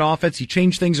running that offense. He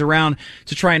changed things around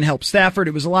to try and help Stafford.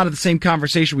 It was a lot of the same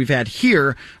conversation we've had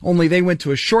here, only they went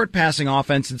to a short passing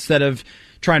offense instead of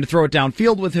trying to throw it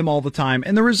downfield with him all the time.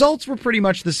 And the results were pretty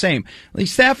much the same. Like,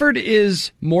 Stafford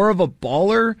is more of a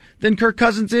baller than Kirk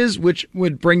Cousins is, which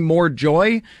would bring more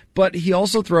joy, but he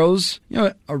also throws,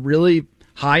 a really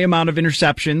high amount of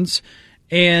interceptions.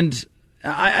 And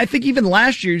I think even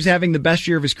last year he's having the best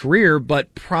year of his career,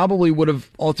 but probably would have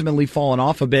ultimately fallen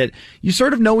off a bit. You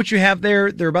sort of know what you have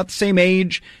there. They're about the same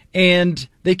age, and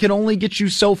they can only get you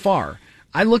so far.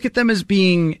 I look at them as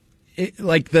being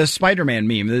like the Spider-Man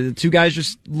meme, the two guys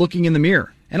just looking in the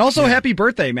mirror. And also, happy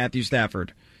birthday, Matthew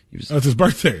Stafford. It's his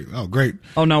birthday. Oh, great.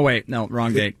 Oh, no, wait. No,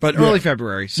 wrong date. But early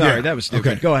February. Sorry, that was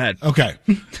stupid. Okay. Go ahead. Okay.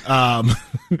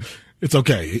 It's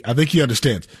okay. I think he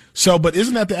understands. So, but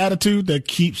isn't that the attitude that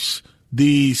keeps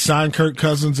the sign Kirk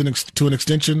Cousins to an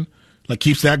extension? Like,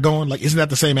 keeps that going? Like, isn't that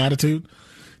the same attitude?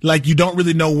 Like, you don't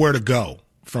really know where to go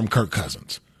from Kirk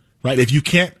Cousins, right? If you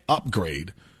can't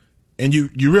upgrade, and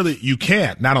you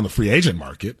can't, not on the free agent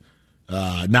market,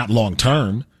 not long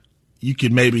term, you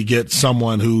could maybe get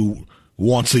someone who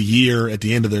wants a year at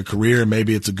the end of their career, and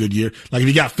maybe it's a good year. Like if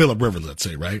you got Phillip Rivers, let's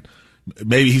say, right?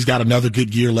 Maybe he's got another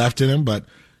good year left in him, but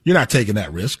you're not taking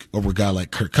that risk over a guy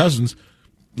like Kirk Cousins.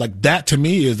 Like, that to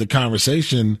me is the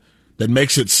conversation that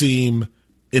makes it seem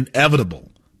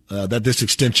inevitable that this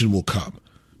extension will come.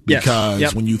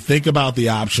 Because when you think about the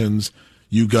options,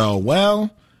 you go,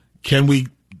 well, can we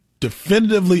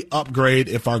definitively upgrade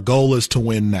if our goal is to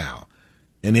win now?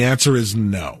 And the answer is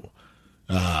no.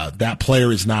 That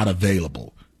player is not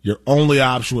available. Your only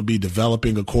option would be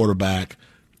developing a quarterback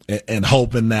and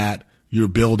hoping that you're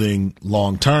building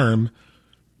long term,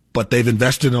 but they've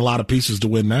invested in a lot of pieces to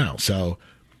win now. So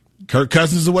Kirk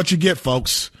Cousins is what you get,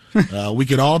 folks. We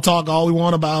can all talk all we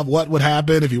want about what would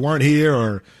happen if he weren't here,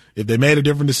 or if they made a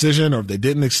different decision, or if they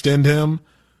didn't extend him,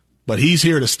 but he's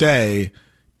here to stay.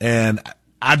 And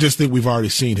I just think we've already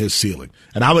seen his ceiling.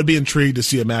 And I would be intrigued to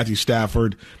see a Matthew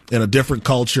Stafford in a different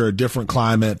culture, a different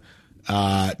climate,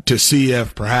 to see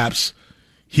if perhaps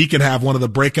he can have one of the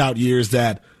breakout years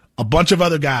that a bunch of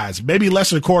other guys, maybe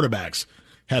lesser quarterbacks,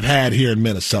 have had here in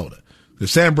Minnesota. The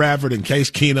Sam Bradford and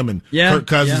Case Keenum and Kirk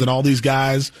Cousins and all these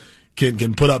guys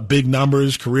can put up big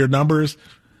numbers, career numbers.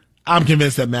 I'm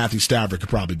convinced that Matthew Stafford could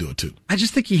probably do it too. I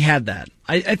just think he had that.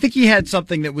 I think he had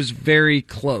something that was very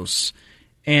close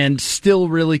and still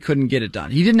really couldn't get it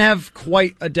done. He didn't have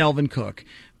quite a Dalvin Cook,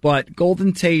 but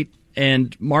Golden Tate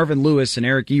and Marvin Lewis and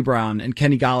Eric Ebron and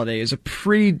Kenny Golladay is a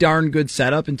pretty darn good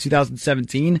setup in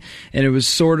 2017, and it was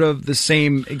sort of the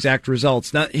same exact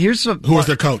results. Now, who was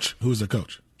their coach?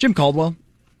 Jim Caldwell.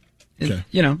 Okay.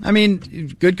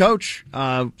 Good coach.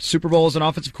 Super Bowl as an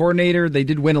offensive coordinator. They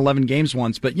did win 11 games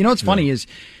once. But what's funny is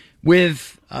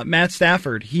with Matt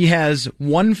Stafford, he has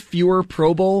one fewer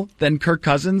Pro Bowl than Kirk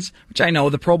Cousins, which I know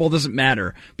the Pro Bowl doesn't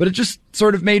matter, but it just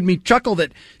sort of made me chuckle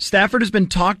that Stafford has been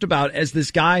talked about as this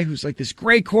guy who's like this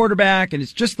great quarterback, and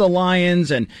it's just the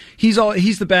Lions, and he's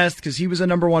the best because he was a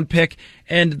number one pick,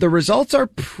 and the results are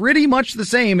pretty much the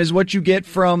same as what you get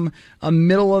from a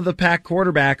middle of the pack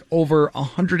quarterback over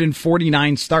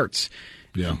 149 starts.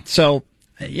 Yeah. So,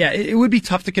 yeah, it would be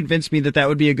tough to convince me that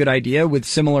would be a good idea with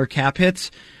similar cap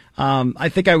hits. I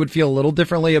think I would feel a little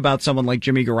differently about someone like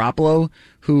Jimmy Garoppolo,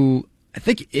 who I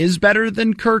think is better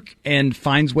than Kirk and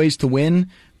finds ways to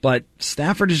win, but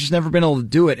Stafford has just never been able to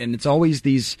do it, and it's always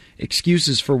these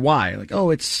excuses for why. Like, oh,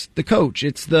 it's the coach,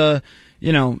 it's the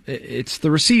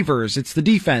receivers, it's the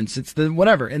defense, it's the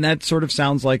whatever, and that sort of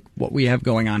sounds like what we have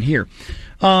going on here.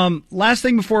 Last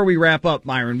thing before we wrap up,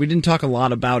 Myron, we didn't talk a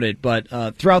lot about it, but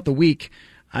throughout the week,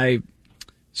 I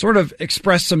sort of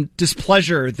expressed some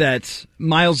displeasure that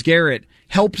Myles Garrett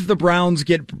helped the Browns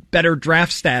get better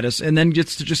draft status and then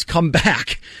gets to just come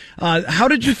back. How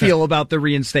did you feel about the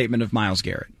reinstatement of Myles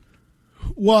Garrett?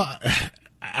 Well,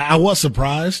 I was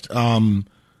surprised. I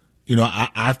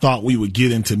thought we would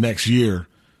get into next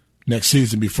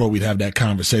season before we'd have that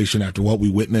conversation after what we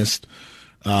witnessed.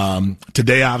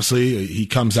 Today, obviously, he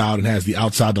comes out and has the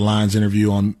Outside the Lines interview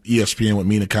on ESPN with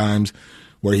Mina Kimes,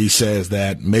 where he says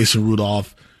that Mason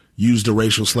Rudolph used a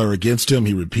racial slur against him.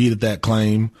 He repeated that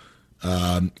claim.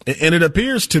 And it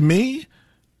appears to me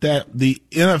that the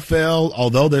NFL,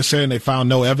 although they're saying they found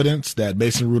no evidence that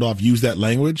Mason Rudolph used that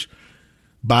language,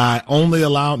 by only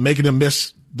making him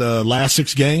miss the last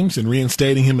 6 games and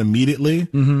reinstating him immediately,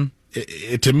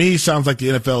 it to me sounds like the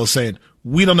NFL is saying,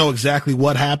 we don't know exactly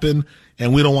what happened,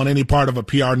 and we don't want any part of a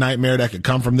PR nightmare that could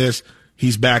come from this.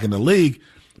 He's back in the league.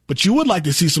 But you would like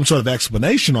to see some sort of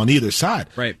explanation on either side.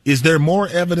 Right. Is there more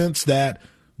evidence that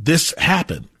this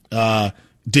happened?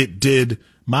 Did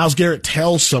Myles Garrett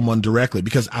tell someone directly?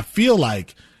 Because I feel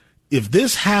like if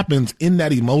this happens in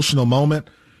that emotional moment,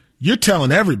 you're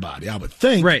telling everybody, I would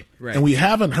think. Right. And we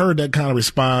haven't heard that kind of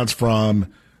response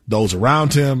from those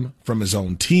around him, from his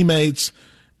own teammates.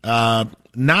 Not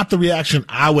the reaction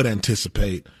I would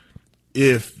anticipate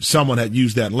if someone had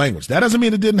used that language. That doesn't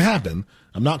mean it didn't happen.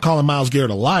 I'm not calling Myles Garrett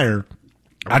a liar.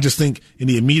 I just think in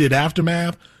the immediate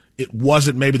aftermath, it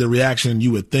wasn't maybe the reaction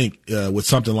you would think with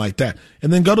something like that.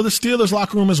 And then go to the Steelers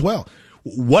locker room as well.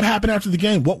 What happened after the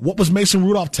game? What was Mason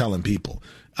Rudolph telling people?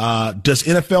 Does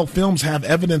NFL Films have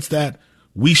evidence that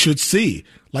we should see?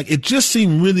 Like, it just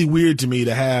seemed really weird to me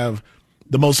to have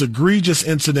the most egregious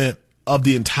incident of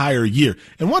the entire year.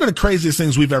 And one of the craziest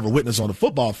things we've ever witnessed on a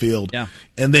football field. Yeah.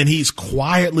 And then he's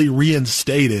quietly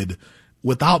reinstated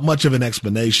without much of an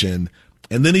explanation.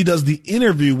 And then he does the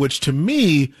interview, which to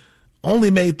me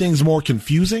only made things more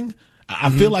confusing. I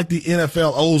feel like the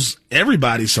NFL owes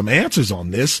everybody some answers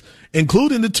on this,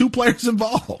 including the 2 players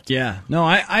involved. Yeah, no,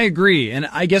 I agree. And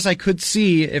I guess I could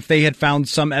see if they had found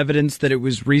some evidence that it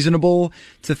was reasonable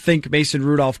to think Mason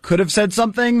Rudolph could have said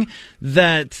something,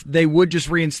 that they would just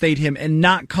reinstate him and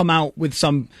not come out with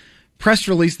some press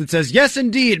release that says, yes,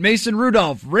 indeed, Mason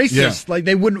Rudolph, racist. Yeah. Like,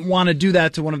 they wouldn't want to do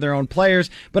that to one of their own players.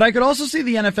 But I could also see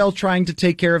the NFL trying to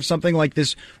take care of something like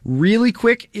this really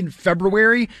quick in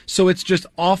February, so it's just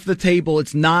off the table.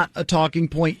 It's not a talking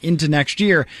point into next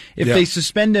year. If they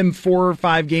suspend him 4 or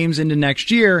 5 games into next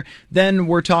year, then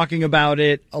we're talking about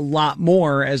it a lot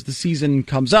more as the season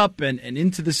comes up and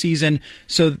into the season.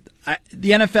 So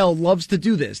the NFL loves to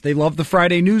do this. They love the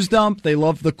Friday news dump. They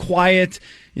love the quiet,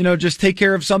 just take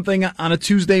care of something on a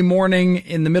Tuesday morning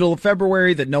in the middle of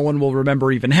February that no one will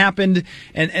remember even happened.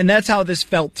 And that's how this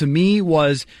felt to me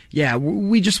was,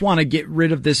 we just want to get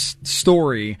rid of this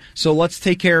story. So let's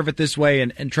take care of it this way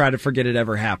and try to forget it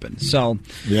ever happened. So,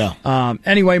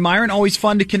 anyway, Myron, always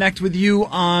fun to connect with you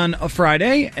on a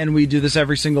Friday. And we do this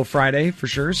every single Friday for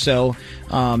sure. So,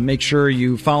 make sure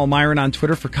you follow Myron on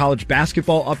Twitter for college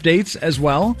basketball updates as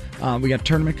well. We got a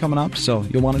tournament coming up, so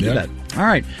you'll want to do that. All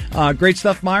right. Great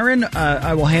stuff, Myron.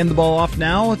 I will hand the ball off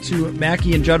now to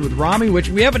Mackey and Judd with Rami, which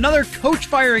we have another coach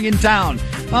firing in town.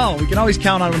 Oh, we can always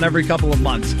count on one every couple of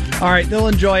months. All right, they'll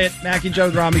enjoy it. Mackey and Judd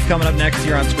with Rami coming up next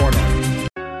here on Score North.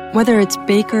 Whether it's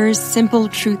Baker's Simple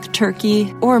Truth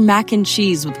Turkey or mac and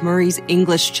cheese with Murray's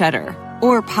English Cheddar,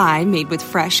 or pie made with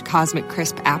fresh Cosmic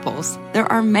Crisp apples, there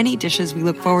are many dishes we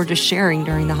look forward to sharing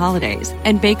during the holidays.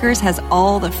 And Baker's has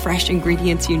all the fresh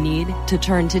ingredients you need to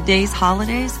turn today's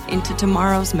holidays into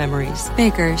tomorrow's memories.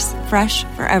 Baker's, fresh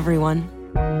for everyone.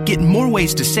 Get more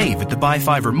ways to save at the Buy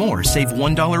 5 or More Save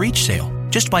 $1 each sale.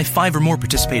 Just buy 5 or more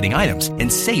participating items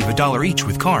and save $1 each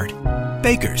with card.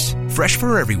 Baker's, fresh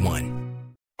for everyone.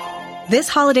 This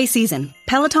holiday season,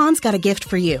 Peloton's got a gift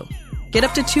for you. Get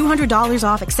up to $200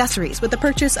 off accessories with the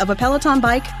purchase of a Peloton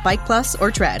bike, Bike Plus, or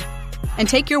Tread. And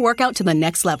take your workout to the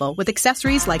next level with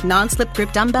accessories like non-slip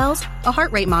grip dumbbells, a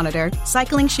heart rate monitor,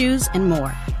 cycling shoes, and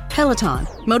more. Peloton,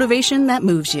 motivation that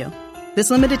moves you. This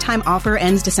limited time offer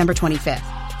ends December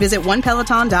 25th. Visit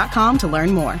onepeloton.com to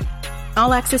learn more.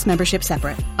 All access membership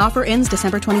separate. Offer ends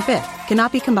December 25th.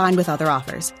 Cannot be combined with other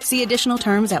offers. See additional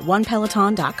terms at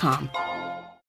onepeloton.com.